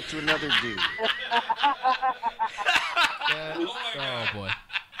should say to another dude. Oh, boy.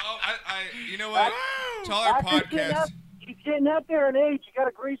 Oh, you know what? To all our podcasts. He's getting up there in age. You got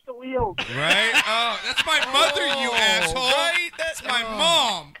to grease the wheels. Right? Oh, that's my mother, you asshole. Right? That's my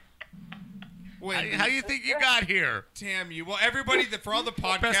mom. Wait, How do you think you got here? Damn you. Well, everybody, for all the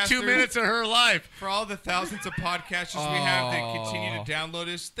podcasters. Best 2 minutes of her life. For all the thousands of podcasters we have that continue to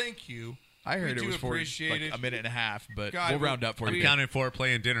download us, thank you. I heard we it was for appreciate like a minute and a half, but God, we'll round up for I'm you. counting for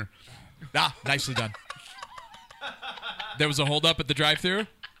playing dinner. Nicely done. There was a hold up at the drive-thru?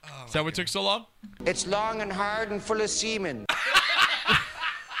 Is that what took so long? It's long and hard and full of semen.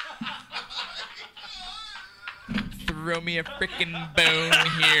 Throw me a freaking bone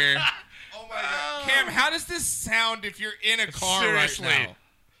here. Oh my God. Cam, how does this sound if you're in a car Seriously. right now?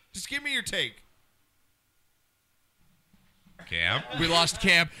 Just give me your take. Cam? We lost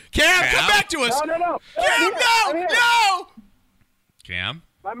Cam. Cam, come back to us. No. Cam, no. Cam?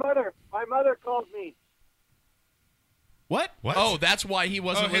 My mother called me. What? Oh, that's why he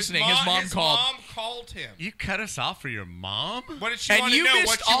wasn't listening. His mom called. His mom called him. You cut us off for your mom? What did she And want to you know? missed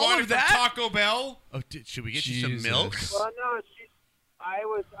What she all wanted of from that? Taco Bell? Oh, should we get you some milk? Well, no, I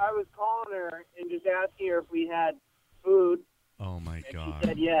was calling her and just asking her if we had food. Oh, my She God.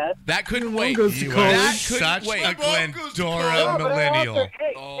 said yes. That couldn't wait. goes to You college. are That couldn't such wait. a Glendora No, but I millennial. also-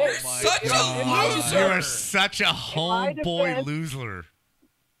 hey, Oh, hey, my Such God. a loser. You are such a homeboy defense- loser.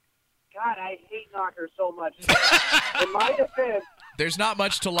 God, I hate Knocker so much. In my defense, There's not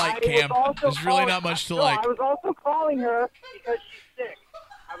much to like, I Cam. was also There's really calling- not much to no, like. I was also calling her because she's sick.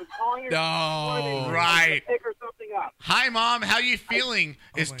 I was calling her. No. Right. To pick her something up. Hi, Mom. How you feeling?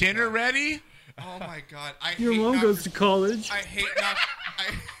 Is my dinner God. ready? Oh my God! I Your hate mom Knocker. goes to college. I hate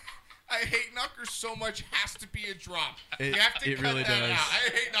Knocker. I hate Knocker so much. Has to be a drop. You have to It cut really that does. out. I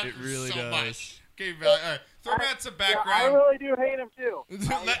hate Knocker It really so does. much. Okay, all right. Throw me out some Yeah, I background. really do hate him too.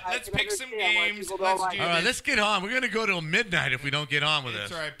 Let's pick some understand why games. people don't Let's like do him. All right, this. let's get on. We're going to go till midnight if we don't get on with It's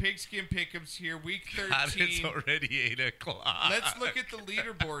this. all right. Pigskin Pick'em's here, week God, it's 13. already 8 o'clock. Let's look at the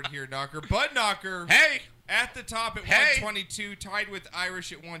leaderboard here, Knocker. Bud Knocker. Hey! At the top at Hey! 122, tied with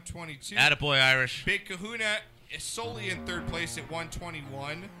Irish at 122. Attaboy, Irish. Big Kahuna is solely in third place at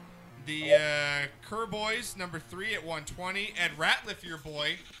 121. The Kerr Boys, number 3 at 120. Ed Ratliff, your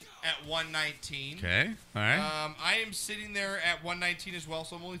boy, at 119. Okay, all right. I am sitting there at 119 as well,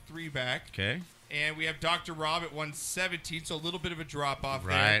 so I'm only 3 back. Okay. And we have Dr. Rob at 117, so a little bit of a drop off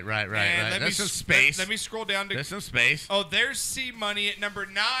Right, there. right. And let There's me some space. Let me scroll down to. There's some space. Oh, there's C Money at number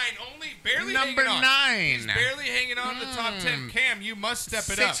 9, only barely Number hanging on. 9. He's barely hanging on in the top 10. Cam, you must step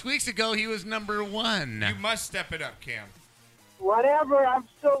it up. 6 weeks ago, he was number 1. You must step it up, Cam. Whatever. I'm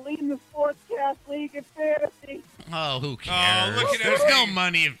still leading the Sportscast League in fantasy. Oh, who cares? look at There's that. no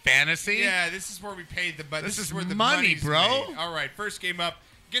money in fantasy. Yeah, this is where we paid the money. This is where the money, money's bro. made. All right, first game up.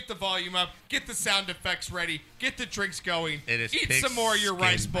 Get the volume up. Get the sound effects ready. Get the drinks going. It is Eat some more of your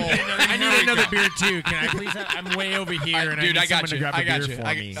rice bowl. I need another beer too. Can I please? I'm way over here, and Dude, I I need got someone to you. grab I a got beer you. for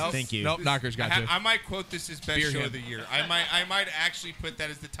me. Nope, Thank you. Nope, Knocker's got you. I might quote this as best Beer show him. of the year. I might actually put that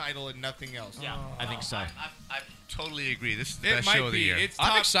as the title and nothing else. Yeah, I think so. I totally agree. This is the It best might show of the be. year. It's I'm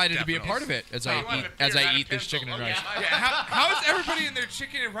top- excited to be a Definitely. part of it as I eat this chicken and rice. Yeah, how is everybody in their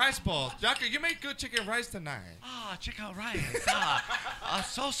chicken and rice balls? Doctor, you make good chicken and rice tonight. Ah, chicken rice.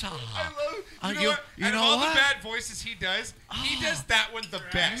 Salsa. You know what? You Out of know all what? the bad voices he does that one the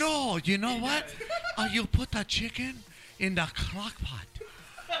best. No, you know what? You put the chicken in the crock pot.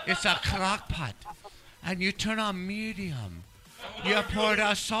 It's a crock pot. And you turn on medium. You pour the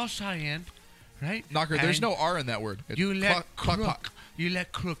salsa in, right? Knocker, there's And no R in that word. It's you let cluck, cook. cluck. You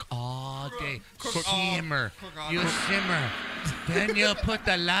let cook all day. Cook. Simmer. Cook all You day. simmer. Then you put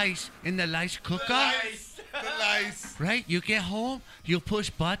the lice in the lice cooker. The lice. Right? You get home, you push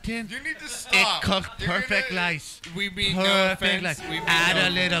button. You need to It stop. cooks You're perfect gonna- lice. We mean no Perfect offense. lice. We mean Add no a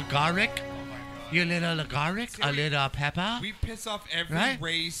little garlic. You little garlic, See, a little pepper. We piss off every Right?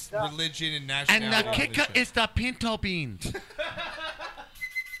 race, religion, and And nationality. the on this kicker show. is the pinto beans.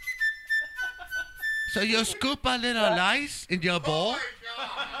 So you scoop a little rice in your bowl.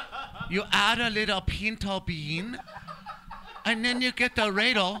 You add a little pinto bean. And then you get the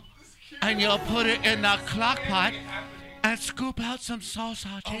ladle and you put it in the crock pot and scoop out some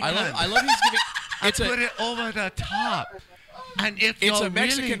salsa chicken. I love he's giving. And It's put a it over the top. And if it's you're a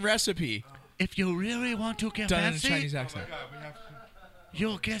Mexican really, recipe. if you really want to get Done in a fancy, Chinese accent.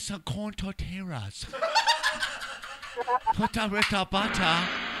 you'll get some corn tortillas. Put a little butter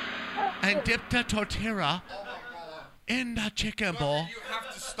and dip the tortilla in the chicken bowl. You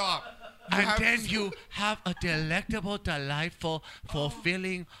have to stop. And then you have a delectable, delightful,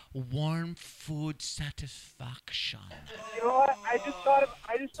 fulfilling, warm food satisfaction. You know what? I just thought of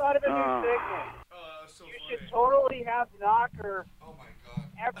a new segment. You should totally have Knocker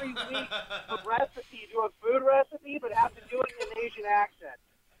every week a recipe, do a food recipe, but have to do it in an Asian accent.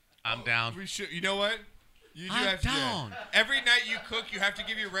 I'm down. We should. You know what? You do I'm have to do down. that. Every night you cook, you have to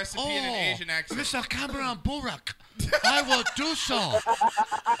give your recipe in an Asian accent. Mr. Cameron Burak, I will do so.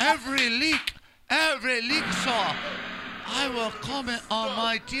 Every leak, sir. I will comment on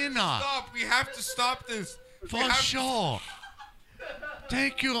my dinner. Stop. We have to stop this. For sure.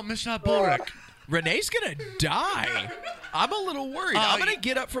 Thank you, Mr. Burak. Renee's gonna die. I'm a little worried. I'm gonna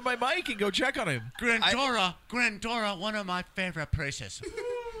get up from my mic and go check on him. Grandora, one of my favorite places.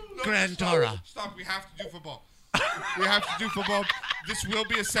 Grandora. Stop. We have to do football. We have to do football. This will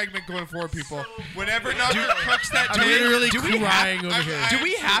be a segment going forward, people. Whenever Knocker cooks that I'm day, literally crying over here. Do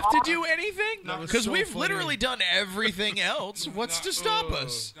we have to do anything? Because so we've funny. literally done everything else. What's to stop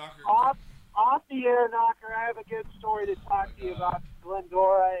us? Off the air, Knocker, I have a good story to talk to you about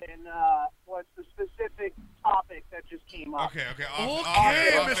Glendora and what's the specific topic that just came up. Okay. Okay,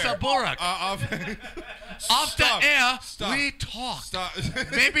 Mr. Burak. Off the air, we talk. Stop.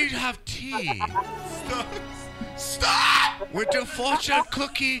 Maybe have tea. Stop! With your fortune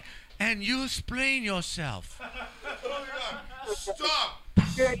cookie, and you explain yourself. Stop!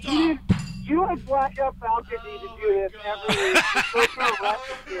 You and Blackout Falcon need to do this every week.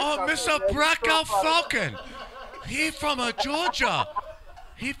 Oh, Mr. Blackout Falcon. He from Georgia.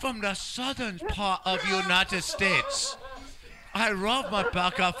 He from the southern part of United States. I love my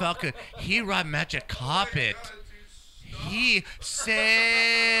Blackout Falcon. He ride magic carpet. He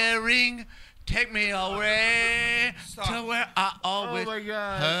sailing. Take me away to where I always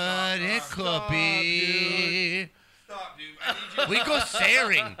heard it could be. Stop, dude. I need you We go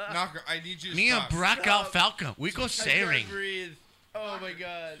sailing. Knocker, I need you to Me stop. and Blackout Falcon, we go sailing. Breathe. Oh my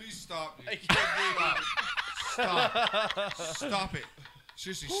God. Please stop, dude. I can't breathe. Stop it.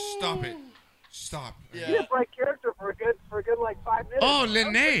 Seriously, stop it. Stop. You did right character for a good like 5 minutes. Oh,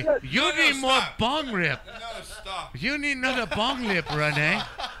 Lene, you need more bong rip. No, stop. You need another bong lip, Renee.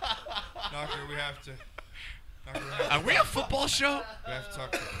 Knocker, we have to. Are we a football show? We have to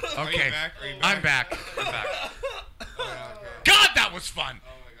talk to you. Okay. Are you back? I'm back. God, that was fun. Oh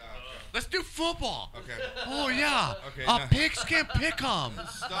my God. Okay. Let's do football. Okay. Oh, yeah. Okay, Our now- pigskin pick'em.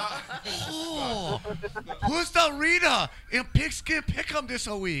 Stop. Oh. Who's the reader in pigskin pick'em this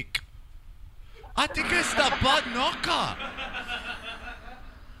week? I think it's the Bud Knocker.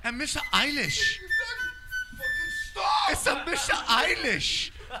 And Mr. Eilish. Stop. It's a Mr.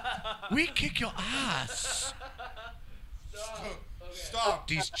 Eilish. We kick your ass. Stop.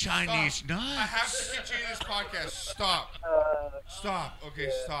 These Chinese Stop. nuts. I have to continue this podcast. Stop. Stop. Okay,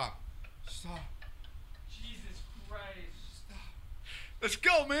 stop. Stop. Jesus Christ. Let's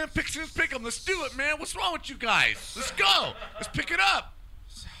go, man. Pigskin pick'em. Let's do it, man. What's wrong with you guys? Let's go. Let's pick it up.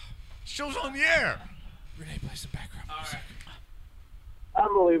 Show's on the air. Renee plays the background music.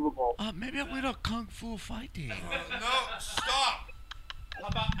 Unbelievable. Maybe I'm with a kung fu fighting. No, stop. How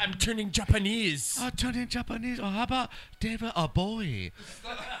about I'm turning Japanese? Turning Japanese. Or how about David a boy?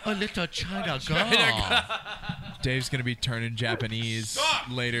 A little China girl. Dave's gonna be turning Japanese Stop.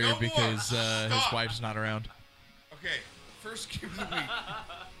 later No more. because his Stop. wife's not around. Okay, first game of the week.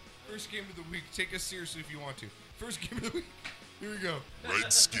 First game of the week. Take us seriously if you want to. First game of the week. Here we go.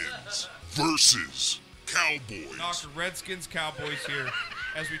 Redskins versus Cowboys. Knocker, Redskins, Cowboys here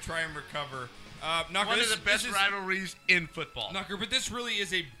as we try and recover. Knocker, One of this- the best this is- rivalries in football. Knocker, but this really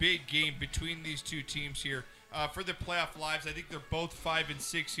is a big game between these two teams here for the playoff lives. I think they're both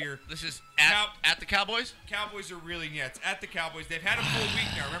 5-6 here. This is at the Cowboys? Cowboys are really, it's at the Cowboys. They've had a full week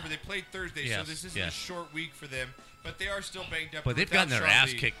now. Remember, they played Thursday, so Yes, this isn't yes. a short week for them. But they are still banged up. But they've without gotten their Sean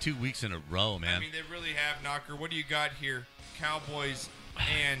ass Lee. kicked 2 weeks in a row, man. I mean, they really have, Knocker. What do you got here? Cowboys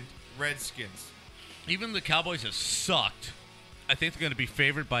and Redskins. Even the Cowboys have sucked. I think they're going to be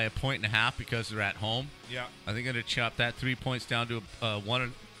favored by 1.5 because they're at home. Yeah. I think they're going to chop that 3 points down to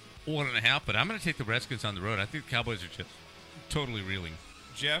 1.5. But I'm going to take the Redskins on the road. I think the Cowboys are just totally reeling.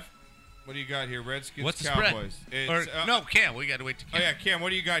 Jeff, what do you got here? Redskins, What's the Cowboys. spread? Or, no, Cam. We got to wait to Cam. Oh, yeah, Cam, what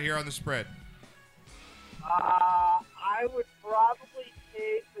do you got here on the spread? I would probably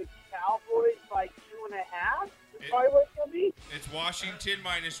take the Cowboys by 2.5. Is Sorry, what's it gonna be? It's Washington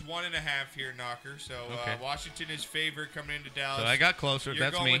 -1.5 here, Knocker. So Okay. Washington is favored coming into Dallas. So I got closer. You're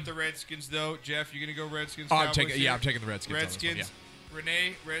That's going me. with the Redskins, though. Jeff, you gonna go Redskins? Oh, I'm Cowboys taking- here? yeah, I'm taking the Redskins on this one, Redskins.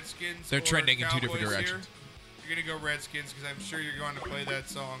 Renee, Redskins. They're or trending in two Cowboys different directions. Here? You're gonna go Redskins because I'm sure you're going to play that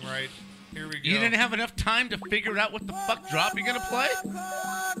song, right? Here we go. You didn't have enough time to figure out what the fuck drop you're gonna play?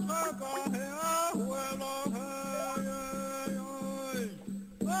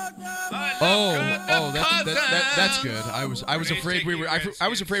 That's good. I was afraid we were I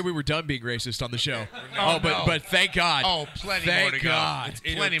was afraid we were done being racist on the show. No, but thank God. Oh, plenty Thank more to God. go.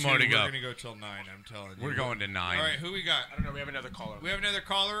 It's Plenty 8:02. more to go. We're gonna go till 9. I'm telling you. We're going to 9. All right, who we got? I don't know. We have another caller. We have another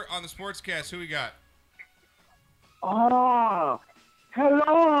caller on the Sportscast. Who we got? Ah,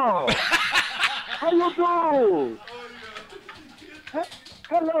 hello. How you doing?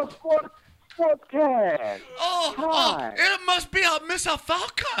 Hello, Sportscast. Oh, it must be Mr.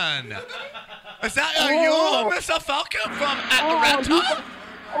 Falcon. Is that Oh. you, Mr. Falcon from Atlanta?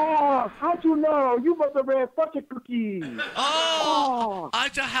 How'd you know? You must have read fucking cookies. I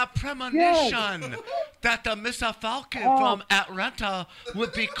just have premonition that the Mr. Falcon from Atlanta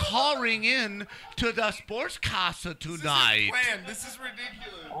would be calling in to the sportscaster tonight. This is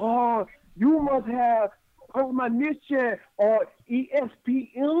ridiculous. Oh, you must have premonition or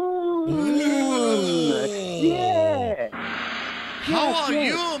ESPN. Yeah. How are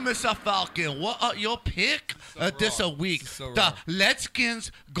yes. you, Mr. Falcon? What are your pick this a week? The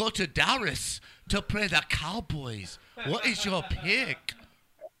Redskins go to Dallas to play the Cowboys. What is your pick?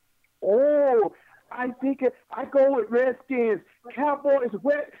 Oh, I think I go with Redskins. Cowboys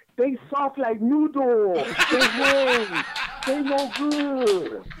wet. They soft like noodles. They hang. They no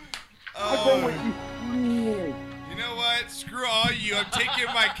good. I go with these. You know what? Screw all you. I'm taking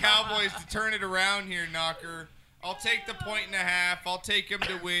my Cowboys to turn it around here, Knocker. I'll take the 1.5. I'll take them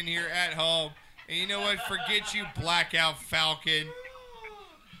to win here at home. And you know what? Forget you, Blackout Falcon.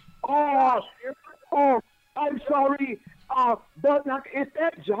 Oh, I'm sorry. But like, it's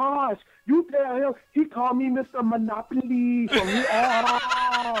that Josh. You tell him he called me Mr. Monopoly. So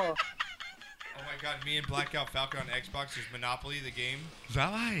Oh my God, me and Blackout Falcon on Xbox is Monopoly, the game. Is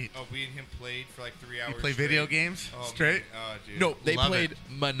that right? Oh, we and him played for like 3 hours. You play video games straight? Man. Oh, dude. No, they Love played it.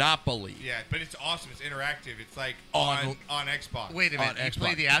 Monopoly. Yeah, but it's awesome. It's interactive. It's like On- on Xbox. Wait a minute. You Xbox.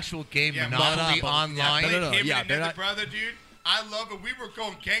 play the actual game Yeah, Monopoly Yeah, online? played him Yeah, and they're another not- brother, dude. I love it. We were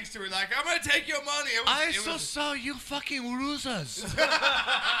going gangster. We're like, I'm gonna take your money. I so saw you fucking losers.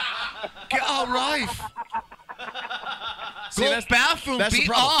 Get a life. See, Go that's- bathroom, that's the be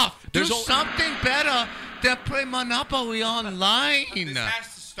problem. off. There's Do al- something better than play Monopoly online. This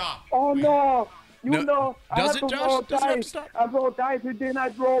has to stop. Oh no! You No, know, I does have it, to Josh? roll Does it have to dice. stop? I roll dice and then I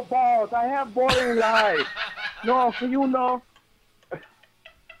draw balls. I have boring life. No, so you know.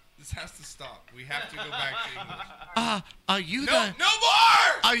 This has to stop. We have to go back to English. Are you No, the no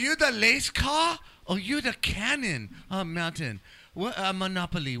more! Are you the lace car or you the cannon? Mountain. What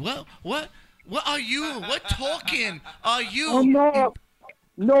Monopoly? What are you? What talking are you? Oh no!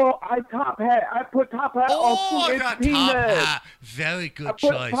 No, I top hat. I put top hat Oh, on 2-inch the penis. top hat. Very good I put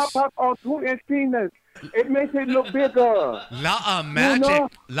choice. top hat on 2-inch penis. It makes it look bigger. Lot of You magic. know?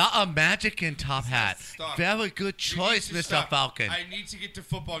 Lot of magic in top hat. Stop. Very good choice, You need Mr. to stop. Falcon. I need to get to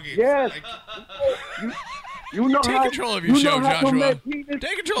football games. Yes. Like, You know Take how, control of your you show, know how to Joshua. make penis,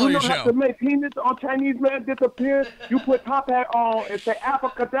 Take control you of your know how show. to make penis on Chinese man disappear. You put top hat on and say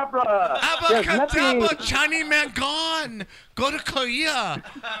abracadabra. There's Abracadabra, nothing. Chinese man gone. Go to Korea.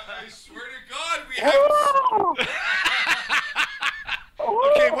 I swear to God, we have. Oh!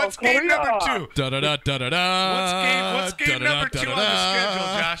 Okay, what's game Korea. number 2? Da-da-da-da-da-da. What's game number 2 on the schedule,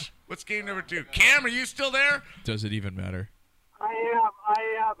 Josh? What's game number 2? Cam, are you still there? Does it even matter? I am. I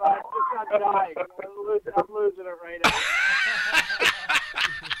just got dying. I'm losing it right now.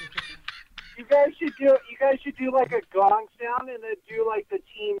 You guys should do like a gong sound and then do like the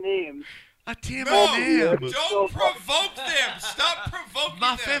team names. A team No, name. don't provoke them. Stop provoking My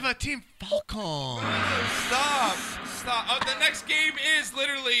them. favorite team, Falcon. Stop. Oh, the next game is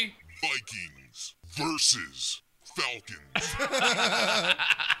literally Vikings versus Falcons.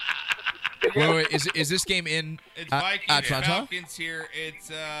 Wait. Is this game in it's Vikings Atlanta? Falcons here.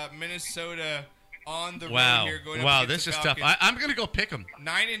 It's Minnesota on the road Wow. here. Going up Wow, against this the is tough. Falcons. I'm going to go pick them.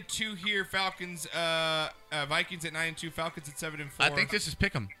 9-2 here. Falcons. Vikings at 9-2. Falcons at 7-4. I think this is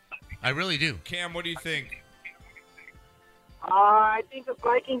pick 'em. I really do. Cam, what do you think? I think the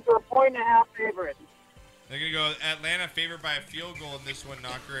Vikings are a 1.5 favorite. They're gonna go Atlanta favored by a field goal in this one.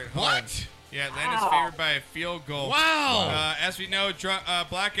 Knocker at home. What? Yeah, Atlanta's Wow. favored by a field goal. Wow. As we know,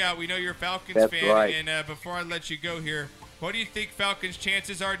 Blackout, we know you're a Falcons That's fan. right. And before I let you go here, what do you think Falcons'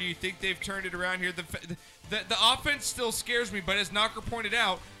 chances are? Do you think they've turned it around here? the offense still scares me, but as Knocker pointed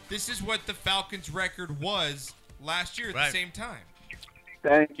out, this is what the Falcons' record was last year at the same time.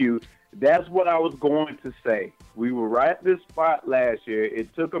 Thank you. That's what I was going to say. We were right at this spot last year.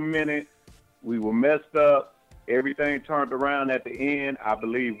 It took a minute. We were messed up. Everything turned around at the end. I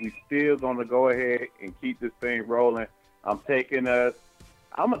believe we still going to go ahead and keep this thing rolling. I'm taking us.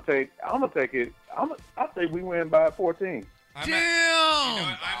 I'm gonna take it. I think we win by 14. Damn!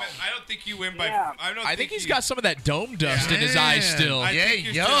 I don't think you win by. Yeah. I think he's got some of that dome dust in his eyes still. I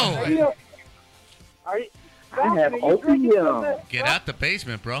think you're Are you, I Falcon, have are you drinking some of opium. that Get stuff? out the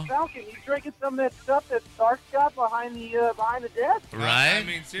basement, bro. Falcon, you drinking some of that stuff that Stark's got behind the desk? Right? I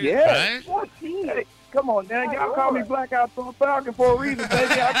mean, seriously. Yeah. Right? 14. Hey, come on now. My Y'all call me Lord. Blackout Falcon for a reason,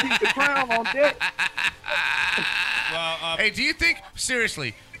 baby. I keep the crown on deck. Well, Hey, do you think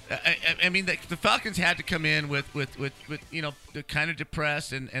seriously? I mean, the Falcons had to come in with the kind of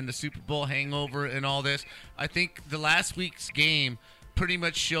depressed and the Super Bowl hangover and all this. I think the last week's game pretty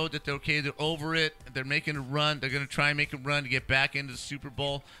much showed that they're okay. They're over it. They're making a run. They're going to try and make a run to get back into the Super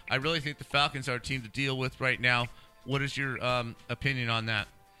Bowl. I really think the Falcons are a team to deal with right now. What is your opinion on that?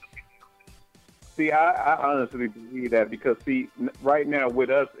 See, I honestly believe that because, right now with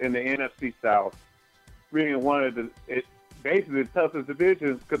us in the NFC South, really one of basically the toughest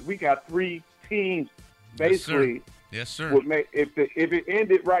divisions because we got 3 teams basically. Yes, sir. Would make, if it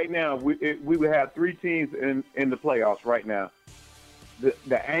ended right now, we would have 3 teams in the playoffs right now. The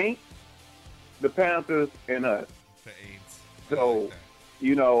Aints, the Panthers, and us. The Aints. So,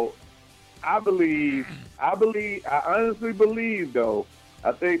 I honestly believe, though,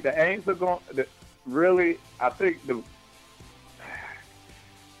 I think the Aints are going to really, I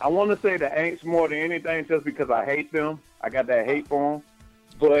want to say the Aints more than anything just because I hate them. I got that hate for them.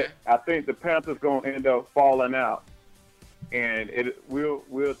 But I think the Panthers going to end up falling out. And we'll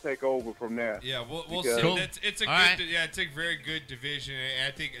take over from there. Yeah, we'll Because- see. Cool. It's a All good, right. it's a very good division, and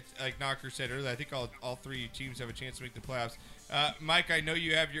I think it's like Knocker said earlier. I think all 3 teams have a chance to make the playoffs. Mike, I know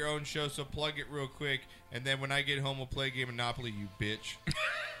you have your own show, so plug it real quick, and then when I get home, we'll play a game of Monopoly. You bitch.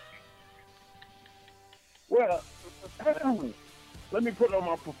 Well, let me put on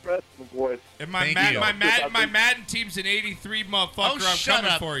my professional voice. And my Thank you. Madden team's an 83, motherfucker. Oh, I'm shut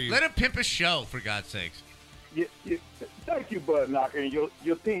coming up! for you. Let him pimp a show, for God's sakes. Thank you, Bud Knocker, and your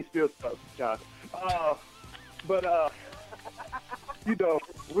team still sucks, John. But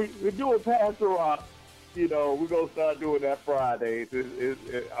we're doing pass around. We're gonna start doing that Friday.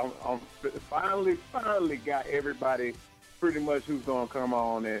 I'm finally got everybody pretty much who's gonna come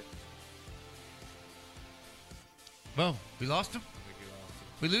on it. Whoa, we lost him.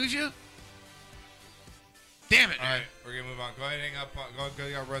 We lose you. Damn it! All right, we're gonna move on. Go ahead and hang up.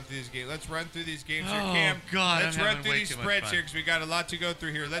 Go run through these games. Let's run through these games here, Oh, Cam. God, let's I'm run having through way these too much spreads fun. here because we got a lot to go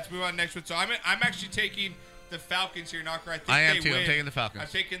through here. Let's move on next one. So I'm actually taking the Falcons here, Knocker. I think I am they too. I'm win. taking the Falcons. I'm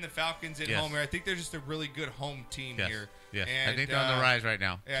taking the Falcons at Yes. home here. I think they're just a really good home team Yes. here. Yes. And, I think they're on the rise right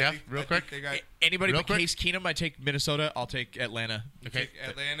now. yeah, I Jeff, think- real I quick. think they got Anybody Real but quick. Case Keenum, I take Minnesota. I'll take Atlanta. Okay.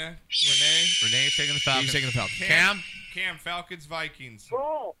 Atlanta. Renee's taking the Falcons. He's taking the Falcons. Cam, Falcons, Vikings.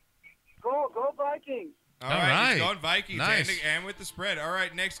 Go Vikings. All All right, right. he's going Vikings Nice. and with the spread. All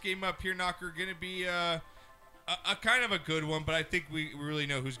right, next game up here, Knocker, going to be a kind of a good one, but I think we really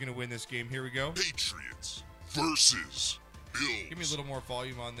know who's going to win this game. Here we go. Patriots versus Bills. Give me a little more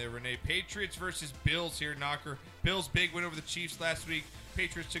volume on there, Renee. Patriots versus Bills here, Knocker. Bills big win over the Chiefs last week.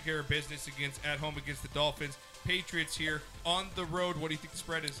 Patriots took care of business at home against the Dolphins. Patriots here on the road. What do you think the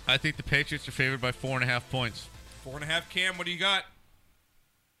spread is? I think the Patriots are favored by 4.5 points. 4.5. Cam, what do you got?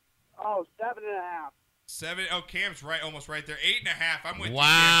 Oh, 7.5. 7. Oh, Cam's right, almost right there. 8.5. I'm with you.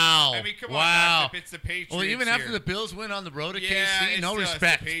 Wow. Cam. I mean, come Wow. on, Knock, if it's the Patriots. Well, even after here. the Bills win on the road at Yeah, KC, it's no still- it's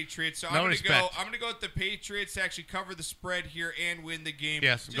respect. the Patriots. So No I'm respect. gonna go with the Patriots to actually cover the spread here and win the game.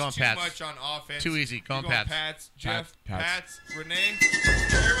 Yes, just going too Pats. much on offense. Too easy. Going You're Pats. Jeff, Pats. Renee.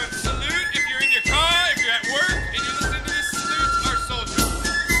 Everyone, salute if you're in your car, if you're at work, and you're listening to this. Salute our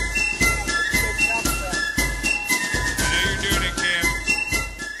soldiers. I know you're doing it, Cam.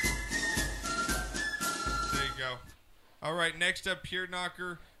 There you go. All right, next up here,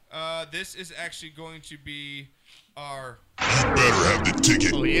 Knocker. This is actually going to be our. You better have the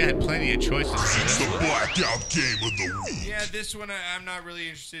ticket. Oh, yeah, had plenty of choices. It's the blackout game of the week. Yeah, this one I'm not really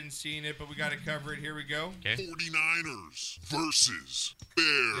interested in seeing it, but we got to cover it. Here we go. Okay. 49ers versus Bears.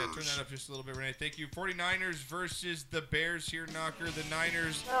 Yeah, turn that up just a little bit, Renee. Thank you. 49ers versus the Bears here, Knocker. The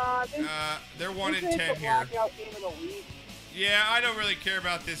Niners, they're 1 This in ain't 10 the here. blackout game of the week. Yeah, I don't really care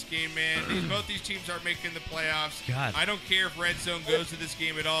about this game, man. Both these teams aren't making the playoffs. God. I don't care if Red Zone goes to this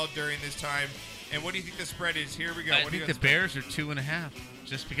game at all during this time. And what do you think the spread is? Here we go. I What do you think the got Bears are 2.5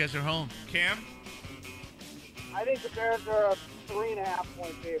 just because they're home. Cam? I think the Bears are a 3.5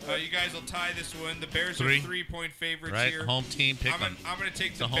 point favorite. You guys will tie this one. The Bears Three. are 3-point favorites Right, here. home team pick 'em. I'm going to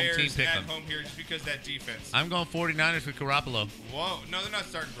take It's the a home team Bears pick at 'em. home here just because of that defense. I'm going 49ers with Garoppolo. Whoa. No, they're not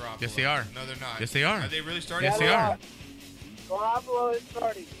starting Garoppolo. Yes, they are. No, they're not. Yes, they are. Are they really starting? Yes, they are. Garoppolo is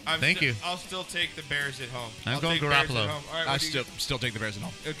starting. Thank you. I'll still take the Bears at home. I'm I'll going take Bears Garoppolo. at home. All right, I what do you- still take the Bears at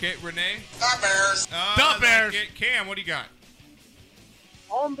home. Okay, Renee? The Bears. The Bears. Like it. Cam, what do you got?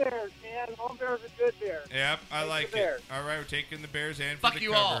 Home Bears, man. Home Bears are good Bears. Yep, I Take like the it. Bears. All right, we're taking the Bears and for Fuck the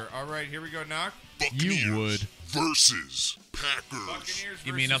you cover. All right, here we go, Knock. Buccaneers would. versus Packers. Buccaneers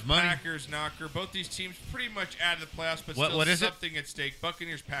Give me versus enough money. Packers, Knocker. Both these teams pretty much out of the playoffs, but What- still what is it? something at stake.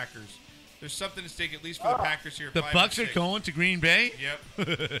 Buccaneers, Packers. There's something at stake, at least for the Packers here. The 5 Bucks and are 6. going to Green Bay. Yep. For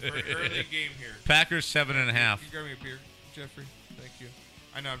an early game here. Packers 7.5. You grab me a beer, Jeffrey. Thank you.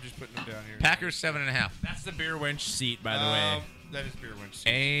 I know I'm just putting them down here. Packers 7.5. That's the beer wench seat, by the way. That is beer winch.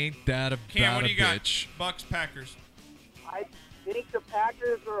 Ain't that Cam, about what a do you got? bitch? Bucks, Packers. I think the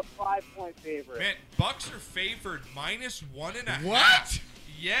Packers are a 5-point favorite. Man, Bucks are favored -1.5. What?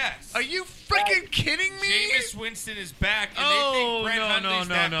 Yes. Are you freaking kidding me? Jameis Winston is back, and they Oh, think Brett Hundley's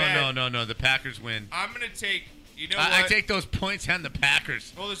that bad. no. The Packers win. I'm going to take, you know I what? take those points and the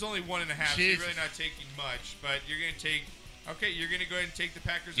Packers. Well, there's only 1.5, so Jeez. you're really not taking much. But you're going to take, okay, you're going to go ahead and take the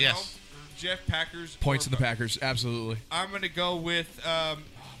Packers Yes. at home? Jeff, Packers. Points or in the Bucks? Packers, absolutely. I'm going to go with, oh,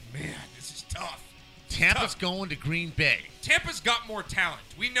 man, this is tough. Tampa's going to Green Bay. Tampa's got more talent.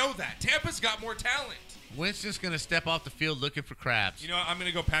 We know that. Tampa's got more talent. Winston's going to step off the field looking for crabs. You know what? I'm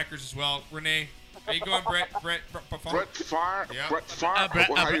going to go Packers as well. Renee, are you going Brett Favre. Yeah. Brett Favre.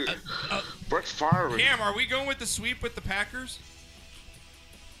 Brett Favre. Cam, are we going with the sweep with the Packers?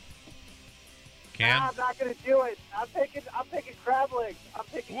 Cam? Nah, I'm not going to do it. I'm picking crab legs. I'm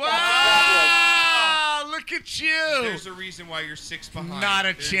picking crab Wow! Look at you! There's a reason why you're 6 behind. Not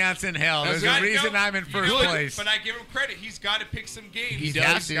a chance in hell. There's a Gotta reason go. I'm in You first know what? place. But I give him credit. He's got to pick some games. He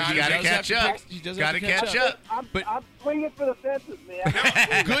has to. He got to catch up. Got to catch up. I'm swinging for the fences, man.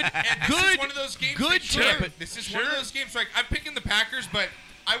 Good. This is one of those games. Good Tampa. Tampa. This is one of those games. Like I'm picking the Packers, but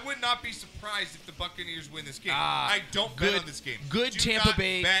I would not be surprised if the Buccaneers win this game. I don't bet on this game. Good Do Tampa not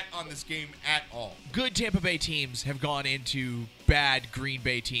Bay- bet on this game at all. Good Tampa Bay teams have gone into bad Green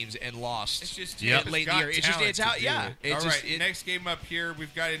Bay teams and lost. It's just late in the year. It's just it's out. Yeah. All right. Next game up here,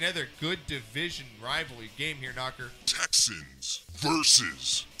 we've got another good division rivalry game here, Knocker. Texans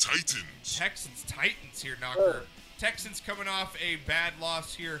versus Titans. Titans here, Knocker. Texans coming off a bad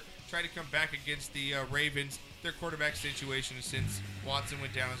loss here, trying to come back against the Ravens. Their quarterback situation since Watson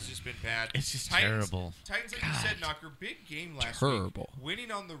went down has just been bad. It's just Titans, terrible. Titans, like you said, Knocker, big game last Terrible. week.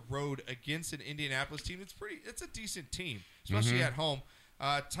 Winning on the road against an Indianapolis team, it's a decent team, especially at home.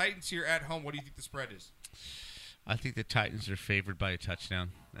 Titans here at home, what do you think the spread is? I think the Titans are favored by a touchdown.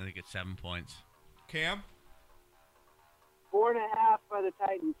 I think it's 7 points. Cam? 4.5 by the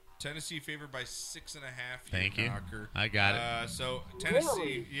Titans. Tennessee favored by 6.5. Thank you. Knocker. I got it. So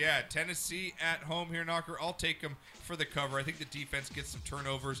Tennessee, Tennessee at home here, Knocker. I'll take them for the cover. I think the defense gets some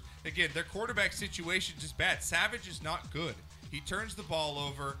turnovers. Again, their quarterback situation is just bad. Savage is not good. He turns the ball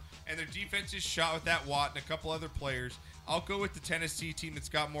over, and their defense is shot with that Watt and a couple other players. I'll go with the Tennessee team that's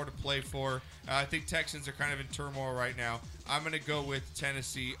got more to play for. I think Texans are kind of in turmoil right now. I'm going to go with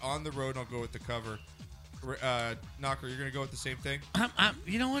Tennessee on the road, and I'll go with the cover. Knocker, you're going to go with the same thing?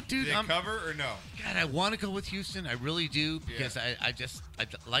 You know what, dude? Did they cover or no? God, I want to go with Houston. I really do because I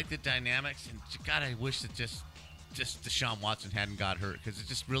like the dynamics, and God, I wish that just Deshaun Watson hadn't got hurt because it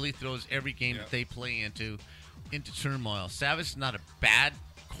just really throws every game that they play into turmoil. Savage is not a bad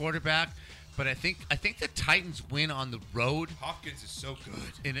quarterback, but I think the Titans win on the road. Hopkins is so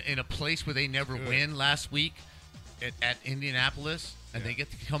good in a place where they never win last week at Indianapolis, and they get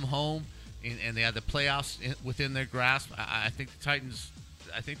to come home. And they have the playoffs within their grasp. I think the Titans,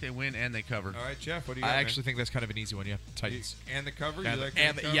 I think they win and they cover. All right, Jeff, what do you got? I actually think that's kind of an easy one. Yeah, Titans and the cover. And, you like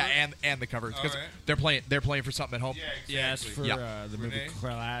and the the, cover? yeah, and the cover because they're playing for something at home. Yeah, exactly. Yes, for the movie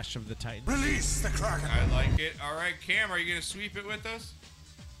Clash of the Titans. Release the Kraken. I like it. All right, Cam, are you going to sweep it with us?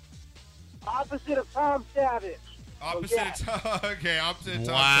 Opposite of Tom Savage. Opposite of okay, opposite of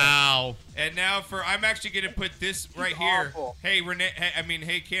Tom Wow. Savage. And now I'm actually going to put this right here. Awful. Hey, Renee.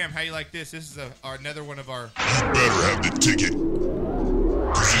 Hey, Cam, how you like this? This is another one of our. You better have the ticket.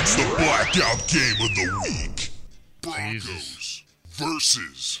 Cause it's the blackout game of the week. Broncos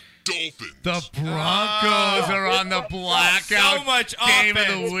versus Dolphins. The Broncos are on the blackout So much game of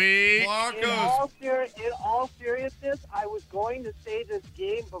offense. the week. Broncos. In all seriousness, I was going to say this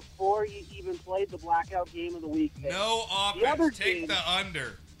game before you even played the blackout game of the week. No The other offense. Take game- the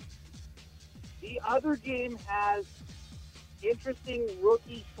under. The other game has interesting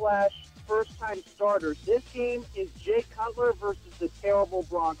rookie / first-time starters. This game is Jay Cutler versus the terrible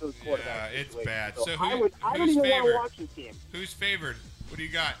Broncos quarterback. Yeah, it's situation. bad. So So I don't who's even want to favored? watch this game. Who's favored? What do you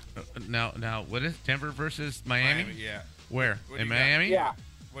got? Now, what is Denver versus Miami? Yeah. Where? What do In you got? Miami? Yeah.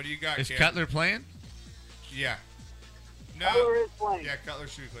 What do you got, Is Cam? Cutler playing? Yeah. No. Cutler is playing. Yeah, Cutler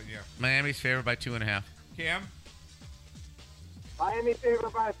should be playing, yeah. Miami's favored by 2.5. Cam? Miami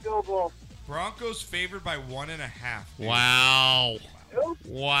favored by a field goal. Broncos favored by 1.5. dude. Wow.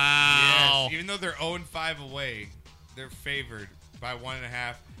 Wow. Yes, even though they're 0-5 away, they're favored by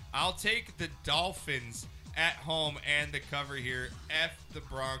 1.5. I'll take the Dolphins at home and the cover here. F the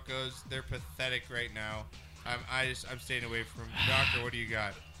Broncos. They're pathetic right now. I'm staying away from Doctor. What do you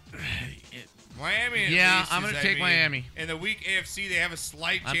got? Miami. At Yeah, least I'm is, gonna I take mean, Miami. In the weak AFC, they have a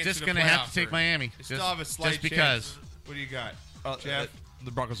slight chance. I'm just in gonna the have to playoff take berth. Miami. They still have a slight just because. chance. What do you got, Jeff?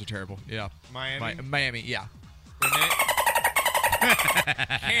 The Broncos are terrible. Yeah. Miami? Miami, yeah. Renee?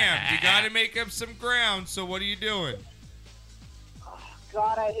 Cam, you got to make up some ground. So what are you doing?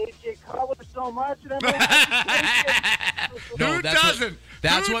 God, I hate Jay Cutler so much. And No, Who that's doesn't?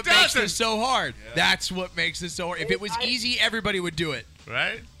 That's Who what makes doesn't? this so hard. That's what makes this so hard. If it was easy, everybody would do it.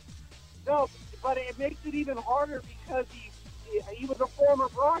 Right? No, but it makes it even harder because he was a former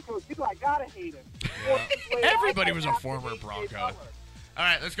Bronco too. I gotta hate him. Everybody was a former Bronco. All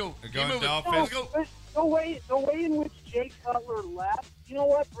right, let's go. Going Keep moving. Dolphins. Let's go. But the way in which Jay Cutler left, you know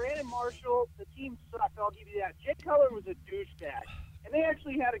what? Brandon Marshall, the team sucked. I'll give you that. Jay Cutler was a douchebag, and they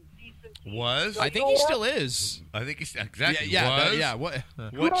actually had a decent team. Was? So I you think know he what? still is. I think he's exactly. Yeah, was. yeah. What?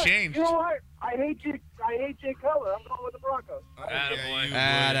 What changed? You know what? I hate Jay Cutler. I'm going with the Broncos. Yeah, you would.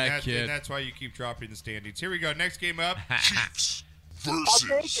 And that's why you keep dropping the standings. Here we go. Next game up. Chiefs I'll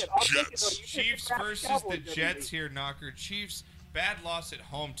versus take it. I'll take it. Jets. Though. You Chiefs pick the versus Cowboys the every Jets week. here, Knocker. Chiefs, bad loss at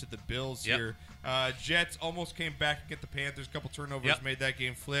home to the Bills Yep. here. Jets almost came back and get the Panthers. A couple turnovers Yep. made that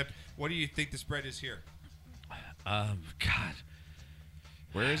game flip. What do you think the spread is here? God.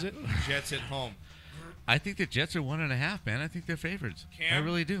 Where is it? Jets at home. I think the Jets are 1.5, man. I think they're favorites. Cam? I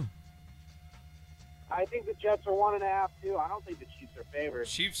really do. I think the Jets are 1.5 too. I don't think the Chiefs are favored.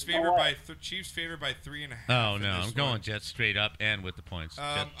 Chiefs You know favored what? by 3.5. Oh, in no. this I'm going one. Jets straight up and with the points.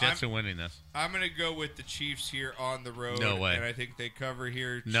 Jets are winning this. I'm going to go with the Chiefs here on the road. No way. And I think they cover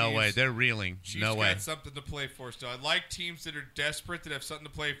here. No Chiefs- way. They're reeling. Chiefs No way. got something to play for still. I like teams that are desperate that have something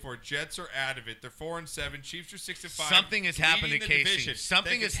to play for. Jets are out of it. They're 4-7. Chiefs are 6-5. Something has happened leading to the KC. division.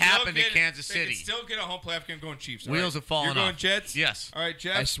 Something They can has still happened to get- Kansas They City. can still get a home playoff game going Chiefs. All Wheels right. have fallen You're going off. Jets? Yes. All right,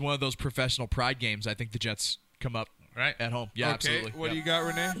 Jeff. It's one of those professional pride games. I think the Jets come up right at home. Yeah, okay. absolutely. What do Yep. you got,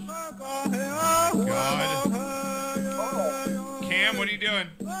 Renee? God. Cam, what are you doing?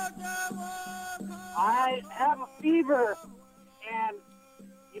 I have a fever, and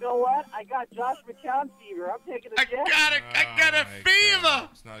you know what? I got Josh McCown fever. I'm taking the Jets. I got a fever.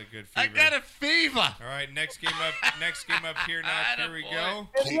 It's not a good fever. I got a fever. All right, next game up here now. Here we go.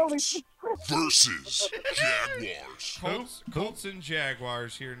 Versus Jaguars. Colts and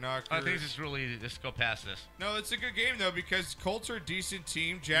Jaguars here, Knocker. I think this is really easy. Just go past this. No, it's a good game though because Colts are a decent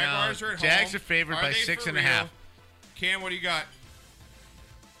team. Jaguars No, are at Jags home. are favored by they 6.5. for real? Cam, what do you got?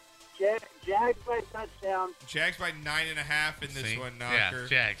 Jags by touchdown. Jags by 9.5 in this See? one, Yeah, Knocker.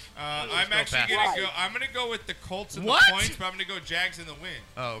 Jags. I'm go actually past gonna it. go. I'm gonna go with the Colts and What? the points, but I'm gonna go Jags in the win.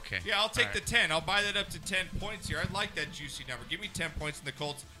 Oh, okay. Yeah, I'll take All the right. 10. I'll buy that up to 10 points here. I like that juicy number. Give me 10 points in the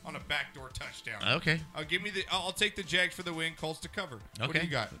Colts on a backdoor touchdown. Okay. I'll take the Jags for the win. Colts to cover. What do Okay. you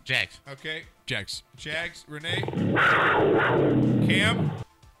got? Jags. Okay. Jags. Jags. Renee. Cam.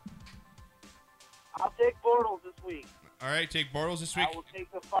 I'll take Bortles this week. All right, take Bortles this week. I will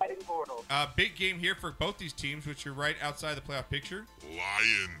take the fighting Bortles. Big game here for both these teams, which are right outside the playoff picture.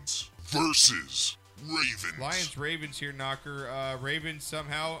 Lions versus Ravens. Ravens here, Knocker. Ravens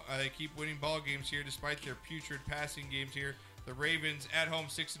somehow they keep winning ball games here despite their putrid passing games here. The Ravens at home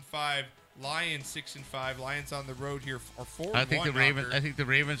 6-5. Lions 6-5. Lions on the road here are 4-1. I think the Ravens. Knocker. I think the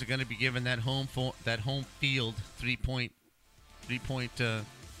Ravens are going to be given that home field 3 point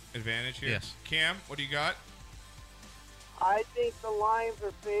advantage here. Yes. Cam, what do you got? I think the Lions are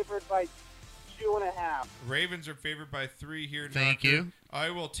favored by 2.5. Ravens are favored by 3 here. Thank Knocker. you.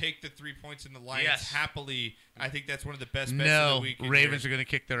 I will take the 3 points in the Lions Yes. happily. I think that's one of the best bets of No, the week. Ravens are going to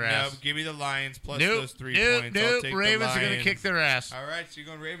kick their ass. No, give me the Lions plus Nope, those 3 nope, points. nope. I'll take Ravens the are going to kick their ass. All right, so you're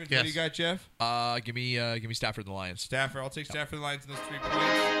going Ravens. Yes. What do you got, Jeff? Give me Stafford and the Lions. Stafford. I'll take Stafford and the Lions in those 3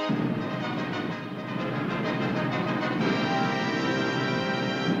 points.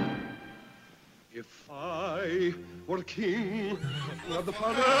 If I were king of the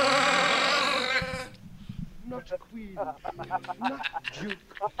forest, not queen, not duke,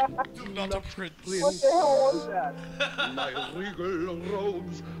 not prince. What the hell was that? My regal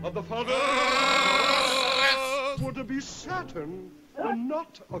robes of the father were to be satin, and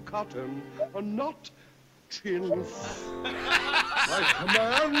not a cotton, and not tin. I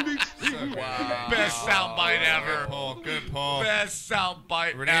command each thing. Best soundbite ever. Good Paul. Best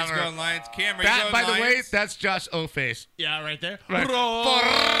soundbite Renee's ever. going Lions. Cam, are you going By the way, Lions? that's Josh O-Face. Yeah, right there. Right.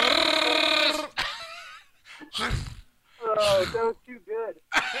 Oh, that was too good.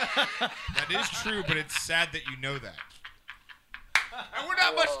 That is true, but it's sad that you know that. And we're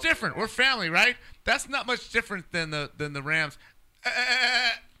not much different. We're family, right? That's not much different than the Rams.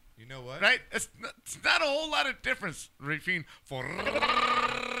 You know what? Right? It's not a whole lot of difference between for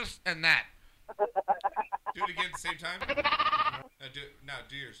and that. Do it again at the same time. No,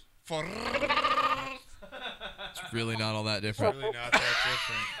 do yours. For It's really not all that It's different. really not that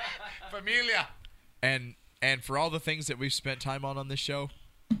different. Familia. And for all the things that we've spent time on this show,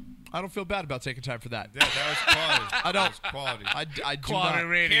 I don't feel bad about taking time for that. Yeah, that was quality. I don't. That was quality. I do Quality not.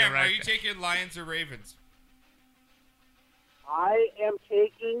 radio, Cam, right? are you taking Lions or Ravens? I am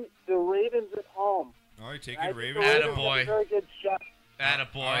taking the Ravens at home. Oh, you're taking I think Ravens? the Ravens have Attaboy. a very good shot.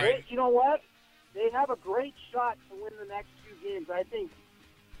 Attaboy. They, you know what? They have a great shot to win the next two games. I think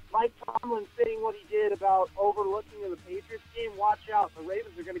Mike Tomlin saying what he did about overlooking in the Patriots game, watch out. The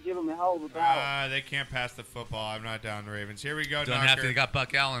Ravens are going to give them a hell of a battle. They can't pass the football. I'm not down the Ravens. Here we go, Don't Knocker. have to. They got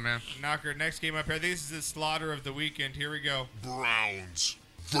Buck Allen, man. Knocker, next game up here. This is the slaughter of the weekend. Here we go. Browns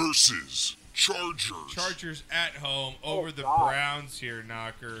versus Chargers. Chargers at home over the God. Browns here,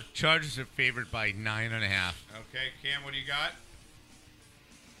 Knocker. Chargers are favored by 9.5. Okay, Cam, what do you got?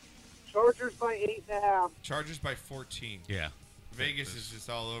 Chargers by 8.5. Chargers by 14. Yeah. Vegas is just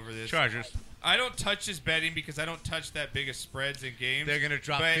all over this. Chargers. I don't touch this betting because I don't touch that big of spreads in games. They're going to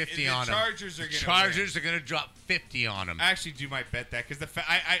drop but 50 the on them. Chargers are going to Chargers are going to drop 50 on them. I actually do might bet that because the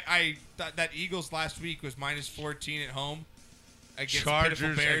I thought that Eagles last week was minus 14 at home against Chargers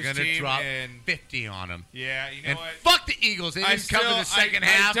pitiful are Bears going to team, drop and 50 on them. yeah, you know And what? fuck the Eagles. They didn't come in the second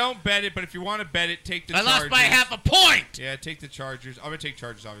half. I don't bet it, but if you want to bet it, take the I Chargers. lost by half a point. Yeah, take the Chargers. I'm gonna take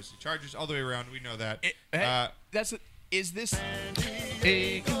Chargers, obviously. Chargers all the way around. We know that. Is this?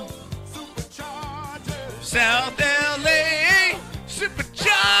 South LA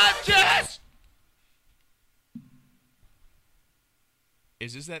Superchargers.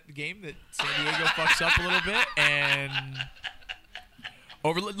 Is this that game that San Diego fucks up a little bit and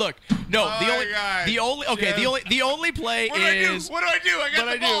look? No, Oh, God, the only Jeff. the only play What do I do? is What do I do? I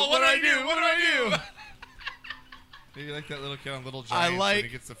got the ball. What do I do? What do I do? You like that little kid on Little Giants when he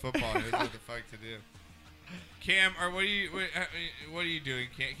gets the football and he doesn't know what the fuck to do. Cam, or what are you doing?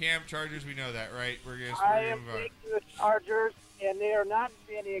 Cam, Chargers, we know that, right? We're gonna I am taking the Chargers, and they are not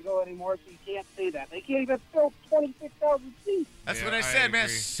in San Diego anymore, so you can't say that. They can't even fill 26,000 seats. That's what I said, man.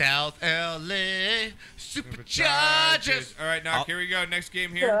 agree. South LA Superchargers. All right, now here we go. Next game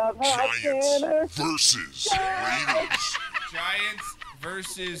here. Giants versus Raiders. Giants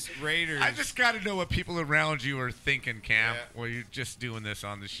versus Raiders. I just got to know what people around you are thinking, Cam, Yeah. while you're just doing this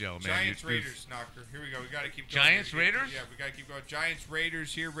on the show, man. Giants You're- Raiders, Knocker. Here we go. We got to keep going. Giants, here. Raiders? Yeah, we got to keep going. Giants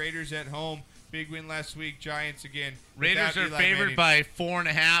Raiders here. Raiders at home. Big win last week. Giants again. Raiders without are Eli favored Manning. by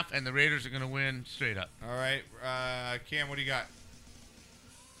 4.5, and the Raiders are going to win straight up. All right, Cam, what do you got?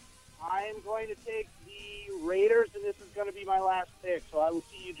 I am going to take the Raiders, and this is going to be my last pick, so I will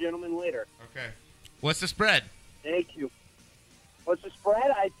see you gentlemen later. Okay. What's the spread? Thank you. What's the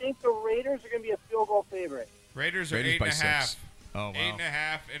spread? I think the Raiders are going to be a field goal favorite. Raiders are Raiders 8.5. by 6. Oh, wow.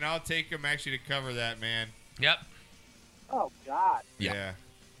 8.5, and I'll take them actually to cover that, man. Yep. Oh, God. Yeah.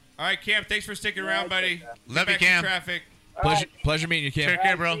 All right, Cam, thanks for sticking around, buddy. Love you, Get back in Cam. Traffic. Pleasure meeting you, Cam. Take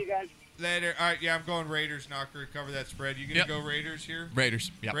care, bro. See you guys. Later. All right, yeah, I'm going Raiders, Knocker. Cover that spread. You gonna Yep. go Raiders here? Raiders.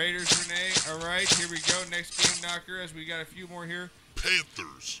 Yep. Raiders, Renee. All right, here we go. Next game, Knocker, as we got a few more here.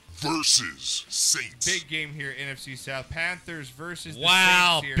 Panthers versus Saints. Big game here, NFC South. Panthers versus the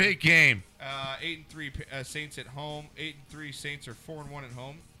Wow, Saints here. big game. 8-3 Saints at home. 8-3 Saints are 4-1 at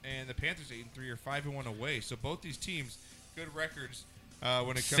home, and the Panthers 8-3 are 5-1 away. So both these teams good records when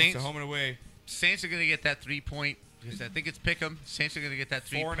it comes Saints- to home and away. Saints are going to get that 3-point. Because I think it's pick'em. Saints are going to get that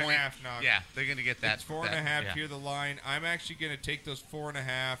 3 point. 4.5 knock. Yeah, they're going to get that. It's 4.5 yeah. here. The line. I'm actually going to take those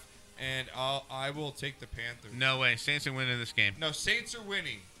 4.5, and I will take the Panthers. No way. Saints are winning this game. No, Saints are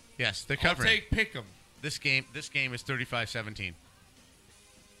winning. Yes, they're I'll covering. take pick'em. This game is 35-17.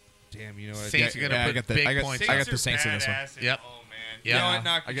 Damn, you know what? Saints are going to put big points. I got the Saints in this one. badass. Yep. Oh man. Yep. You know what?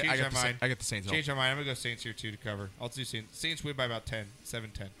 Knock. I got- Change I got my the Sa- mind. I got the Saints. Change my mind. I'm gonna go Saints here too to cover. I'll do Saints. Saints win by about 10,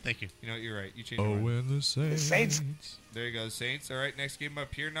 7-10. Thank you. You know what? You're right. You changed your mind. and the Saints. There you go, Saints. All right, next game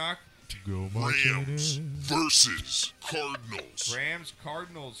up here, Knock. Rams versus Cardinals. Rams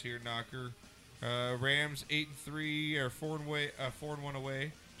Cardinals here, Knocker. Rams 8-3 or 4-1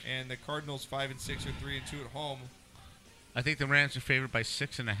 away, and the Cardinals 5-6 or 3-2 at home. I think the Rams are favored by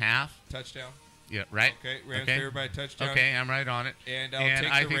 6.5. Touchdown. Yeah, right. Okay, Rams favored by a touchdown. Okay, I'm right on it. And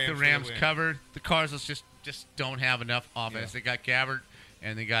I think the Rams for the win. covered. The Cardinals just don't have enough offense. Yeah. They got Gabbard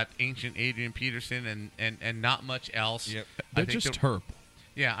and they got ancient Adrian Peterson and not much else. Yep. They're just herp.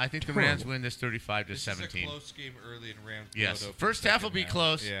 Yeah, I think the Rams win this 35-17. This is a close game early, and Rams. Yes, blow it open first half will be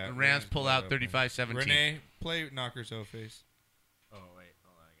close. Yeah, the Rams pull out 35-17. Renee, play Knocker's O face. Oh wait,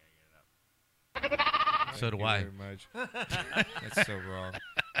 hold on, I gotta get it up. So do Thank I. you very much. That's so wrong.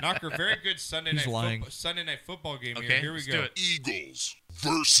 Knocker, very good Sunday night football game Okay, here. Here we let's go. do it. Eagles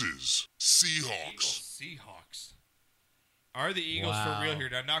versus Seahawks. Seahawks. Are the Eagles for real here?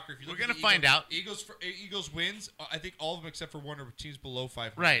 Now, Knocker, if you look We're at gonna the find out. Eagles wins. I think all of them except for one are teams below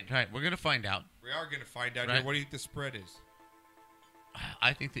 500. Right. We're gonna find out. We are gonna find out Right. here. What do you think the spread is?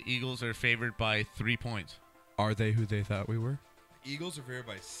 I think the Eagles are favored by 3 points. Are they who they thought we were? Eagles are favored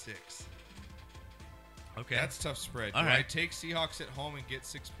by 6. Okay. That's a tough spread. All Do right. I take Seahawks at home and get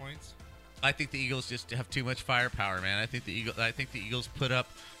 6 points? I think the Eagles just have too much firepower, man. I think the Eagles put up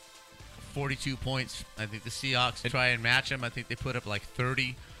 42 points. I think the Seahawks try and match them. I think they put up like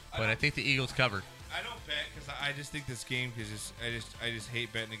 30, but I think the Eagles cover. I don't bet because I just think this game because I just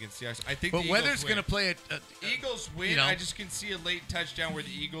hate betting against Seahawks. I think But the Weather's Eagles going to win. play it. Eagles win. you know. I just can see a late touchdown where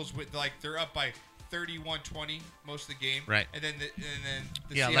the Eagles they're up by 31-20 most of the game. Right. And then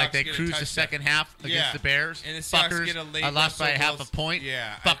the Yeah, Seahawks like they get a cruise the touchdown. second half against Yeah. the Bears. And the Seahawks Fuckers. get a late I lost by Russell half a Wilson. point.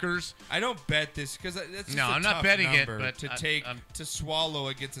 Yeah. Fuckers. I don't bet this because that's just No, a I'm not tough betting it, number but to swallow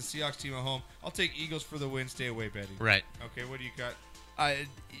against a Seahawks team at home. I'll take Eagles for the win. Stay away betting. Right. Okay. What do you got?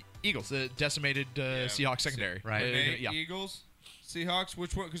 Eagles, the decimated Seahawks secondary. Right. Renee, Yeah. Eagles, Seahawks.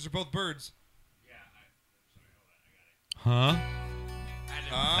 Which one? Because they're both birds. Huh?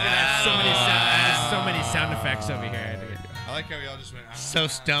 So many sound effects over here. I like how we all just went. So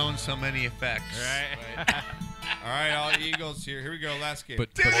stoned, so many effects. Right. All right, all Eagles here. Here we go. Last game.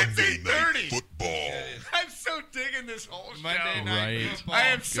 But Dude, it's Monday Night 8:30. Football. I'm so digging this whole show. Monday Night Right. Football. I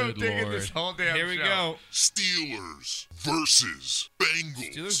am so Good digging Lord. this whole damn Here we show. go. Steelers versus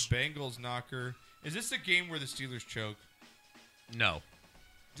Bengals. Steelers Bengals knocker. Is this a game where the Steelers choke? No.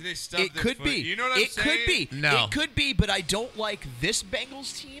 Do they stub It their could foot? be. You know what I'm it saying? could be. No. It could be, but I don't like this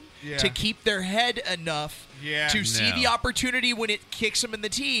Bengals team Yeah. to keep their head enough Yeah. to see No. the opportunity when it kicks them in the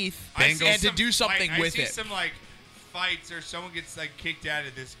teeth I see and to some do something fight- with I see it. some fights or someone gets kicked out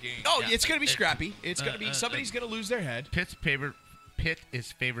of this game. Oh, Yeah. it's going to be scrappy. It's going to be somebody's going to lose their head. Pitt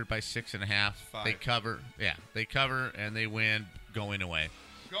is favored by 6.5. They 5. cover. Yeah, they cover and they win going away.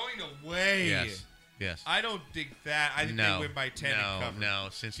 Going away. Yes. I don't think that. I think no. they win by 10 and cover. No,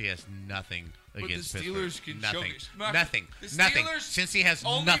 since he has nothing But against the Steelers Pittsburgh. can nothing. choke it. Nothing. The Nothing. Steelers Since he has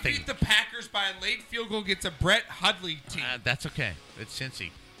only nothing. beat the Packers by a late field goal against a Brett Hundley team. That's okay. It's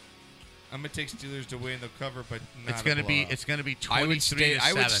Cincy. I'm gonna take Steelers to win. They'll cover, but not It's gonna be. blowout. It's gonna be I 23 would stay. to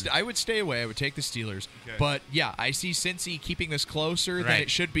I would. 7. I would stay away. I would take the Steelers. Okay. But yeah, I see Cincy keeping this closer than Right.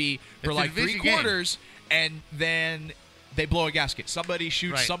 it should be for It's a like 3 division game. quarters, and then they blow a gasket. Somebody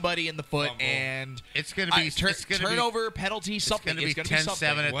shoots Right. somebody in the foot, Fumble. and It's gonna be. turn- it's gonna turnover, penalty, something. It's It's gonna gonna be be something.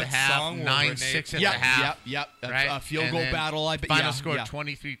 10-7 at What the half, song will 9-6 at Renee the half. Yep. Right. A field And goal then battle. I bet. Final yeah, score yeah.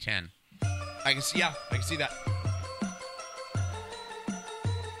 23-10. I can see. Yeah, I can see that.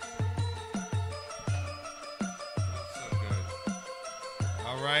 So good.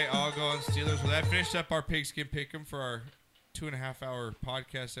 All right, I'll go on Steelers. Well, that finished up our pigskin pick'em for our 2.5-hour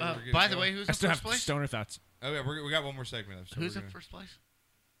podcast. That we're getting By the going. way, who's I in still first have place? stoner thoughts. Oh yeah, we got one more segment left. So Who's we're in gonna- first place?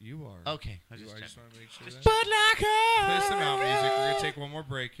 You are. Okay, I You just are. I checked. just want to make sure. That. But like Play some out music. We're gonna take one more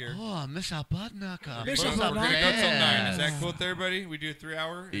break here. Oh, I miss our butt knuckle. We're gonna go till 9. Is that cool with everybody? We do a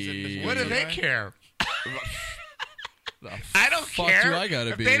 3-hour. Is it What do they 9? care? I don't fuck care. do I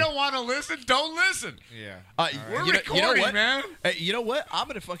gotta if be? they don't want to listen, don't listen. Yeah. We're you know recording, what? man. You know what? I'm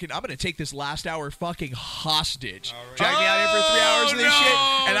gonna take this last hour fucking hostage. All right. Drag me out here for 3 hours of this shit,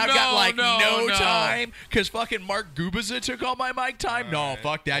 and I've got like no no. time because fucking Mark Gubaza took all my mic time. No,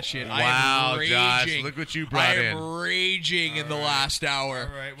 fuck that shit. I Wow, am raging. Josh, look what you brought I in. am raging in the last hour.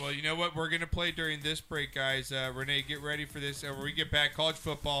 All right. Well, you know what? We're going to play during this break, guys. Renee, get ready for this. When we get back, college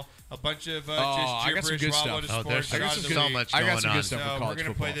football, a bunch of just I got some gibberish, good raw stuff. load of Oh, sports. there's shot of the so week. much I going got some on. good stuff So with we're college going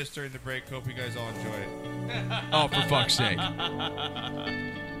to football. play this during the break. Hope you guys all enjoy it. Oh, for fuck's sake!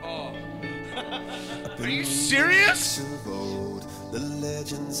 Are you serious? the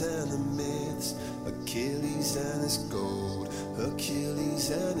legends and the myths, Achilles and his gold, Hercules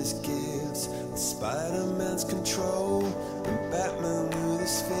and his gifts, and Spider-Man's control, and Batman with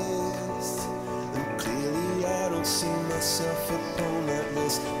his fist. And clearly I don't see myself upon that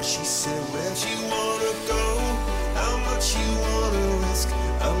list. But she said, where'd you wanna go? How much you wanna risk?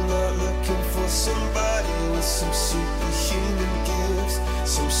 I'm not looking for somebody with some superhuman gifts,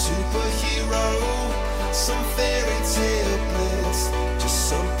 some superhero, some fairy tale bliss, just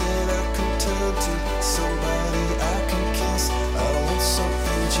something I can turn to, somebody I can kiss. I want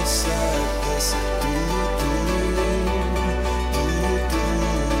something just like this.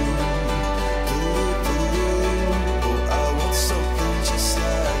 Oh, I want something just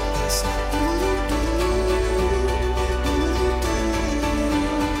like this.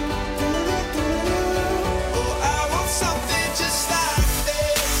 Oh, I want something just like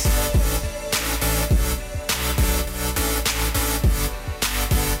this.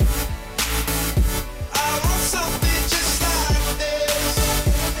 I want something just like this.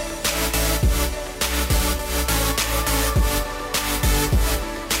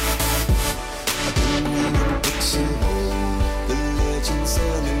 I've been reading books of old, the legends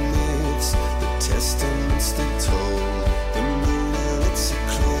and the myths, the testaments they told, the moon and its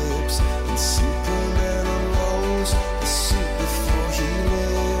eclipse, and Superman unrolls the suit before he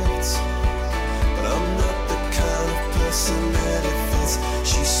lived. But I'm not the kind of person that it fits.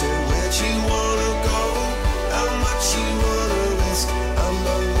 She said, where'd you wanna go? How much you wanna risk? I'm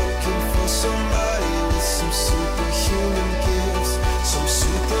not looking for somebody with some superhuman gifts, some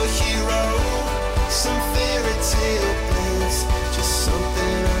superhero, some fairy tale bliss, just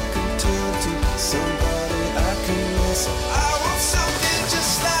something I can turn to, somebody I can miss. I want something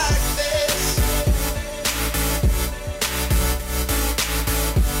just like this.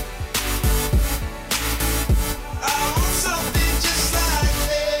 I want something just like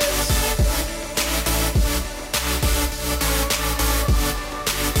this.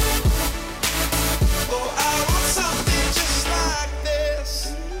 Oh, I want something just like this.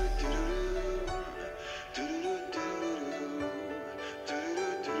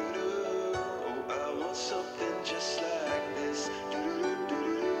 Oh, I want something just like this.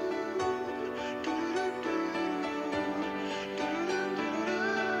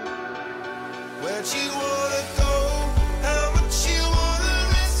 Where'd you wanna go? How much you wanna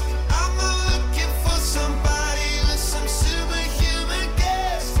risk? I'm not looking for somebody with some superhuman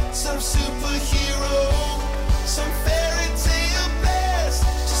gifts, some superhero, some fairy tale bliss,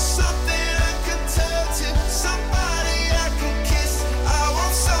 just something I can turn to, somebody I can kiss. I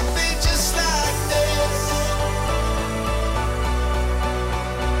want something just like this.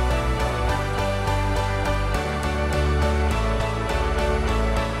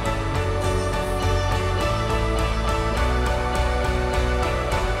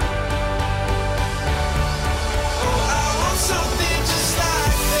 Oh, I want something just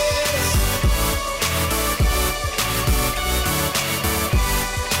like this.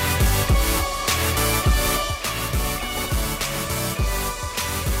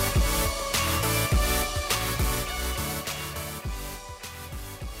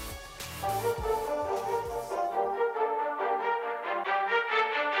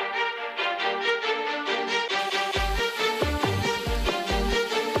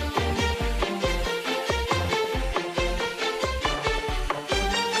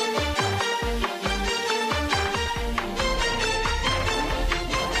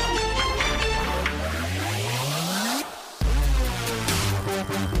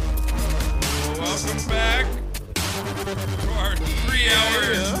 Welcome back to our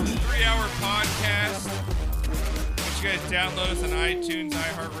 3-hour podcast. You guys download us on iTunes,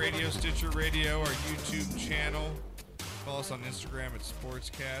 iHeartRadio, Stitcher Radio, our YouTube channel. Follow us on Instagram at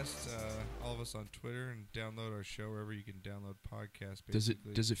Sportscast. All of us on Twitter, and download our show wherever you can download podcasts.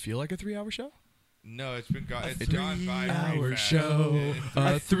 Basically. Does it feel like a 3-hour show? No, it's gone by very fast.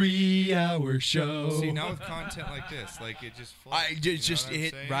 A 3-hour show. See, now with content like this, like it just flows.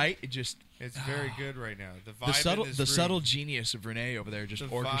 It's very good right now. The vibe in this subtle room- genius of Renee over there just The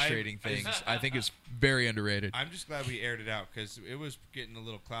vibe orchestrating is- things, I think, is very underrated. I'm just glad we aired it out because it was getting a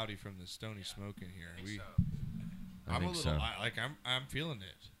little cloudy from the stony smoke in here. I'm feeling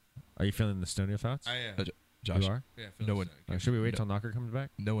it. Are you feeling the stony thoughts? I am. Josh, You are? Yeah, no one. Should we wait till Knocker comes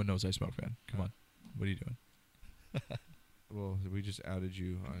back? No one knows I smoke, man. Come on. What are you doing? Well, we just outed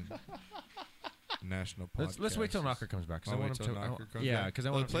you on national podcast. Let's wait till Knocker comes back. I'll wait till Knocker comes yeah, back. because I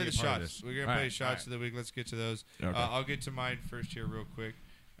want to play the shots. We're gonna play shots of the week. Let's get to those. Okay. I'll get to mine first here, real quick.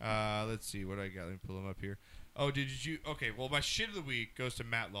 Let's see what I got. Let me pull them up here. Oh, did you? Okay, well, my shit of the week goes to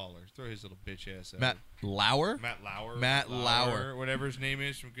Matt Lawler. Throw his little bitch ass out. Matt Lauer? Matt Lauer. Whatever his name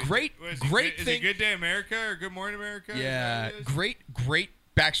is. From Great thing. Is it Good Day America or Good Morning America? Yeah, great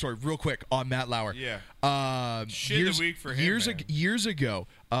backstory. Real quick on Matt Lauer. Yeah. Shit of the week for him, years ago,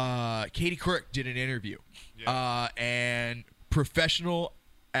 Katie Couric did an interview, and professional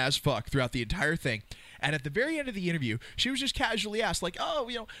as fuck throughout the entire thing. And at the very end of the interview, she was just casually asked, like, "Oh,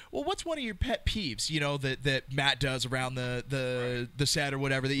 well, what's one of your pet peeves, that Matt does around the set or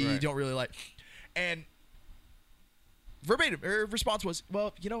whatever that you don't really like?" And verbatim, her response was,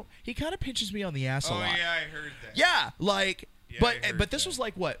 "Well, he kind of pinches me on the ass a lot." Oh yeah, I heard that. Yeah, like, Yeah, but this was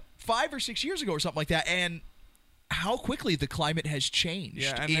like what 5 or 6 years ago or something like that, and how quickly the climate has changed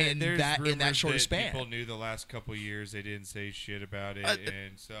in that short that span. People knew the last couple years they didn't say shit about it,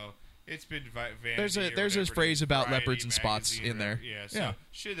 and so. It's been vanity. There's a phrase about leopards and spots in there. Yeah, so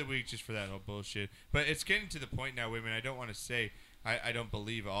shit of the week just for that whole bullshit. But it's getting to the point now, women. I don't want to say I don't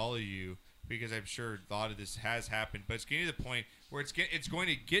believe all of you because I'm sure a lot of this has happened. But it's getting to the point where it's going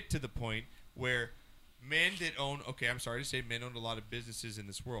to get to the point where men that own. Okay, I'm sorry to say, men own a lot of businesses in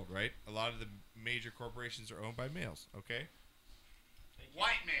this world, right? A lot of the major corporations are owned by males. Okay.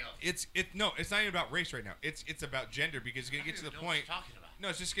 White males. It's not even about race right now. It's about gender because it's going to get to the point. No,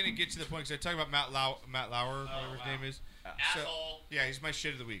 it's just going to get to the point because I talk about Matt Lauer, whatever his name is. Asshole. Yeah, he's my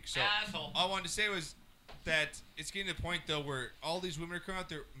shit of the week. So Asshole. all I wanted to say was that it's getting to the point though where all these women are coming out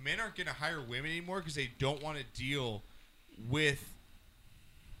there. Men aren't going to hire women anymore because they don't want to deal with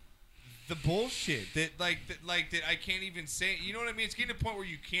the bullshit that I can't even say. You know what I mean? It's getting to the point where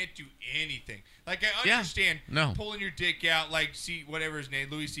you can't do anything. Like I understand pulling your dick out, like whatever his name,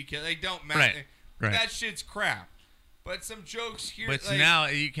 Louis C.K. Like don't matter. Right. That shit's crap. But some jokes here. But now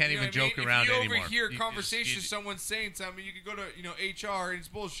you can't even joke around anymore. anymore. If you overhear a conversation, someone saying something, you can go to HR and it's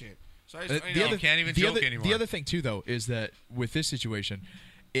bullshit. So you can't even joke anymore. The other thing too, though, is that with this situation,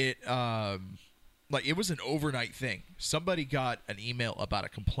 it was an overnight thing. Somebody got an email about a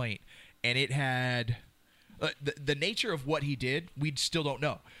complaint, and it had the nature of what he did. We still don't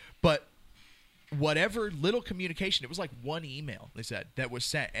know, but whatever little communication, it was like one email they said that was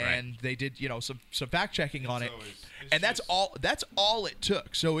sent, and they did some fact checking on it, and that's all it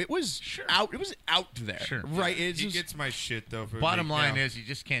took. So it was out. It was out there, right? He gets my shit though. Bottom line is you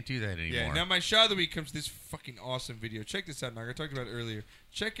just can't do that anymore. Yeah. Now my shot of the week comes to this fucking awesome video. Check this out, Knocker. I talked about it earlier.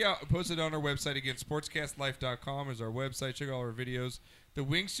 Check out, posted on our website again. Sportscastlife.com is our website. Check out all our videos. The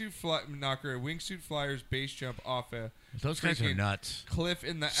wingsuit flyers base jump off a those guys are nuts. Cliff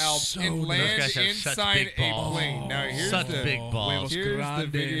in the Alps and Those land guys have inside such big a balls. plane. Now here's big balls. Here's the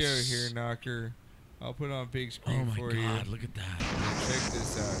video here, Knocker. I'll put it on big screen for you. Oh my God! Look at that. Check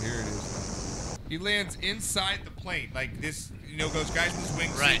this out. Here it is. He lands inside the plane like this. Goes guys in his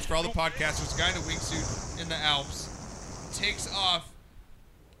wingsuits for all the podcasters. Guy in a wingsuit in the Alps takes off.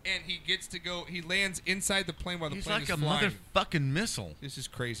 And he gets to go. He lands inside the plane while the plane is flying. He's like a motherfucking missile. This is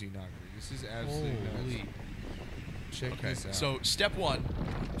crazy, Knocker. This is absolutely nuts. Check this out. So step one,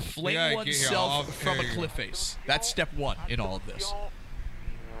 fling oneself from a cliff face. That's step one in all of this.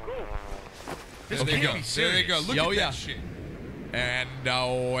 There they go. There they go. Look at that shit. And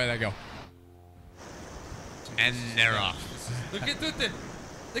away they go. And they're off.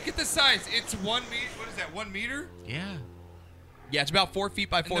 Look at the size. It's 1 meter. What is that? 1 meter? Yeah. Yeah, it's about 4 feet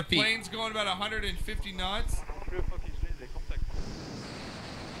by 4 feet. The plane's going about 150 knots.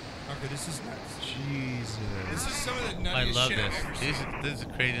 Okay, this is nuts. Jesus. This is some of the nuttiest I love shit this. I've ever seen. These are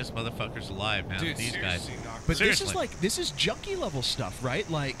the craziest motherfuckers alive now. Dude, these guys. But seriously. this is junkie level stuff, right?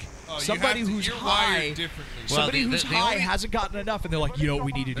 Like Oh, somebody who's you're high, wired differently. somebody Well, who's the high only- hasn't gotten enough, and they're like, you know what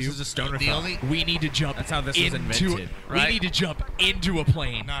we need to do? This is a stoner The film. only- We need to jump. That's how this was invented, We right? need to jump into a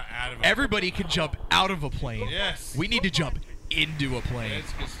plane. Not out of a Everybody can jump out of a plane. Yes. We need to jump into a plane.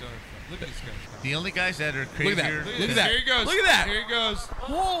 That's good stoner. Look at this guy. The only guys that are crazier. Look at that. Look at this. that. Here he goes. Look at that. Here he goes.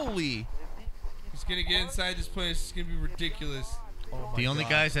 Holy. He's going to get inside this place. It's going to be ridiculous. Oh The only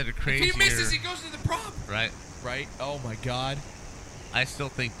guys that are If crazier. he misses, he goes to the prop. Right. Right? Oh my God. I still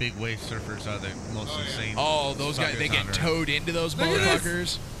think big wave surfers are the most insane. Oh, those guys, they get fuckers on Earth. towed into those Look at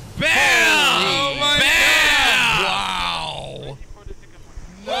this. motherfuckers. Bam! Oh, my Wow.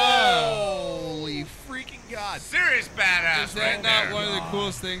 Holy freaking God. Serious badass. Is that right not there. one of the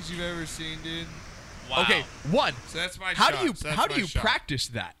coolest things you've ever seen, dude? Wow. Okay, one. So that's my How shot. do you So that's how do my you shot. practice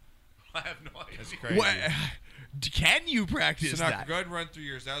that? I have no idea. That's crazy. What, can you practice So now, that? go ahead and run through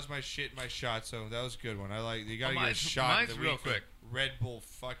yours. That was my shit, my shot. So that was a good one. I like. You gotta Oh, get a mine's- shot. mine's of the real week quick. with Red Bull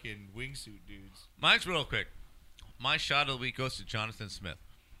fucking wingsuit dudes. Mine's real quick. My shot of the week goes to Jonathan Smith,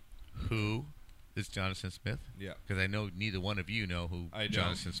 who is Jonathan Smith? Yeah. Because I know neither one of you know who I don't.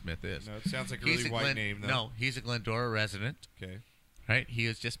 Jonathan Smith is. No, it sounds like a really white name, though. No, he's a Glendora resident. Okay. Right? He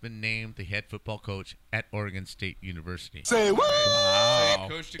has just been named the head football coach at Oregon State University. Say what? Wow. So he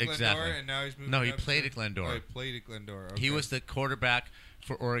coached at Glendora, and now he's moving No, he up played to- at Glendora. Oh, he played at Glendora. Okay. He was the quarterback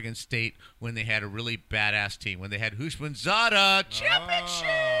for Oregon State when they had a really badass team. When they had Hushmanzada championship.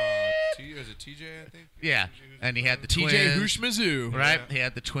 Was it TJ, I think? Yeah, and he had the TJ twins. Hushmazoo. Right? Yeah. He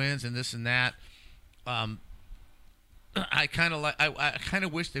had the twins and this and that. I kind of I kind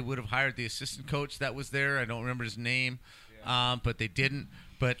of wish they would have hired the assistant coach that was there. I don't remember his name, but they didn't.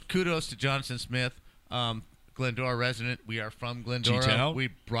 But kudos to Jonathan Smith, Glendora resident. We are from Glendora. G-Town. We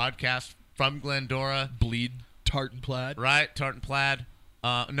broadcast from Glendora. Bleed Tartan Plaid. Right, Tartan Plaid.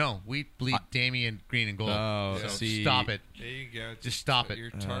 No, we bleed Damian green and gold. Oh, so see. stop it. There you go. Just stop it. You're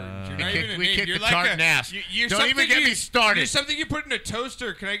tartan. You're We not kicked- even a we name. kicked You're the like tartan ass. You're Don't even something get me started. You're something you put in a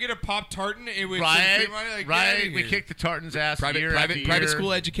toaster. Can I get a Pop Tartan? It was Right, like, right. We kicked the tartan's ass year after year. Private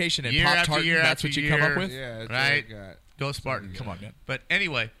school education and year Pop after Tartan. year That's after what you come up year. with. Yeah, that's what right. I got. Go Spartans. Come on, man. But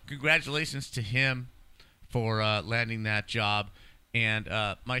anyway, congratulations to him for landing that job. And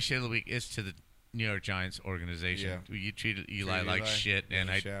my shit of the week is to the New York Giants organization. Yeah. You treated Eli Treated like Eli. shit, Yeah, and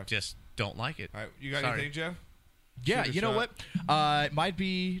I shaft. just don't like it. All right, you got Sorry. anything, Jeff? Yeah, Shoot a you know shot. what? It might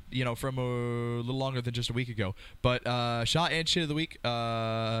be, from a little longer than just a week ago. But shot and shit of the week,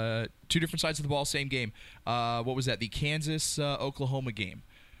 two different sides of the ball, same game. What was that? The Kansas-Oklahoma game,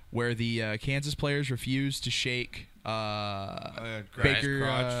 where the Kansas players refused to shake Baker.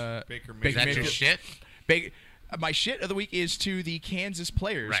 crotch. Baker Is that your Mayfield. shit? My shit of the week is to the Kansas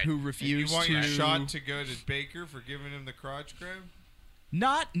players Right. who And you refused want to your shot to go to Baker for giving him the crotch grab?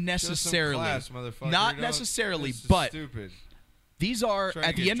 Not necessarily. Show some class, motherfucker. Not Don't- necessarily, this is but stupid. these are Trying to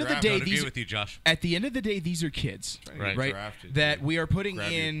at the get end of the drafted. day. Don't agree These with you, Josh. At the end of the day, these are kids, Trying to get right? drafted, That dude. we are putting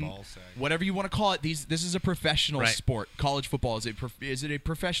Grab your in ball sack. whatever you want to call it. This is a professional Right. sport. College football is it a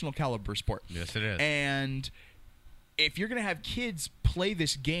professional caliber sport? Yes, it is. And if you're going to have kids play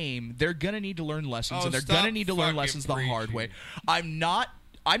this game, they're going to need to learn lessons, Oh, and they're stop going to need to learn fucking lessons the hard way. preaching.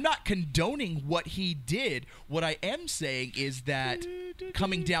 I'm not condoning what he did. What I am saying is that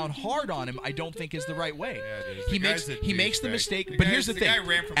coming down hard on him, I don't think is the right way. The guy's a He makes the douchebag. mistake. The But guy- here's the thing: guy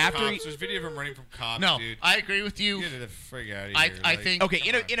ran from after cops. There's video of him running from cops. No, dude. I agree with you. Get the frig out of I here. think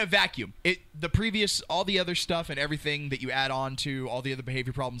okay, in a vacuum, all the other stuff and everything that you add on to all the other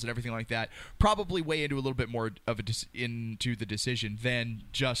behavior problems and everything like that probably weigh into a little bit more of into the decision than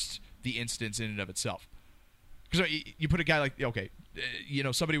just the instance in and of itself. Because you put a guy like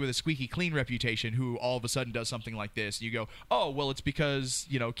somebody with a squeaky clean reputation who all of a sudden does something like this. You go, oh well, it's because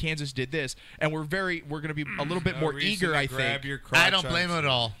Kansas did this, and we're going to be a little bit more reason eager. to I grab think. your crotch I don't blame him at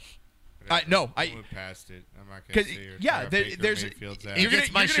all. I went past it. I'm not going to say you're there's Mayfield's ass. He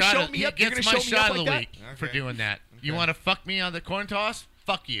gets my shot. show me up- you're He gets gonna my show me shot up of the like week that? for Okay. doing that. You Okay. want to fuck me on the coin toss?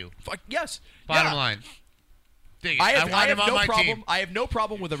 Fuck you. Fuck yes. Bottom Yeah. line. Dig it. I have want him on no my problem. team. I have no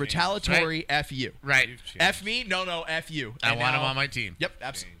problem with a retaliatory F you. Right. F me? No, F you. I And want him now- on my team. Yep,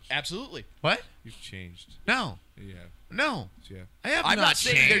 absolutely. What? You've changed. No. Yeah. No. Yeah. I have I'm not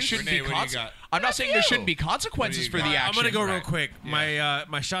saying there changed. shouldn't Renee, be what do you got? I'm not saying there shouldn't be What consequences do for you the got? action. I'm gonna go real Right. quick.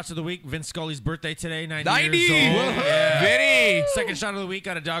 My shots of the week. Vince Scully's birthday today. 90 90! years old. Woohoo! Yeah. Vinny! Second shot of the week.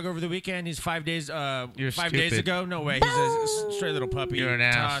 Got a dog over the weekend. He's 5 days. You're 5 days stupid. ago. No way. He's a straight little puppy. You're an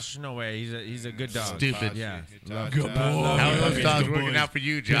ass. Tosh. No way. He's a good dog. Stupid. Yeah. Good boy. How are those Good dogs boy. working out for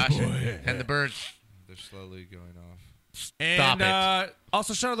you, Josh? And the birds. They're slowly going off. And Stop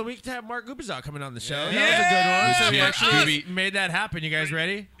also, shot of the week to have Mark Gubizak coming on the show. Yeah. That was a good one. So we Yeah. actually Scooby. made that happen. You guys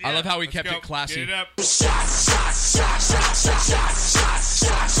ready? I love how we Let's kept go. it classy. Get it up.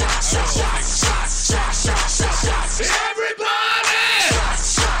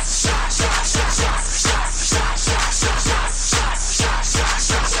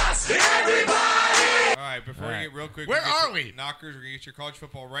 All right, before we get real quick, Where we're gonna are get we? your Knockers, we're going to get your college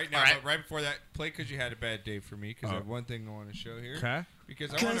football right now. All right. But right before that, play because you had a bad day for me, because I have one thing I want to show here. Okay.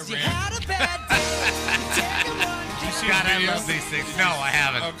 Because I want to You rant. had a bad day. You see God, the I video? love these things. No, I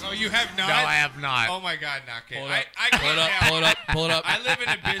haven't. Oh, you have not? No, I have not. Oh, my God, not okay. Pull it I up. can't Pull it up. have- Pull it up. Pull it up. I live in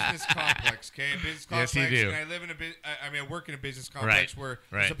a business complex, okay? A business Yes, complex. you do. And I live in I work in a business complex where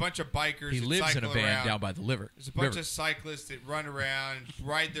there's right. a bunch of bikers He that lives in a cycle van around. down by the river. There's a bunch of cyclists that run around,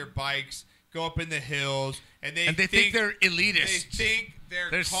 ride their bikes, go up in the hills, and they think they're elitist. They think they're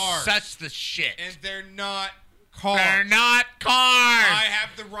They're cars. such the shit. And they're not cars. They're not cars. I have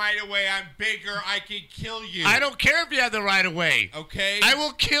the right of way. I'm bigger. I can kill you. I don't care if you have the right of way. Okay? I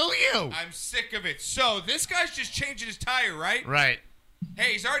will kill you. I'm sick of it. So, this guy's just changing his tire, right? Right.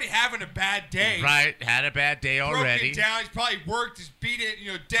 Hey, he's already having a bad day. Right, had a bad day already. Broken down. He's probably worked his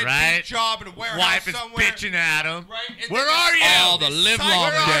dead Right. beat job in a warehouse Wife is somewhere. bitching at him. Right. And Where then are you? Oh, the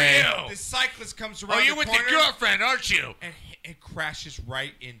live-long day. The cyclist comes around. Oh, you're the with corner the girlfriend, aren't you? and crashes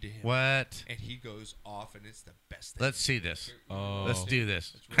right into him. What? And he goes off, and it's the best thing. Let's see this. Oh. Let's do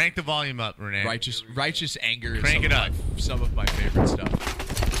this. Crank the volume up, Renee. Righteous anger. Crank it up. Some of my favorite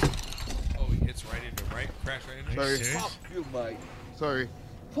stuff. Oh, he hits right into him, right? Crash right into him. Sorry. Fuck you, Mike. Sorry.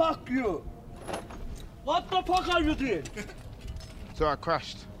 Fuck you. What the fuck are you doing? So I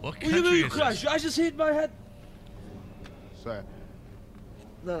crashed. What do you mean you crashed? I just hit my head. Sorry.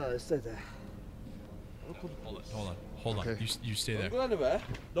 No, stay there. Hold on. You stay there. Don't go anywhere.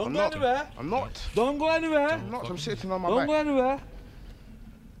 Don't I'm go not. anywhere. I'm not. Don't go anywhere. I'm not. I'm sitting on my Don't back. go anywhere.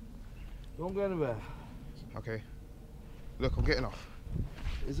 Don't go anywhere. Okay. Look, I'm getting off.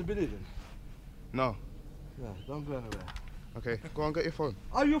 Is it bleeding? No. Yeah, don't go anywhere. Okay, go on, get your phone.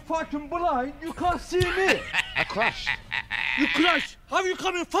 Are you fucking blind? You can't see me. I crashed. You crashed. How are you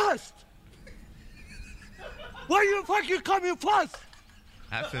coming fast? Why are you fucking coming fast?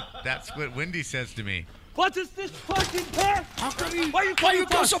 That's what Wendy says to me. What is this fucking car? How come you? Why you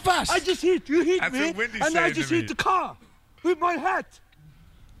go fast? so fast? I just hit. You hit That's me, what Wendy's and I saying just to hit me. the car with my hat.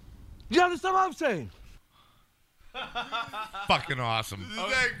 Do you understand what I'm saying? Fucking awesome. Isn't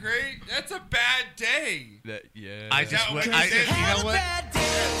that great? That's a bad day. Yeah. I just went. You know what?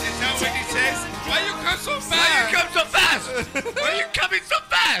 Is that what he says? Why you come so fast? Why you come so fast? Why are you coming so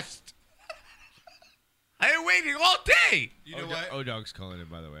fast? I am waiting all day. You know what? O-Dog's calling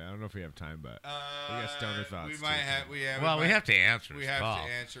it, by the way. I don't know if we have time, but we got stoner thoughts. We might have. We have to answer. We his have call.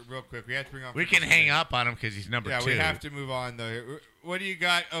 to answer real quick. We have to bring on. We can hang up on him because he's number 2. Yeah, we have to move on though. What do you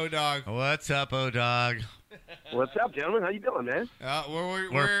got, O-Dog? What's up, O-Dog? What's up, gentlemen? How you doing, man? We're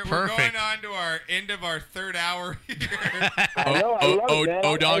going on to our end of our third hour here. I know, I love it, man.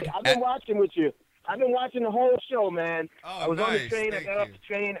 O-Dog. I've been watching with you. I've been watching the whole show, man. Oh, I was on the nice. train. Thank I got off you. the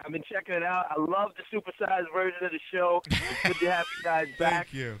train. I've been checking it out. I love the supersized version of the show. It's good to have you guys back.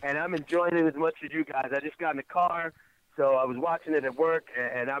 Thank you. And I'm enjoying it as much as you guys. I just got in the car, so I was watching it at work,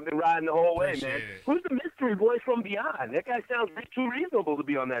 and I've been riding the whole way, Appreciate man. it. Who's the mystery voice from Beyond? That guy sounds way too reasonable to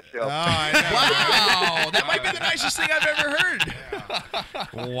be on that show. Oh, I know. Wow, that might be the nicest thing I've ever heard.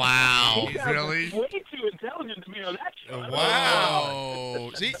 Wow, You guys really? are way too intelligent to be on that show.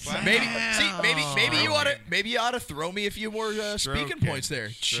 Wow. See, Wow. maybe you ought to throw me a few more speaking points there,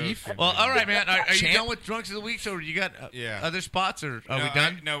 Chief. Well, all right, man. Are you Champ. done with Drunks of the Week? So you got other spots, or are No, we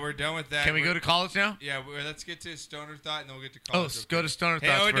done? No, we're done with that. Can we go to college now? Yeah, let's get to Stoner Thought, and then we'll get to Oh, college. let's go to Stoner Hey,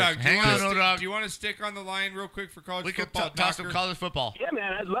 Thoughts O-Dog, first. do you Hang wanna on, O-Dog. Do you want to stick on the line real quick for college We could football? toss some Knocker? college football. Yeah,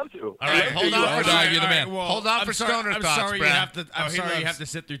 man, I'd love to. All right, hold on. O-Dog, you're the man. Hold on for Stoner I'm Thoughts, sorry you Brad. have to. I'm he sorry you loves- have to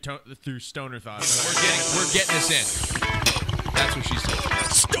sit through Stoner Thoughts. We're getting this in. That's what she said.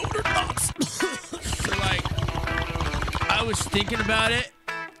 Stoner Thoughts. So like, I was thinking about it,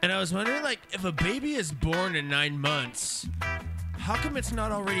 and I was wondering, like, if a baby is born in 9 months, how come it's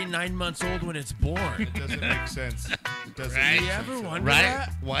not already 9 months old when it's born? It doesn't make sense. It doesn't Right? make You sense. ever wonder Right?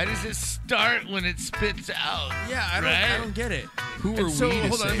 that? Why does it start when it spits out? Yeah, I Right? don't get it. Who And are so, we to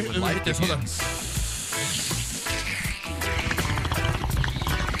hold on, say let when me life get this. Hold on. begins?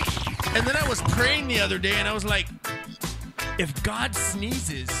 And then I was praying the other day, and I was like, if God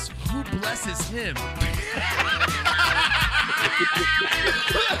sneezes, who blesses him?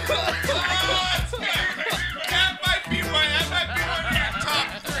 That might be one of your top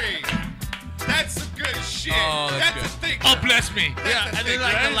 3. That's some good shit. Oh, that's a thing. Oh, bless me. Yeah, and then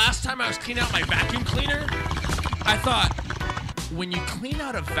like the last time I was cleaning out my vacuum cleaner, I thought, when you clean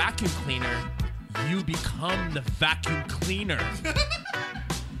out a vacuum cleaner, you become the vacuum cleaner.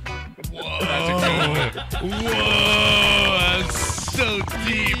 Whoa. That's so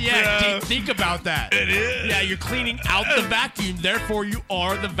deep, Yeah, bro. think about that. It is. Yeah, you're cleaning out the vacuum, therefore you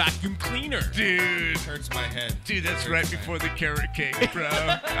are the vacuum cleaner. Dude. It hurts my head. Dude, that's right before the carrot cake, bro.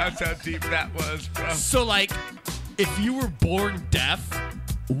 That's how deep that was, bro. So like, if you were born deaf,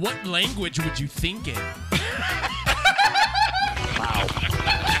 what language would you think in? Wow.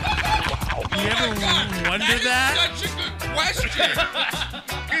 You ever wonder that? Such a good question.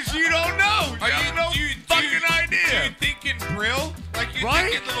 Because you don't know. You have no fucking Do idea. you think in Brill? Like you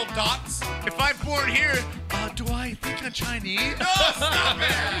Right? think in little dots? If I'm born here, do I think I'm Chinese? No, stop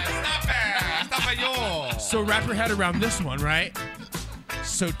it. Stop it. Stop it, yo. So wrap your head around this one, right?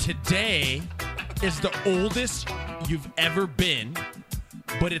 So today is the oldest you've ever been,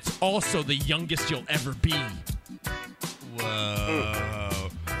 but it's also the youngest you'll ever be. Whoa.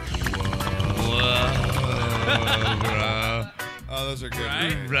 Whoa, bro. Oh, Oh, those are good.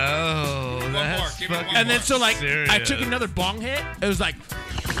 Right? Bro, One more. that's Give me one fucking And then so like serious. I took another bong hit. It was like,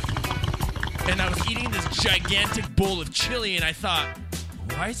 and I was eating this gigantic bowl of chili, and I thought,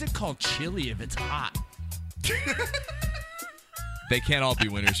 why is it called chili if it's hot? They can't all be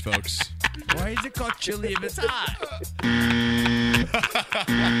winners, folks. Why is it called chili if it's hot?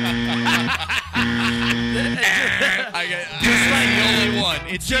 Just like the only one.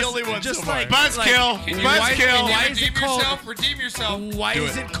 It's the only one. Just so far. like Buzzkill. Buzzkill. Why is it called? Redeem yourself. Why Do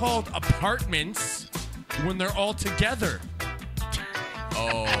is it called apartments when they're all together?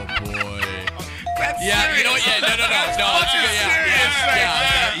 Oh boy. That's Yeah, serious. you know what? Yeah, no. That's Yeah. serious right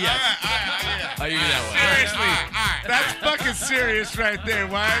there. I'll give you that one. Seriously, that's fucking serious right there.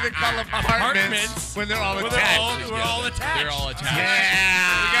 Why are they called apartments when they're all attached? We're all attached. They're all attached.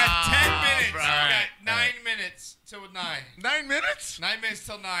 Yeah. We got 10 minutes. Right. We got 9 minutes till 9. 9 minutes? 9 minutes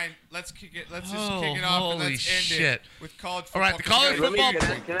till 9. Let's kick it. Let's just Oh, kick it off and holy let's end shit. it with college football. All right, the college Let me-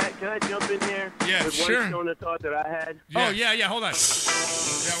 football. Can I jump in there? Yeah, with sure. one stone of thought that I had. Oh yeah. Hold on.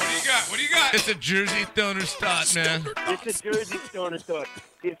 Yeah, what do you got? What do you got? It's a Jersey Thunder's thought, man. It's a Jersey stone of thought.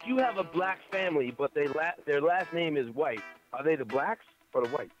 If you have a black family, but their last name is White, are they the blacks or the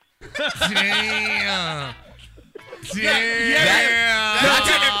whites? Damn. That's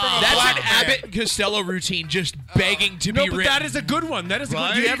an Abbott and Costello routine, just begging to No, be but written. that is a good one. That is a good.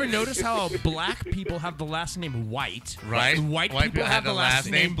 Right? Do you ever notice how black people have the last name White? Right. And white people have the last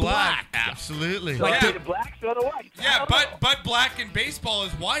name Black. Absolutely. So Like are they the blacks or the whites? I Yeah, don't know. but black in baseball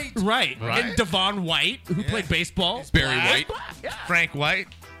is white. Right. Right. And Devon White, who played baseball. Barry White. Frank White.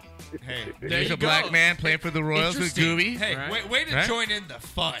 Hey, He's you a black go. man playing for the Royals with Interesting. Gooby. hey, Right. way to Right? join in the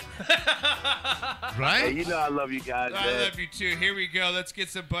fun. Hey, Right? you know I love you guys. I man. love you too. Here we go. Let's get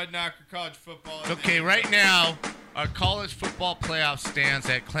some Bud Knocker college football. Okay, right now, our college football playoff stands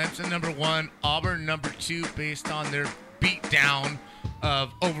at Clemson number 1, Auburn number 2, based on their beatdown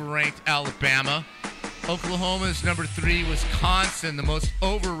of overranked Alabama. Oklahoma is number 3. Wisconsin, the most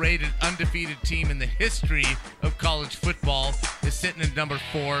overrated, undefeated team in the history of college football, is sitting at number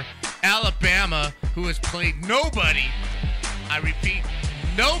 4. Alabama, who has played nobody, I repeat,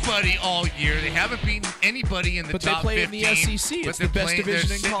 nobody all year. They haven't beaten anybody in the But they top play in 15. the SEC. but It's they're the best playing- division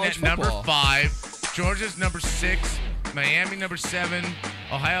they're in sitting college at number football. 5. Georgia's number 6. Miami number 7.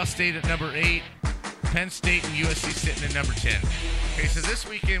 Ohio State at number 8. Penn State and USC sitting at number 10. Okay, so this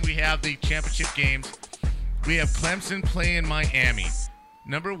weekend we have the championship games. We have Clemson playing Miami.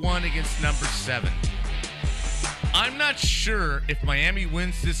 Number 1 against number 7. I'm not sure if Miami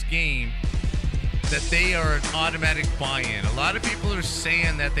wins this game that they are an automatic buy-in. A lot of people are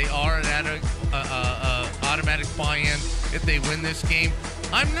saying that they are an automatic buy-in if they win this game.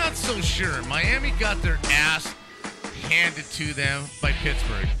 I'm not so sure. Miami got their ass handed to them by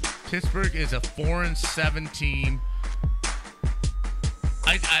Pittsburgh. Pittsburgh is a 4-7 team.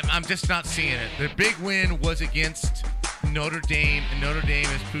 I'm just not seeing it. Their big win was against Notre Dame, and Notre Dame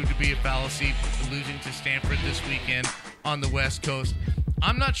has proved to be a fallacy, losing to Stanford this weekend on the West Coast.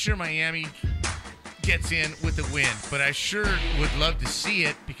 I'm not sure Miami gets in with a win, but I sure would love to see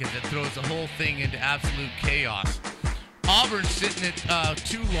it because it throws the whole thing into absolute chaos. Auburn's sitting at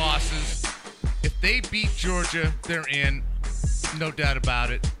 2 losses. If they beat Georgia, they're in. No doubt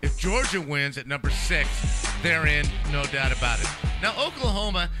about it. If Georgia wins at number 6, they're in. No doubt about it. Now,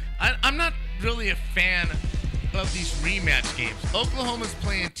 Oklahoma, I'm not really a fan of these rematch games. Oklahoma's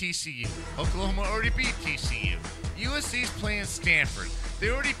playing TCU. Oklahoma already beat TCU. USC's playing Stanford. They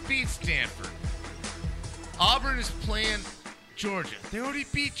already beat Stanford. Auburn is playing Georgia. They already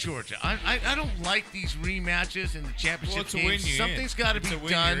beat Georgia. I don't like these rematches in the championship Well, it's a games. win you're Something's in. got to It's be a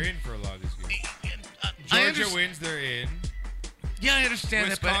win done. You're in for a lot of these games. I Georgia understand- wins, they're in. Yeah, I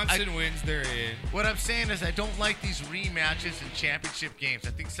understand that, but Wisconsin wins, they're in. what I'm saying is I don't like these rematches in championship games. I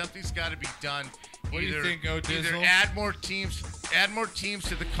think something's got to be done. What do you think, O'Dizzle? Either add more teams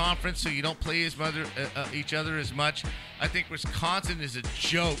to the conference so you don't play each other as much. I think Wisconsin is a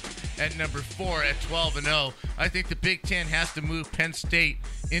joke at number 4 at 12-0. I think the Big Ten has to move Penn State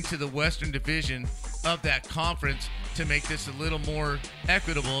into the Western Division of that conference to make this a little more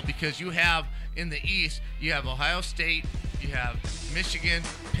equitable, because you have in the East, you have Ohio State, you have Michigan,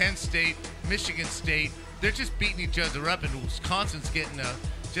 Penn State, Michigan State. They're just beating each other up, and Wisconsin's getting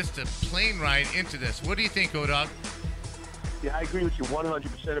just a plane ride into this. What do you think, O-Dog? Yeah, I agree with you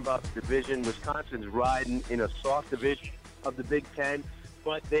 100% about the division. Wisconsin's riding in a soft division of the Big Ten,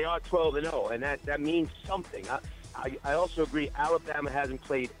 but they are 12-0, and that means something. I also agree Alabama hasn't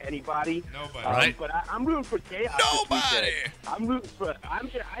played anybody. Nobody. Right. But I'm rooting for chaos. Nobody. I'm rooting for. I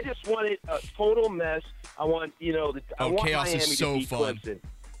just want it a total mess. I want I want chaos Miami is so to beat fun. Clemson.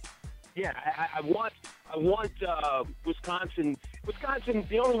 Yeah, I want Wisconsin. Wisconsin,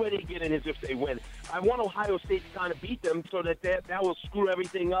 the only way they get in is if they win. I want Ohio State to kind of beat them so that will screw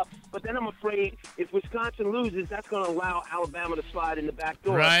everything up. But then I'm afraid if Wisconsin loses, that's going to allow Alabama to slide in the back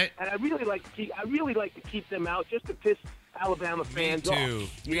door. Right. And I really like to keep them out just to piss Alabama fans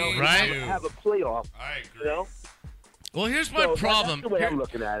off. You know, right. Have a playoff. I agree. You know. Well, here's my problem. That's the way I'm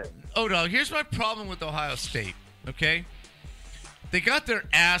looking at it. Oh, no, here's my problem with Ohio State, okay? They got their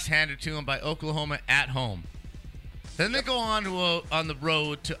ass handed to them by Oklahoma at home. Then they go on the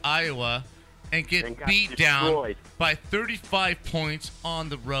road to Iowa and get beat down by 35 points on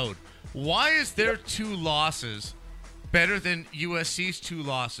the road. Why is their 2 losses better than USC's 2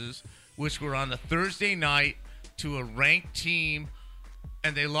 losses, which were on a Thursday night to a ranked team,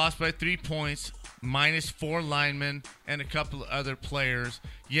 and they lost by 3 points, minus 4 linemen and a couple of other players?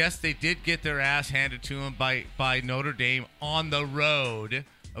 Yes, they did get their ass handed to them by Notre Dame on the road,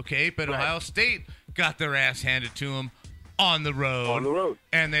 okay? But Ohio State got their ass handed to them on the road. On the road.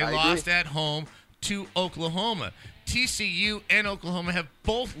 And they I lost agree. at home to Oklahoma. TCU and Oklahoma have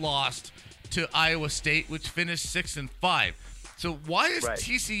both lost to Iowa State, which finished 6-5. So why is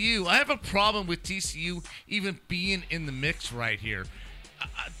TCU? I have a problem with TCU even being in the mix right here.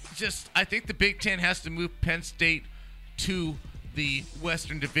 I think the Big Ten has to move Penn State to the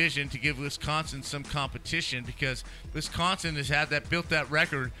Western Division to give Wisconsin some competition, because Wisconsin has built that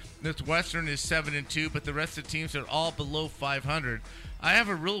record. Northwestern is 7-2, but the rest of the teams are all below 500. I have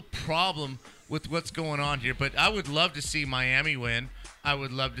a real problem with what's going on here, but I would love to see Miami win. I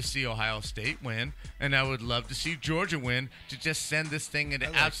would love to see Ohio State win, and I would love to see Georgia win to just send this thing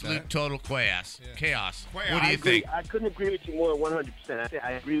into absolute total chaos. What do you think? I couldn't agree with you more 100%.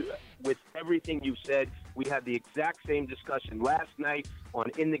 I agree with everything you said. We had the exact same discussion last night on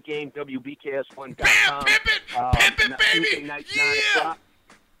In the Game, WBKS1.com. Pimp it, baby! Tuesday night, 9 o'clock.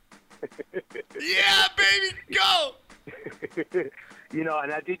 Yeah, baby, go! You know,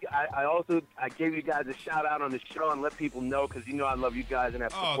 and I gave you guys a shout out on the show and let people know, because you know I love you guys and I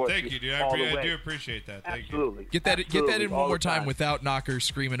support you. Thank you, dude. I do appreciate that. Thank Absolutely. Get that in one more time without Knocker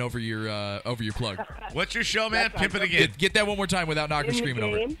screaming over your plug. What's your show, man? Pimp it again. Get that one more time without Knocker screaming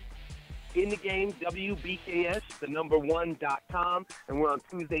over it. In the Game, WBKS, #1.com, and we're on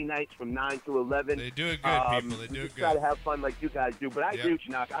Tuesday nights from 9 to 11. They do it good, people. They do it good. Try to have fun like you guys do. But I agree with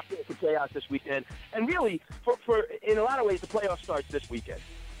you, Knock. I feel for chaos this weekend. And really, for in a lot of ways, the playoff starts this weekend.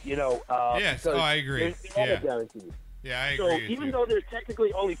 You know, yes, I agree. They're guaranteed. Yeah, I agree. So even though there's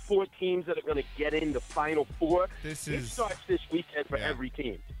technically only 4 teams that are going to get in the Final Four, it starts this weekend for every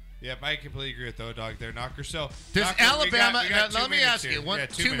team. Yep, I completely agree with O-Dog there, Knocker. So, does Knocker, Alabama? we got let me ask you.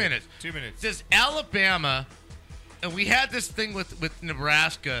 2 minutes. 2 minutes. Does Alabama? And we had this thing with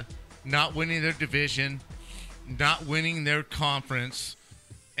Nebraska not winning their division, not winning their conference,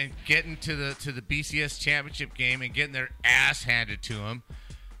 and getting to the BCS championship game and getting their ass handed to them.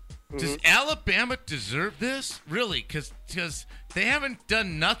 Does Alabama deserve this? Really? Because they haven't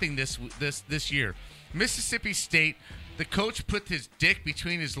done nothing this year. Mississippi State. The coach put his dick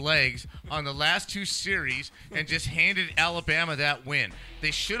between his legs on the last 2 series and just handed Alabama that win. They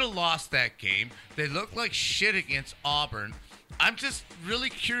should have lost that game. They looked like shit against Auburn. I'm just really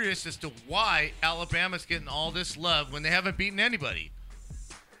curious as to why Alabama's getting all this love when they haven't beaten anybody.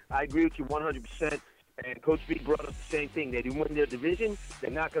 I agree with you 100%. And Coach B brought up the same thing. They didn't win their division.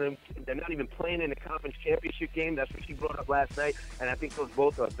 They're not even playing in the conference championship game. That's what she brought up last night. And I think those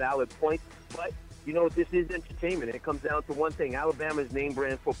both are valid points. But you know, this is entertainment. It comes down to one thing. Alabama's name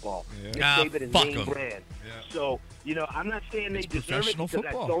brand football. Nick Saban is name brand. Yeah. So, you know, I'm not saying they deserve it, because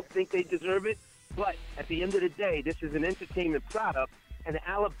I don't think they deserve it. But at the end of the day, this is an entertainment product, and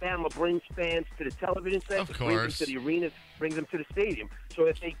Alabama brings fans to the television set, brings them to the arenas, brings them to the stadium. So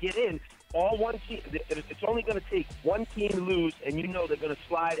if they get in, all one team, it's only going to take one team to lose, and you know they're going to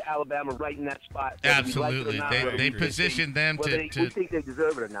slide Alabama right in that spot. Absolutely. They positioned them to we think they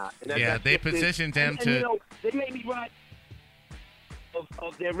deserve it or not. And they positioned them to. You know, they may be right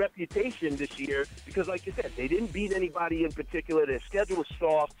of their reputation this year, because, like you said, they didn't beat anybody in particular. Their schedule was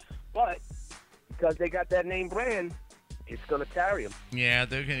soft, but because they got that name brand, it's going to carry them. Yeah,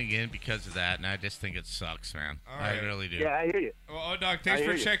 they're going to get in because of that, and I just think it sucks, man. Right. I really do. Yeah, I hear you. Well, Doc, thanks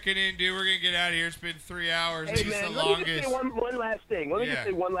for checking in, dude. We're going to get out of here. It's been 3 hours. Hey, this man, is the let longest. me just say one last thing. Let me just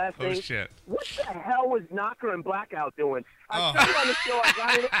say one last thing. Oh, shit. What the hell was Knocker and Blackout doing? I saw on the show. I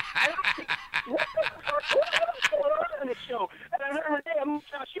got it. What was going on in the show? And I heard today, I'm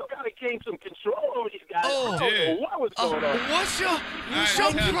sure you got to gain some control over these guys. I don't know what was going on. What's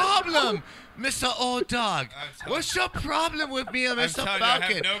your problem? Mr. Old Dog. What's your problem with me and Mr. telling you, I have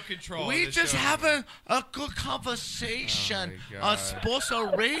Falcon? no control We of this just show. having a good conversation on Sports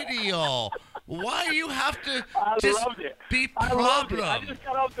Radio. Why you have to I just loved it. be I loved it. I problem? just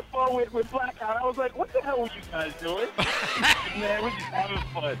got off the phone with Blackout. I was like, what the hell were you guys doing? Man, we're just having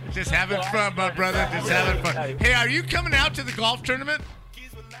fun. Just having fun, my brother. Just having fun. Hey, are you coming out to the golf tournament?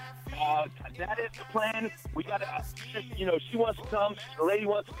 That is the plan. We got to, she wants to come. The lady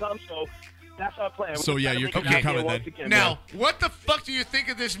wants to come, so that's our plan. So, yeah, you're coming then. Again, Now, what the fuck do you think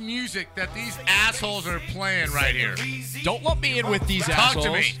of this music that these assholes are playing right here? Don't let me in with these Talk assholes.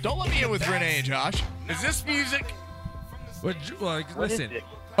 to me. Don't let me in with Renee and Josh. Is this music? Well, listen,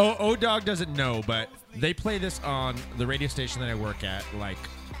 O-Dog doesn't know, but they play this on the radio station that I work at, like,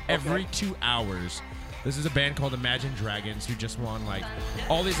 every 2 hours. This is a band called Imagine Dragons who just won, like,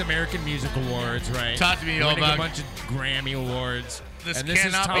 all these American Music Awards, right? Talk to me, Winning O-Dog. a bunch of Grammy Awards. This and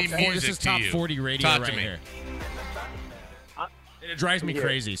cannot is be top, music This is to top you. 40 radio Talk to right me. here. It drives me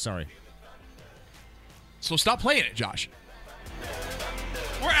crazy, sorry. So stop playing it, Josh.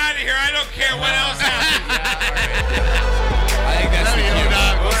 We're out of here. I don't care what else happens. I think that's the cue.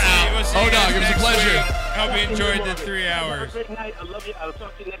 We'll see you O-Dog, guys it was a next pleasure. week. Hope you enjoyed the 3 hours. Have a great night. I love you. I'll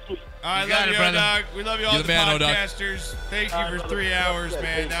talk to you next week. I You love got it, you, brother. O-Dog. We love you all You're the the man, O-Dog. podcasters. Thank you for 3 hours,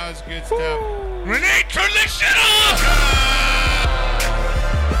 man. That was good stuff. Renee, turn this shit off!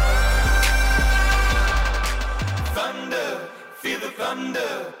 Thunder, feel the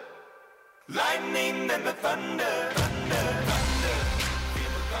thunder. Lightning and the thunder. Thunder, thunder,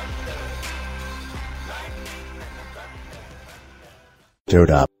 feel the thunder. Lightning and the thunder. Dude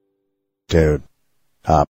up. Dude.